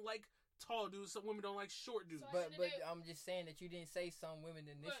women don't like tall dudes. Some women don't like short dudes. So but I'm just saying that you didn't say some women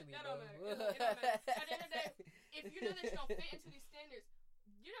initially, that don't matter. It don't matter. At the end of the day, if you know that you don't fit into these standards,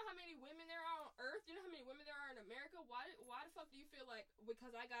 you know how many women there are on Earth? You know how many women there are in America? Why the fuck do you feel like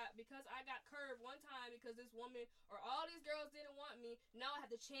because I got curved one time because this woman or all these girls didn't want me, now I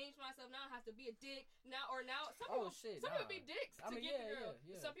have to change myself, now I have to be a dick, some people be dicks to get the girl.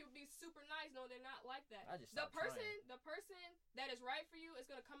 Yeah. Some people be super nice, no, they're not like that. The person that is right for you is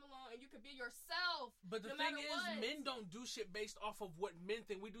gonna come along and you could be yourself. But the thing is, men don't do shit based off of what men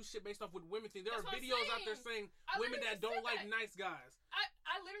think. We do shit based off what women think. There are videos out there saying women that don't like nice guys.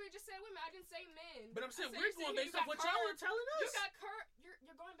 I literally just said women. I didn't say men. But I'm saying we're going based off what y'all are telling us. You got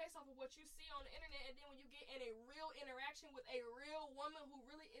you're going based off of what you see on the internet, and then when you get in a real interaction with a real woman who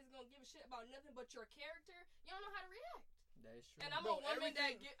really is gonna give a shit about nothing but your character, you don't know how to react. That is true. And I'm a woman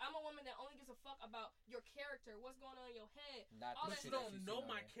that only gives a fuck about your character, what's going on in your head. But you don't know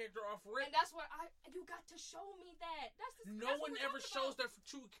my character off rip. And that's what you got to show me that. No one ever shows their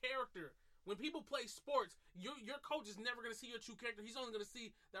true character. When people play sports, your coach is never going to see your true character. He's only going to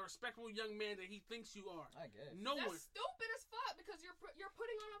see that respectable young man that he thinks you are. I guess. That's stupid as fuck because you're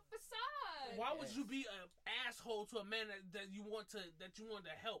putting on a facade. Why would you be an asshole to a man that you want to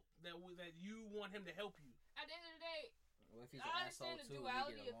help, that you want him to help you? At the end of the day, well, if he's I understand the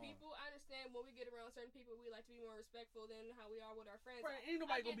duality of people. I understand when we get around certain people, we like to be more respectful than how we are with our friends. Right, ain't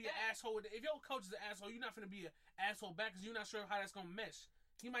nobody going to be an asshole. If your coach is an asshole, you're not going to be an asshole back because you're not sure how that's going to mesh.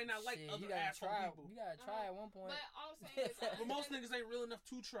 He might not like other asshole people. You gotta try at one point. But all I'm saying is, but most niggas ain't real enough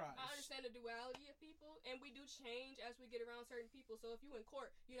to try. I understand the duality of people, and we do change as we get around certain people. So if you in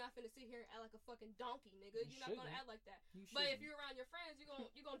court, you're not finna sit here and act like a fucking donkey, nigga. You're not gonna act like that. But if you're around your friends, you're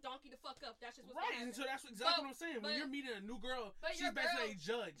gonna donkey the fuck up. That's just what's right. And so that's exactly what I'm saying. When you're meeting a new girl, she's basically a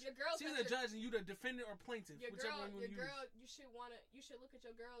judge. She's a judge, and you the defendant or plaintiff. You should look at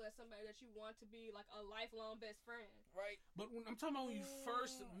your girl as somebody that you want to be like a lifelong best friend. Right. But when I'm talking about when you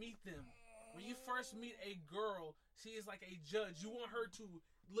first meet them. When you first meet a girl, she is like a judge. You want her to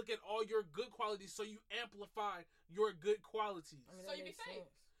look at all your good qualities, so you amplify your good qualities. So you be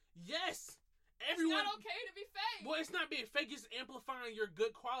fake. Yes. Everyone. It's not okay to be fake. Well, it's not being fake. It's amplifying your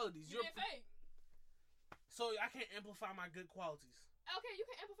good qualities. You're being fake. So I can't amplify my good qualities. Okay, you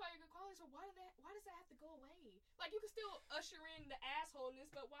can amplify your good qualities, so why does that have to go away? Like, you can still usher in the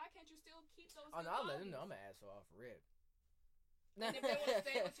assholeness, but why can't you still keep those Oh, good no, I'll let qualities? them know I'm an asshole off rip. And if they want to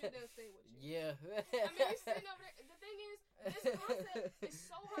stay with you, they'll stay with you. Yeah. I mean, you're sitting over there. The thing is, this concept is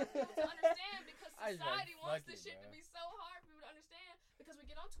so hard for people to understand because I just like, society wants fuck this it, shit to bro. be so hard for people to understand because we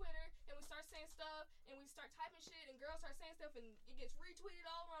get on Twitter and we start saying stuff and we start typing shit and girls start saying stuff and it gets retweeted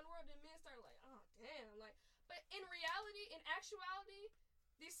all around the world and men start like, oh, damn. Like, but in reality, in actuality,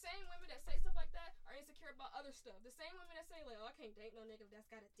 these same women that say stuff like that are insecure about other stuff. The same women that say like, "Oh, I can't date no nigga that's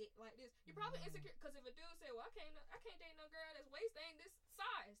got a dick like this." You're probably insecure because if a dude say, "Well, I can't date no girl that's waist ain't this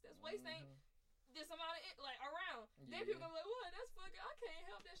size, that's waist ain't this amount of like around," then people gonna be like, "What? That's fucking. I can't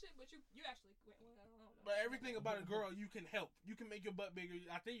help that shit." But you actually, well, I don't know. But everything about a girl, you can help. You can make your butt bigger.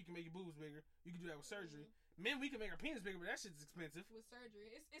 I think you can make your boobs bigger. You can do that with surgery. Men, we can make our penis bigger, but that shit's expensive. With surgery,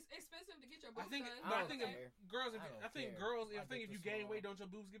 it's expensive to get your boobs I think, done. but I think care. girls. I think care. girls. My I think dick if you was gain small. weight, don't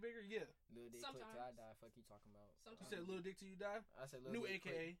your boobs get bigger? Yeah. Little dick click till I Sometimes. die. Fuck you talking about? You Sometimes. said little dick till you die. I said little New dick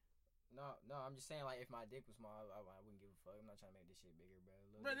AKA. click. No, I'm just saying like if my dick was small, I wouldn't give a fuck. I'm not trying to make this shit bigger, bro.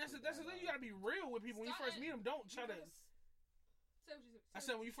 Little Bro, dick that's click the till I thing. die. You gotta be real with people when you first meet them. Don't try to. Say what you said. I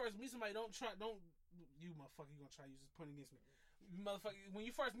said when you first meet somebody, don't. You motherfucker, you gonna try to use this point against me. Motherfucker, when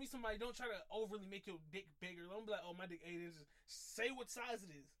you first meet somebody, don't try to overly make your dick bigger. Don't be like, oh, my dick 8 inches. Say what size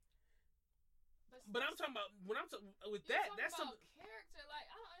it is. But I'm talking about when I'm with You're that. talking That's some. about character. Like,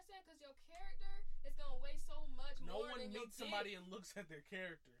 I don't understand because your character is gonna weigh so much No more one than your meets somebody dick. and looks at their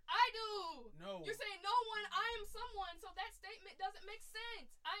character. I do. No. You're saying no one. I am someone. So that statement doesn't make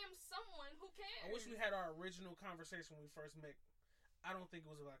sense. I am someone who cares. I wish we had our original conversation when we first met. I don't think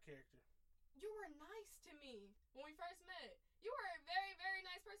it was about character. You were nice to me when we first met. You were a very, very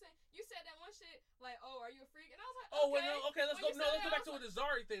nice person. You said that one shit like, "Oh, are you a freak?" And I was like, Oh, okay. wait, no, okay, let's When go. you No, said let's go that, back I to was the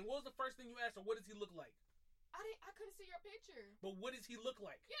Zari thing. What was the first thing you asked her? What does he look like? I couldn't see your picture. But what does he look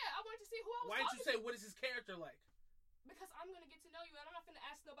like? Yeah, I wanted to see who I was Why didn't you say talking to. what is his character like? Because I'm gonna get to know you, and I'm not gonna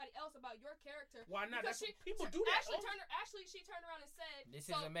ask nobody else about your character. Why not? Because That's people do that. She turned around and said, This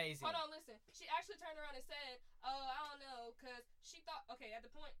so, is amazing. Hold on, listen. She actually turned around and said, "Oh, I don't know," because she thought, okay, at that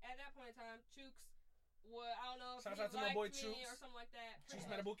point in time, Chooks, I don't know if Shout he out to my liked boy me Chooks. or something like that. Chooks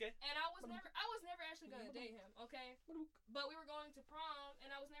pretty much. Metabuke. And I was never actually gonna date him, okay? But we were going to prom, and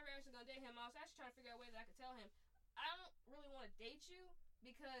I was never actually gonna date him. I was actually trying to figure out a way that I could tell him, I don't really want to date you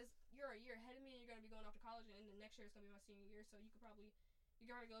because you're a year ahead of me, and you're gonna be going off to college, and the next year is gonna be my senior year, so you could probably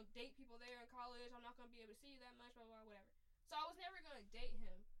go date people there in college. I'm not gonna be able to see you that much, blah blah, blah whatever. So I was never gonna date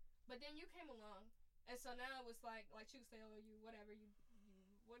him, but then you came along, and so now it was like Chooks say, "Oh, you whatever you."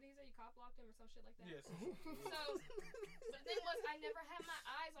 What did he say? You cop blocked him or some shit like that? Yes. So, but the thing was, I never had my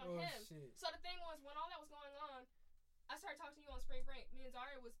eyes on him. Shit. So the thing was, when all that was going on, I started talking to you on spring break. Me and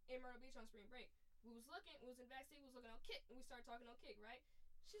Zaria was in Myrtle Beach on spring break. We was in the backseat, we was looking on Kick, and we started talking on Kick, right?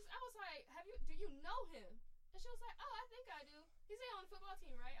 I was like, do you know him? And she was like, oh, I think I do. He's on the football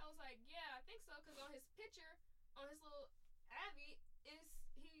team, right? I was like, yeah, I think so, because on his picture, on his little Abby,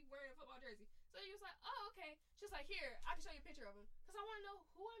 he wearing a football jersey. So he was like, oh, okay. She's like, here, I can show you a picture of him. Because I want to know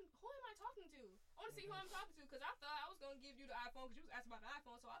who am I talking to? I want to see who I'm talking to, because I thought I was going to give you the iPhone, because you was asking about the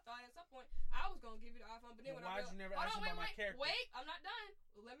iPhone, so I thought at some point I was going to give you the iPhone. But then when Why'd you never ask about my character? Wait, I'm not done.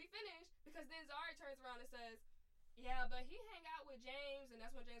 Let me finish. Because then Zari turns around and says, yeah, but he hang out with James, and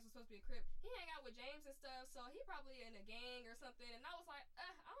that's when James was supposed to be a Crip. He hang out with James and stuff, so he probably in a gang or something. And I was like,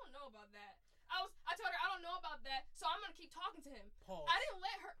 I don't know about that. I told her I don't know about that, so I'm gonna keep talking to him. Pause. I didn't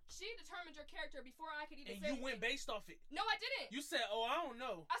let her. She determined your character before I could even. And say you went anything. based off it. No, I didn't. You said, "Oh, I don't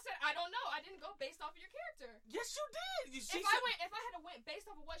know." I said I don't know. I didn't go based off of your character. Yes, you did. If I had went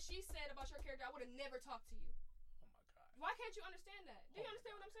based off of what she said about your character, I would have never talked to you. Oh my god. Why can't you understand that? Do you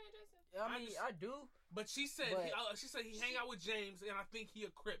understand what I'm saying, Jason? I mean, I do. But she said she said he hang out with James, and I think he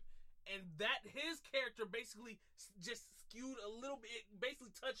a Crip, and that his character basically just skewed a little bit. It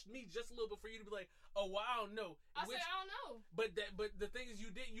basically touched me just a little bit for you to be like, "Oh, well, I don't know." I said I don't know. But the thing is, you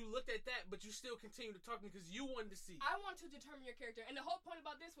looked at that, but you still continued to talk to me because you wanted to see. I want to determine your character, and the whole point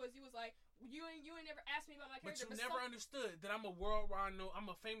about this was you was like, you ain't never asked me about my But character. you never understood that I'm a I'm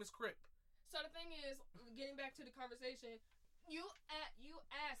a famous Crip. So the thing is, getting back to the conversation, you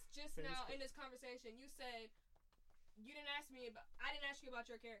asked just Famous now Crip. in this conversation, you said you didn't ask me about. I didn't ask you about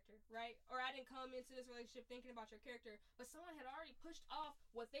your character, right? Or I didn't come into this relationship thinking about your character, but someone had already pushed off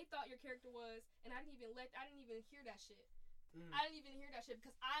what they thought your character was, and I didn't even hear that shit. I didn't even hear that shit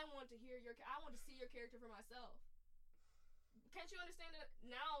because I want to I want to see your character for myself. Can't you understand that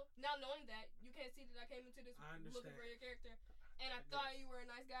now knowing that you can't see that I came into this looking for your character, And I thought you were a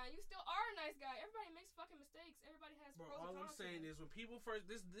nice guy, and you still are a nice guy. Everybody makes fucking mistakes. Everybody has pros and cons. All I'm saying is when people first,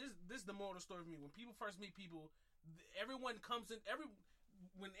 this is the moral of the story for me. When people first meet people, everyone comes in,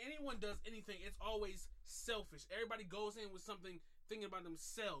 when anyone does anything, it's always selfish. Everybody goes in with something thinking about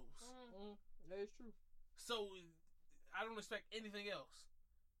themselves. That is true. So I don't expect anything else.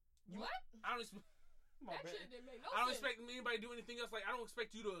 What? I don't expect. That shit didn't make no sense. I don't expect anybody to do anything else. Like I don't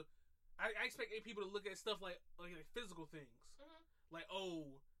expect you to. I expect people to look at stuff like physical things. Like, oh,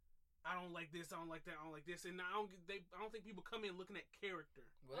 I don't like this, I don't like that, I don't like this, and I don't think people come in looking at character.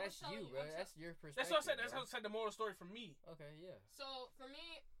 Well, that's you, bro. That's your perspective. That's what I said. That's how I said the moral story for me. Okay, yeah. So for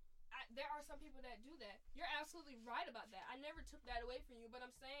me, there are some people that do that. You're absolutely right about that. I never took that away from you, but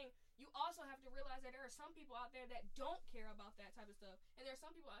I'm saying you also have to realize that there are some people out there that don't care about that type of stuff, and there are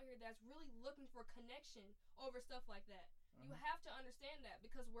some people out here that's really looking for connection over stuff like that. You have to understand that,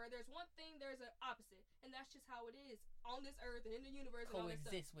 because where there's one thing, there's an opposite, and that's just how it is on this earth and in the universe.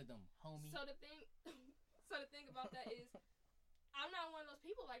 Coexist with them, homie. So the thing about that is, I'm not one of those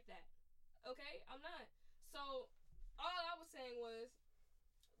people like that. Okay, I'm not. So all I was saying was,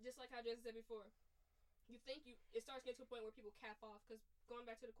 just like how Jason said before, it starts getting to a point where people cap off. Because going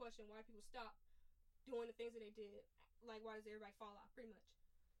back to the question, why people stop doing the things that they did, like why does everybody fall off? Pretty much.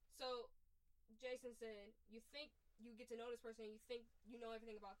 So Jason said, you think you get to know this person and you think you know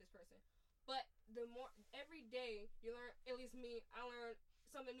everything about this person, but the more every day you learn, at least me, I learn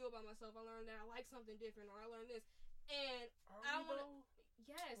something new about myself. I learned that I like something different, or I learned this, and I want to.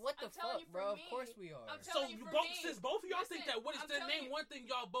 Yes. What the fuck, bro? Of course we are. So since both of y'all think that, what is the name one thing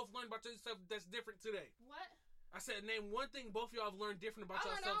y'all both learned about yourself that's different today? What? I said name one thing both of y'all have learned different about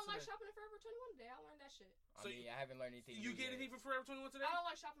yourself today. I don't like shopping at Forever 21 today. I learned that shit. So I haven't learned anything. You get anything from Forever 21 today? I don't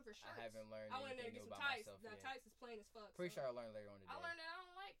like shopping for shirts. I haven't learned I went in there anything to get some about tights. myself Now yet. tights is plain as fuck. Pretty sure I'll learn later on today. I learned that I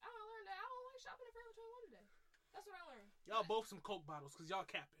don't like shopping at Forever 21 today. That's what I learned. Y'all both some Coke bottles because y'all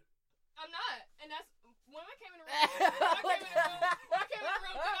capping. I'm not, and that's when I came in the room. When I came in the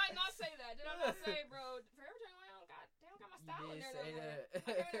room, did I not say that? Did I not say, bro, Forever 21? They don't got my style in there. I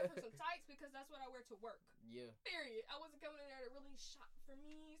came in there for some tights because that's what I wear to work. Yeah. Period. I wasn't coming in there to really shop for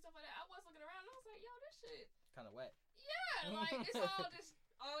me, stuff like that. I was looking around and I was like, yo, this shit kind of wet. Yeah, like it's all just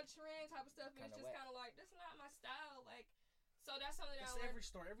on trend type of stuff, and Kinda it's just kind of like, this is not my style. Like, so that's something that I learned.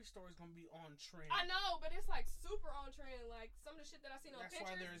 Every store is gonna be on trend. I know, but it's like super on trend. Like some of the shit that I seen on Pinterest. That's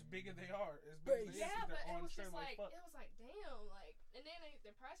why they're as big as they are. As big as they yeah, but it on was trend just like fuck. it was like damn, like, and then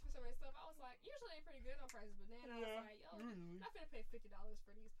the price for some of this stuff, I was like, usually they're pretty good on prices, but then I was like, yo, I'm not finna pay $50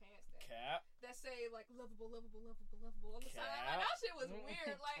 for these pants that say like lovable on the side. Like, that shit was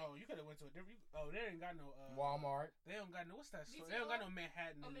weird. Like, oh, you could have went to a different. Oh, they ain't got no Walmart. They don't got no. What's that store? DTLR? They don't got no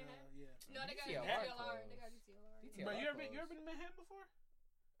Manhattan. Manhattan? Yeah. No, they got DTLR. They got DTLR. But you ever been to Manhattan before?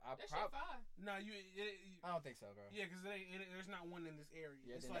 That shit fire. No, I don't think so, bro. Yeah, because there's not one in this area.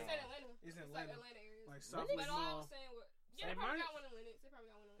 Yeah, it's like Atlanta. It's in Atlanta. Like Atlanta areas. Like South South But all I was saying was, they probably got one in Lennox.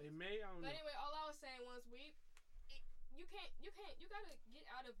 They may. I don't know. But anyway, all I was saying was you gotta get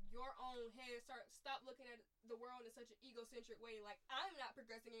out of your own head. Stop looking at the world in such an egocentric way. Like, I'm not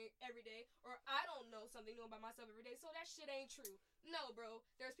progressing every day, or I don't know something new about myself every day, so that shit ain't true. No, bro.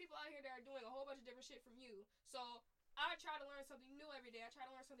 There's people out here that are doing a whole bunch of different shit from you. So I try to learn something new every day. I try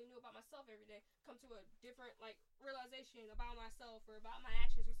to learn something new about myself every day. Come to a different realization about myself or about my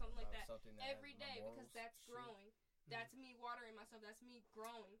actions or something like that every day, because that's growing. That's me watering myself. That's me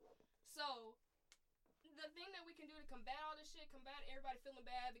growing. So the thing that we can do to combat all this shit, combat everybody feeling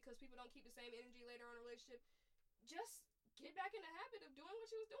bad because people don't keep the same energy later on in a relationship, just get back in the habit of doing what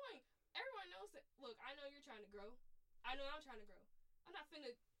you was doing. Everyone knows that. Look, I know you're trying to grow. I know I'm trying to grow. I'm not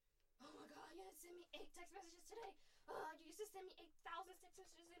finna, oh my god, you didn't send me 8 text messages today. You used to send me 8,000 text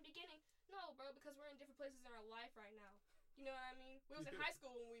messages in the beginning. No, bro, because we're in different places in our life right now. You know what I mean? We was in high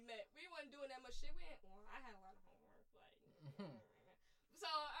school when we met. We wasn't doing that much shit. I had a lot of homework, so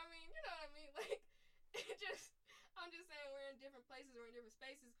I mean, you know what I mean? Like, I'm just saying we're in different places, we're in different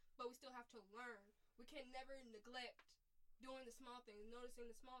spaces, but we still have to learn. We can never neglect doing the small things, noticing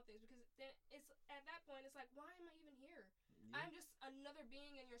the small things, because then it's at that point it's like, why am I even here? I'm just another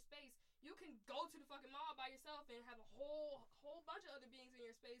being in your space. You can go to the fucking mall by yourself and have a whole bunch of other beings in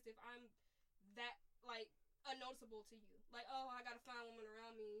your space if I'm that unnoticeable to you. Like, oh, I got a fine woman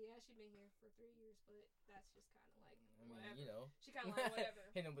around me. Yeah, she's been here for 3 years, but that's just kind of like whatever. You know, she kind of like whatever.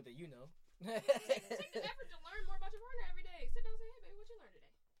 Hit him with the Take the effort to learn more about your partner every day. Sit down and say, hey, baby, what you learned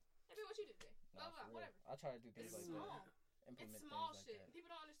today? Hey, baby, what you did today? Blah blah, whatever. I try to do things it's like small. that. It's small shit. Like that. People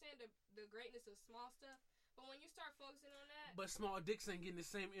don't understand the greatness of small stuff. But when you start focusing on that, But small dicks ain't getting the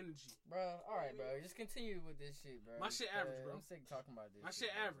same energy. Bro, all right, bro. Just continue with this shit, bro. My shit average, bro. I'm sick of talking about this. My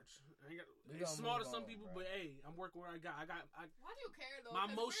shit bro. average. We It's gonna small to move some on, people, bro. but hey, I'm working where I got. why do you care though? My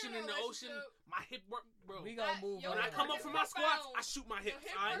 'Cause motion we're in the ocean, relationship. my hip work, bro. We gonna move Yo, When on. I come up It's from my squats, profound. I shoot my Your hips.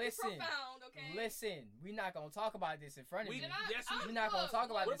 hip All work right? is Listen, profound, okay? Listen, we not gonna talk about this in front of you. We're not gonna talk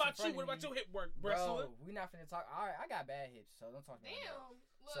about What this in about front you? What of about you. your hip work, wrestler? Bro, we not finna talk. All right, I got bad hips, so don't talk to me. Damn. About Look.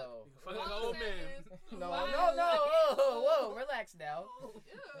 that. So Fuck like an old man. no, Wow. whoa, relax now. Ew.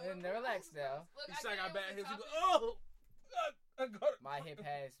 Relax now. Look, He said I got get it bad was hips. a He go, topic. oh, I got it. My hip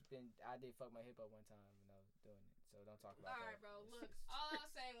has been. I did fuck my hip up one time when I was doing it, so don't talk about All that. right, bro. Look, all I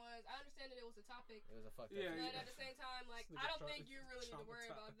was saying was I understand that it was a topic, It was a fucked Yeah, up. but yeah. at the same time, like This I nigga don't think you really need to worry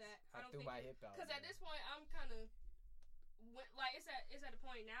about that. I don't threw think my hip out. because at this point I'm kind of like it's at a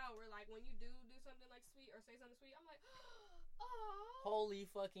point now where like when you do something like sweet or say something sweet, I'm like, oh. Holy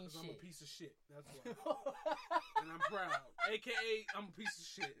fucking Because I'm a shit. piece of shit. That's why. And I'm proud. AKA, I'm a piece of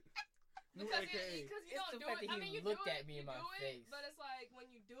shit. New Because AKA. you It's don't the do fact it. that I he mean, you looked do at it, me in you my do face. It, but it's like when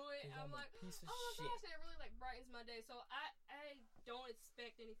you do it, 'Cause I'm I'm a like, piece of oh my shit. gosh, that really like brightens my day. So I don't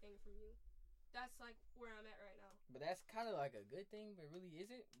expect anything from you. That's like where I'm at right now. But that's kind of like a good thing, but it really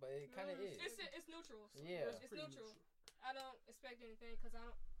isn't. But it kind of is. It's neutral. Yeah. It's neutral. I don't expect anything because I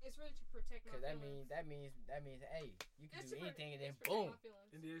don't. It's really to protect my Cause that feelings. means hey, you can It's do to anything and then it's protect boom, my feelings.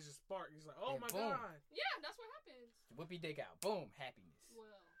 And then it's just spark. He's like, oh And my boom. God. Yeah, that's what happens. whip your dick out, boom, happiness.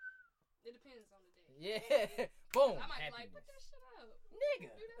 Well, it depends on the day. Yeah, boom, I might be like, put happiness. that shit up. Nigga,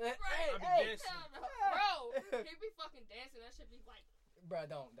 Do that. Right. I be hey, dancing. Bro, he be fucking dancing. That should be like. bro,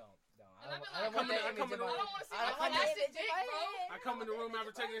 don't. And I be I don't like, want that I image come in in my the- I don't want to see I my don't want that plastic image in dick, my bro. head. I come in the room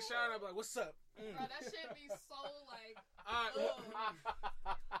after taking a shower. I'm like, what's up? Bro, that shit be so like. All right.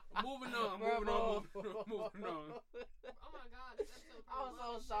 Moving on. Bro, Moving on. Oh my god, this episode. I'm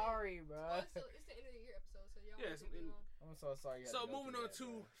so sorry, bro. Well, it's the end of the year episode, so y'all. Yes, leave me and- alone. I'm so sorry. So moving on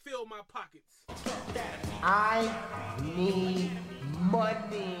to fill my pockets. I need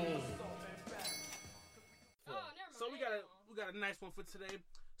money. Oh, never mind. So we got a nice one for today.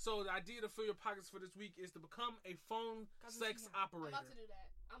 So the idea to fill your pockets for this week is to become a phone sex I'm operator. about to do that.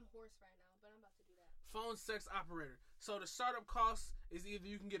 I'm hoarse right now, but I'm about to do that. Phone sex operator. So the startup cost is either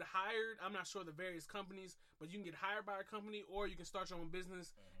you can get hired. I'm not sure the various companies, but you can get hired by a company, or you can start your own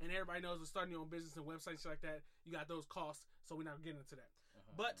business. And everybody knows with starting your own business and websites like that, you got those costs. So we're not getting into that.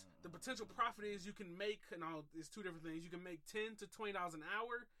 But the potential profit is you can make, and it's two different things. You can make $10 to $20 an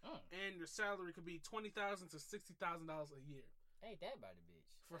hour, and your salary could be $20,000 to $60,000 a year. Ain't that about a bitch?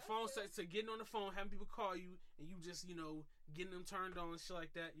 For phone sex, to getting on the phone, having people call you, and you just, getting them turned on and shit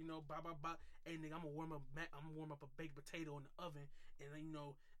like that, blah, blah, blah. Hey, nigga, I'm gonna warm up a baked potato in the oven, and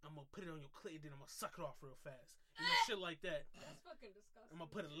I'm gonna put it on your clit, and then I'm gonna suck it off real fast. Shit like that. That's fucking disgusting. I'm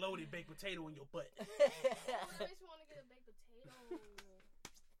gonna put a loaded baked potato in your butt. Oh, that makes me want to get a baked potato.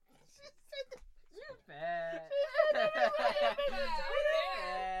 You fat.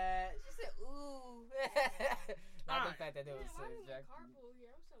 She said, ooh. Not the fact that there Man, was why sex, didn't Jack. we carpool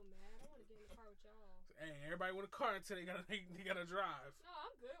here? I'm so mad. I want to get in the car with y'all. Hey, everybody with a car until they gotta drive. No,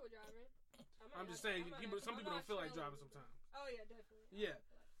 I'm good with driving. I'm just saying, some people don't feel like driving sometimes. Oh yeah, definitely. Yeah.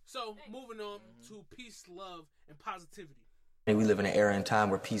 So moving on to peace, love, and positivity. We live in an era and time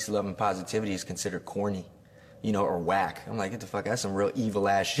where peace, love, and positivity is considered corny, or whack. I'm like, get the fuck, that's some real evil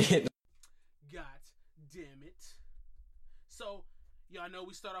ass shit. God damn it. So, y'all know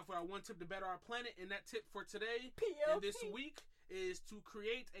we start off with our one tip to better our planet, and that tip for today PLP. and this week is to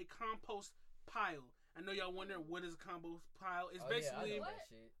create a compost pile. I know y'all wonder what is a compost pile. It's basically I know that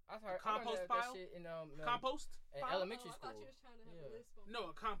shit. I've heard compost that pile? shit in compost. in pile? elementary I school. thought you was trying to have Yeah. a list for me. No,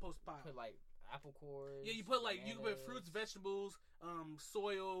 a compost pile. Put like apple cores. Yeah, you put you can put bananas. fruits, vegetables,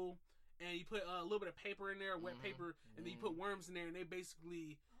 soil, and you put a little bit of paper in there, wet paper, and then you put worms in there, and they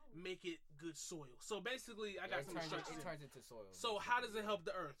basically make it good soil. So basically, I got some instructions. It turns into soil. So how does it help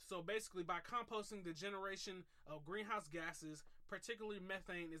the earth? So basically, by composting, the generation of greenhouse gases, particularly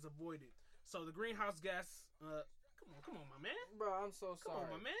methane, is avoided. So the greenhouse gas. Come on, my man. Bro, I'm so Come sorry. on,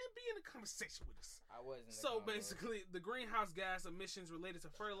 my man. Be in the conversation with us. I wasn't. So basically, the greenhouse gas emissions related to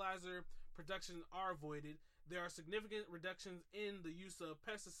fertilizer production are avoided. There are significant reductions in the use of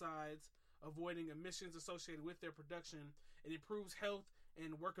pesticides, avoiding emissions associated with their production. It improves health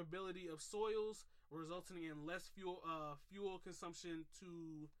and workability of soils, resulting in less fuel consumption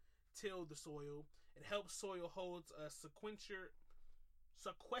to till the soil. It helps soil holds a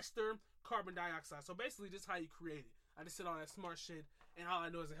sequester carbon dioxide. So basically, this is how you create it. I just said all that smart shit, and all I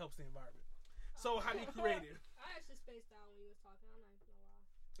know is it helps the environment. So how do you create it? I actually spaced out when you was talking. I'm not even gonna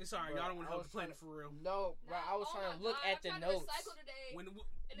lie. It's alright. Y'all don't want to help the planet for real. No, bro. I was trying to look at the notes. I tried to recycle today.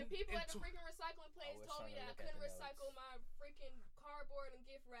 And the people at the freaking recycling place told me that I couldn't recycle my freaking cardboard and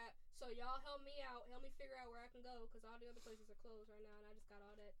gift wrap. So y'all help me out. Help me figure out where I can go. Because all the other places are closed right now. And I just got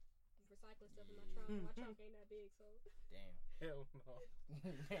all that recycling stuff in my trunk. My trunk ain't that big, so. Damn. Hell no.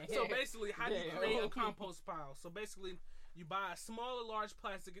 So basically, how do you create a compost pile? So basically, you buy a small or large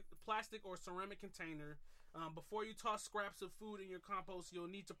plastic or ceramic container. Before you toss scraps of food in your compost, you'll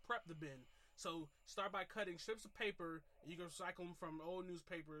need to prep the bin. So start by cutting strips of paper. You can recycle them from old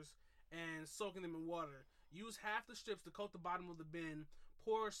newspapers and soaking them in water. Use half the strips to coat the bottom of the bin.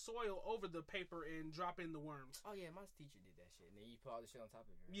 Pour soil over the paper and drop in the worms. Oh yeah, my teacher did that shit. And then you put all the shit on top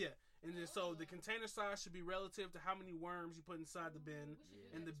of it. Right? Yeah, and then so the container size should be relative to how many worms you put inside the bin,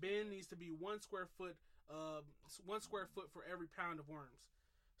 and the bin needs to be 1 square foot for every pound of worms.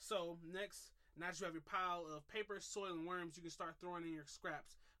 So next. Now that you have your pile of paper, soil, and worms, you can start throwing in your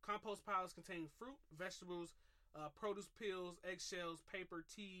scraps. Compost piles contain fruit, vegetables, produce peels, eggshells, paper,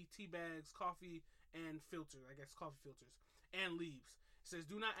 tea bags, coffee, and filters. I guess coffee filters. And leaves. It says,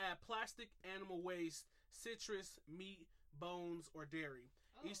 do not add plastic, animal waste, citrus, meat, bones, or dairy.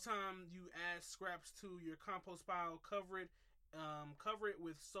 Each time you add scraps to your compost pile, cover it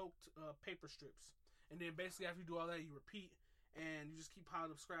with soaked paper strips. And then basically after you do all that, you repeat. And you just keep piling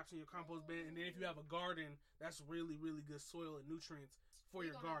up scraps in your compost bin. And then if you have a garden, that's really, really good soil and nutrients for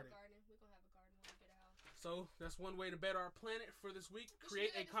your garden. We're going to have a garden when we get a house. So that's one way to better our planet for this week.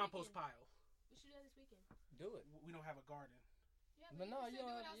 Create a compost pile. We should do that this weekend. Do it. We don't have a garden. Yeah, but no, you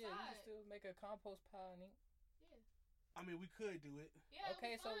can still make a compost pile. Yeah. I mean, we could do it. Yeah.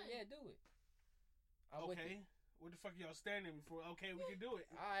 Okay, so yeah, do it. Okay. What the fuck are y'all standing for? Okay, we can do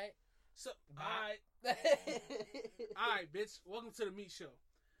it. All right. So, alright, bitch. Welcome to the meat show.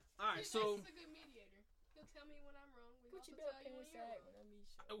 Alright, so He's a good mediator. He'll tell me when I'm wrong. Put your belt in sack when I meet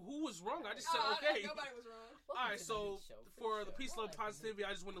you. Who was wrong? I just said okay. Nobody was wrong. Alright, so for the peace, love, positivity,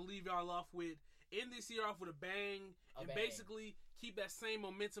 I just want to leave y'all off with end this year off with a bang, basically keep that same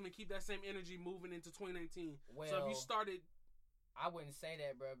momentum and keep that same energy moving into 2019. Well, so if you started. I wouldn't say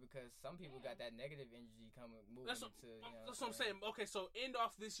that, bro, because some people got that negative energy moving that's into. That's what I'm saying. Okay, so end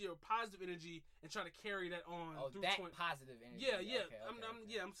off this year with positive energy and try to carry that on. Oh, through that positive energy. Yeah.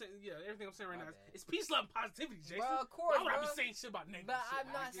 Okay. I'm saying everything I'm saying right now. It's peace, love, and positivity, Jason. Bro, of course, Why would I be saying shit about negative? But shit? I'm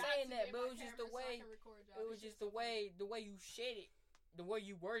not saying that, but it was just the way. It was just the way you said it, the way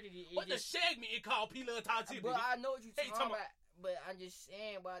you worded it. What the segment it called peace, love, and positivity? But I know what you're talking about. about. But I'm just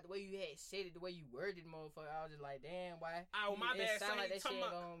saying, boy, the way you had said it, the way you worded, motherfucker, I was just like, damn, boy. Oh, my bad. It sound like that shit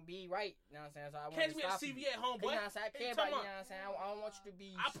ain't gonna be right. You know what I'm saying? So I catch me at CVA, homeboy. You know what I'm saying? I care about you. You know what I'm saying? I don't want you to be.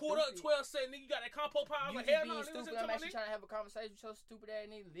 I pulled up 12, said, nigga, you got that compo pile. You like, just hell being no, stupid. I'm actually trying to have a conversation with your stupid ass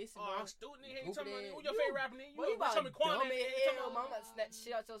nigga. Listen, bro. I'm stupid, nigga. Ain't talking about who your favorite rapper, nigga. You about me Quan, dumb as hell, mama. Snatch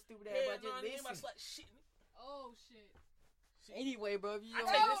shit out your stupid ass, but just listen. Oh, shit. Anyway, bro, if you don't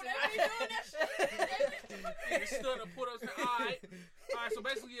listen, they be doing that shit. Stood up, put up, said, all right. So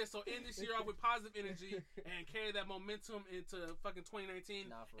basically, yeah. So end this year off with positive energy and carry that momentum into fucking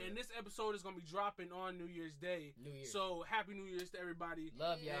 2019. And this episode is gonna be dropping on New Year's Day. So happy New Year's to everybody.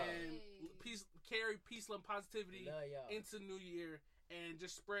 Love y'all. And carry peace, love, and positivity into New Year, and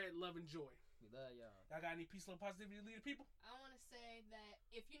just spread love and joy. We love y'all. Y'all got any peace, love, and positivity to lead the people? I want to say that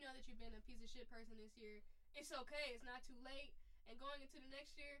if you know that you've been a piece of shit person this year, it's okay. It's not too late. And going into the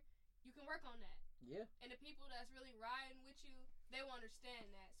next year, you can work on that. Yeah. And the people that's really riding with you, they will understand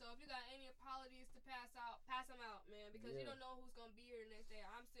that. So if you got any apologies to pass them out, man, because you don't know who's gonna be here the next day.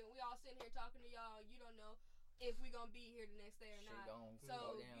 We all sitting here talking to y'all. You don't know if we gonna be here the next day or not.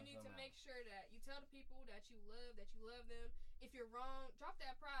 So you need to make sure that you tell the people that you love them. If you're wrong, drop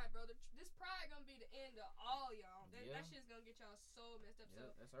that pride, brother. This pride gonna be the end of all y'all. That shit's gonna get y'all so messed up.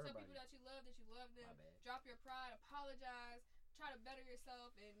 So tell people that you love them. Drop your pride, apologize, try to better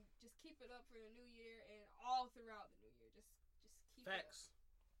yourself, and just keep it up for the new year and all throughout the new year. Just keep facts. It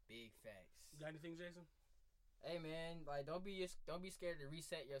up. Big facts. You got anything, Jason? Hey man, like don't be scared to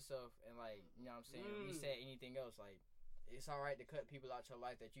reset yourself and like you know what I'm saying reset anything else. Like it's alright to cut people out your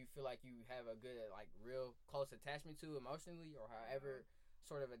life that you feel like you have a good like real close attachment to emotionally or however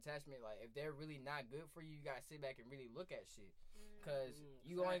sort of attachment. Like if they're really not good for you, you gotta sit back and really look at shit because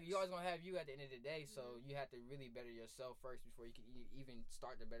you always gonna have you at the end of the day. So you have to really better yourself first before you can even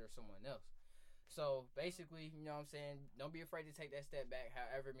start to better someone else. So basically, you know what I'm saying, don't be afraid to take that step back.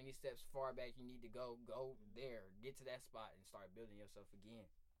 However many steps far back you need to go there, get to that spot and start building yourself again.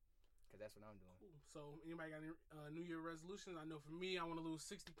 Because that's what I'm doing. Cool. So anybody got any New Year resolutions? I know for me, I want to lose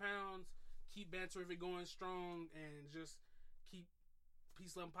 60 pounds, keep banter if it going strong, and just keep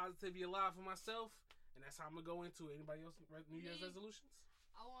peace, love, and positivity alive for myself. And that's how I'm going to go into it. Anybody else New Year's resolutions?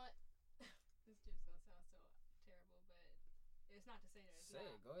 I want. This just gonna sound so terrible, but it's not to say that it's Say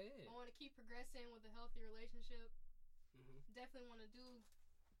not. it. Go ahead. I want to keep progressing with a healthy relationship. Mm-hmm. Definitely want to do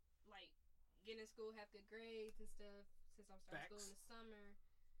like get in school, have good grades and stuff. Since I'm starting school in the summer,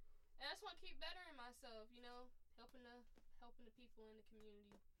 and I just want to keep bettering myself. You know, helping the people in the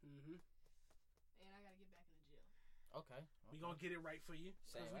community. Mm-hmm. And I gotta get back in the gym. Okay. We gonna get it right for you.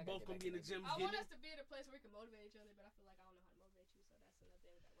 Same, We I both gotta gonna get be in back the in gym. I want getting us to be at a place where we can motivate each other, but I feel like I don't know how to motivate you, so that's another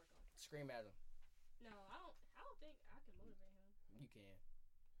thing we gotta work on. Scream at him. No, I don't think I can motivate him. You can.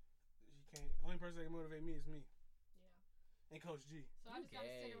 You can't. Only person that can motivate me is me. Yeah. And Coach G. So I just gotta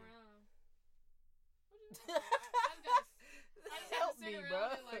sit around. What do you mean? I just Help have to sit me, around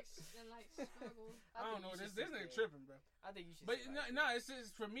bro. and struggle. I don't know. This nigga tripping, bro. I think you should. But no, it's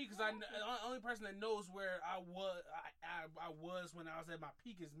just for me because the only person that knows where I was when I was at my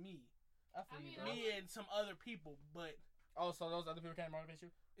peak is me. I feel you, bro. Me and some other people, but so those other people can't motivate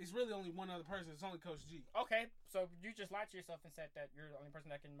you? it's really only one other person. It's only Coach G. Okay, so you just lied to yourself and said that you're the only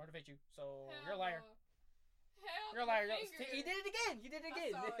person that can motivate you. So you're a liar. You're a liar. He did it again. You did it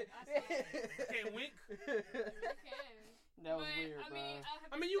again. I saw it. Can't wink. You can. That was But, weird,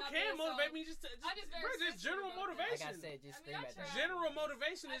 I mean, you can motivate me just general motivation. Like I said, just scream at them. General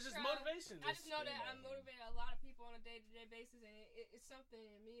motivation is just try. motivation. I just know that I'm motivating a lot of people on a day-to-day basis, and it's something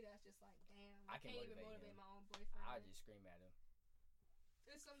in me that's just like, damn, I can't even motivate my own boyfriend. I just scream at him.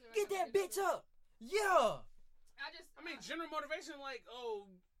 It's something Get that bitch up! Yeah! I mean, general motivation, like, oh,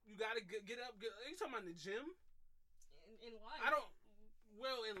 you gotta get up. Are you talking about in the gym? In life.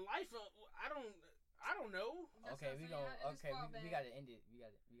 Well, in life, I don't know. Okay, we gotta end it. We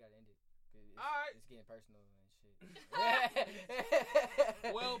gotta end it. All right. It's getting personal and shit.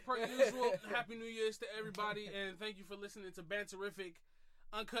 Well, per usual, Happy New Year's to everybody, and thank you for listening to Banterific,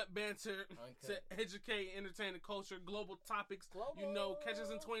 uncut banter to educate, entertain, the culture, global topics. You know, catch us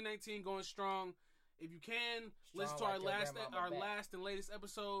in 2019 going strong. If you can, listen to our last and latest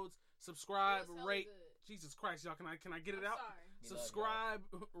episodes. Subscribe, rate. Jesus Christ, y'all! Can I get it out? Sorry. Subscribe,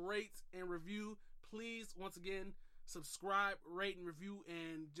 rate, and review. Please, once again, subscribe, rate, and review,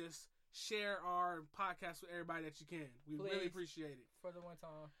 and just share our podcast with everybody that you can. We really appreciate it. For the one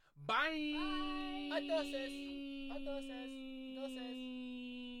time. Bye.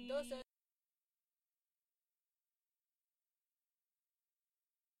 Doses.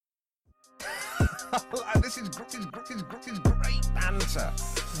 This is great banter.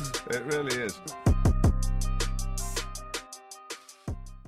 It really is.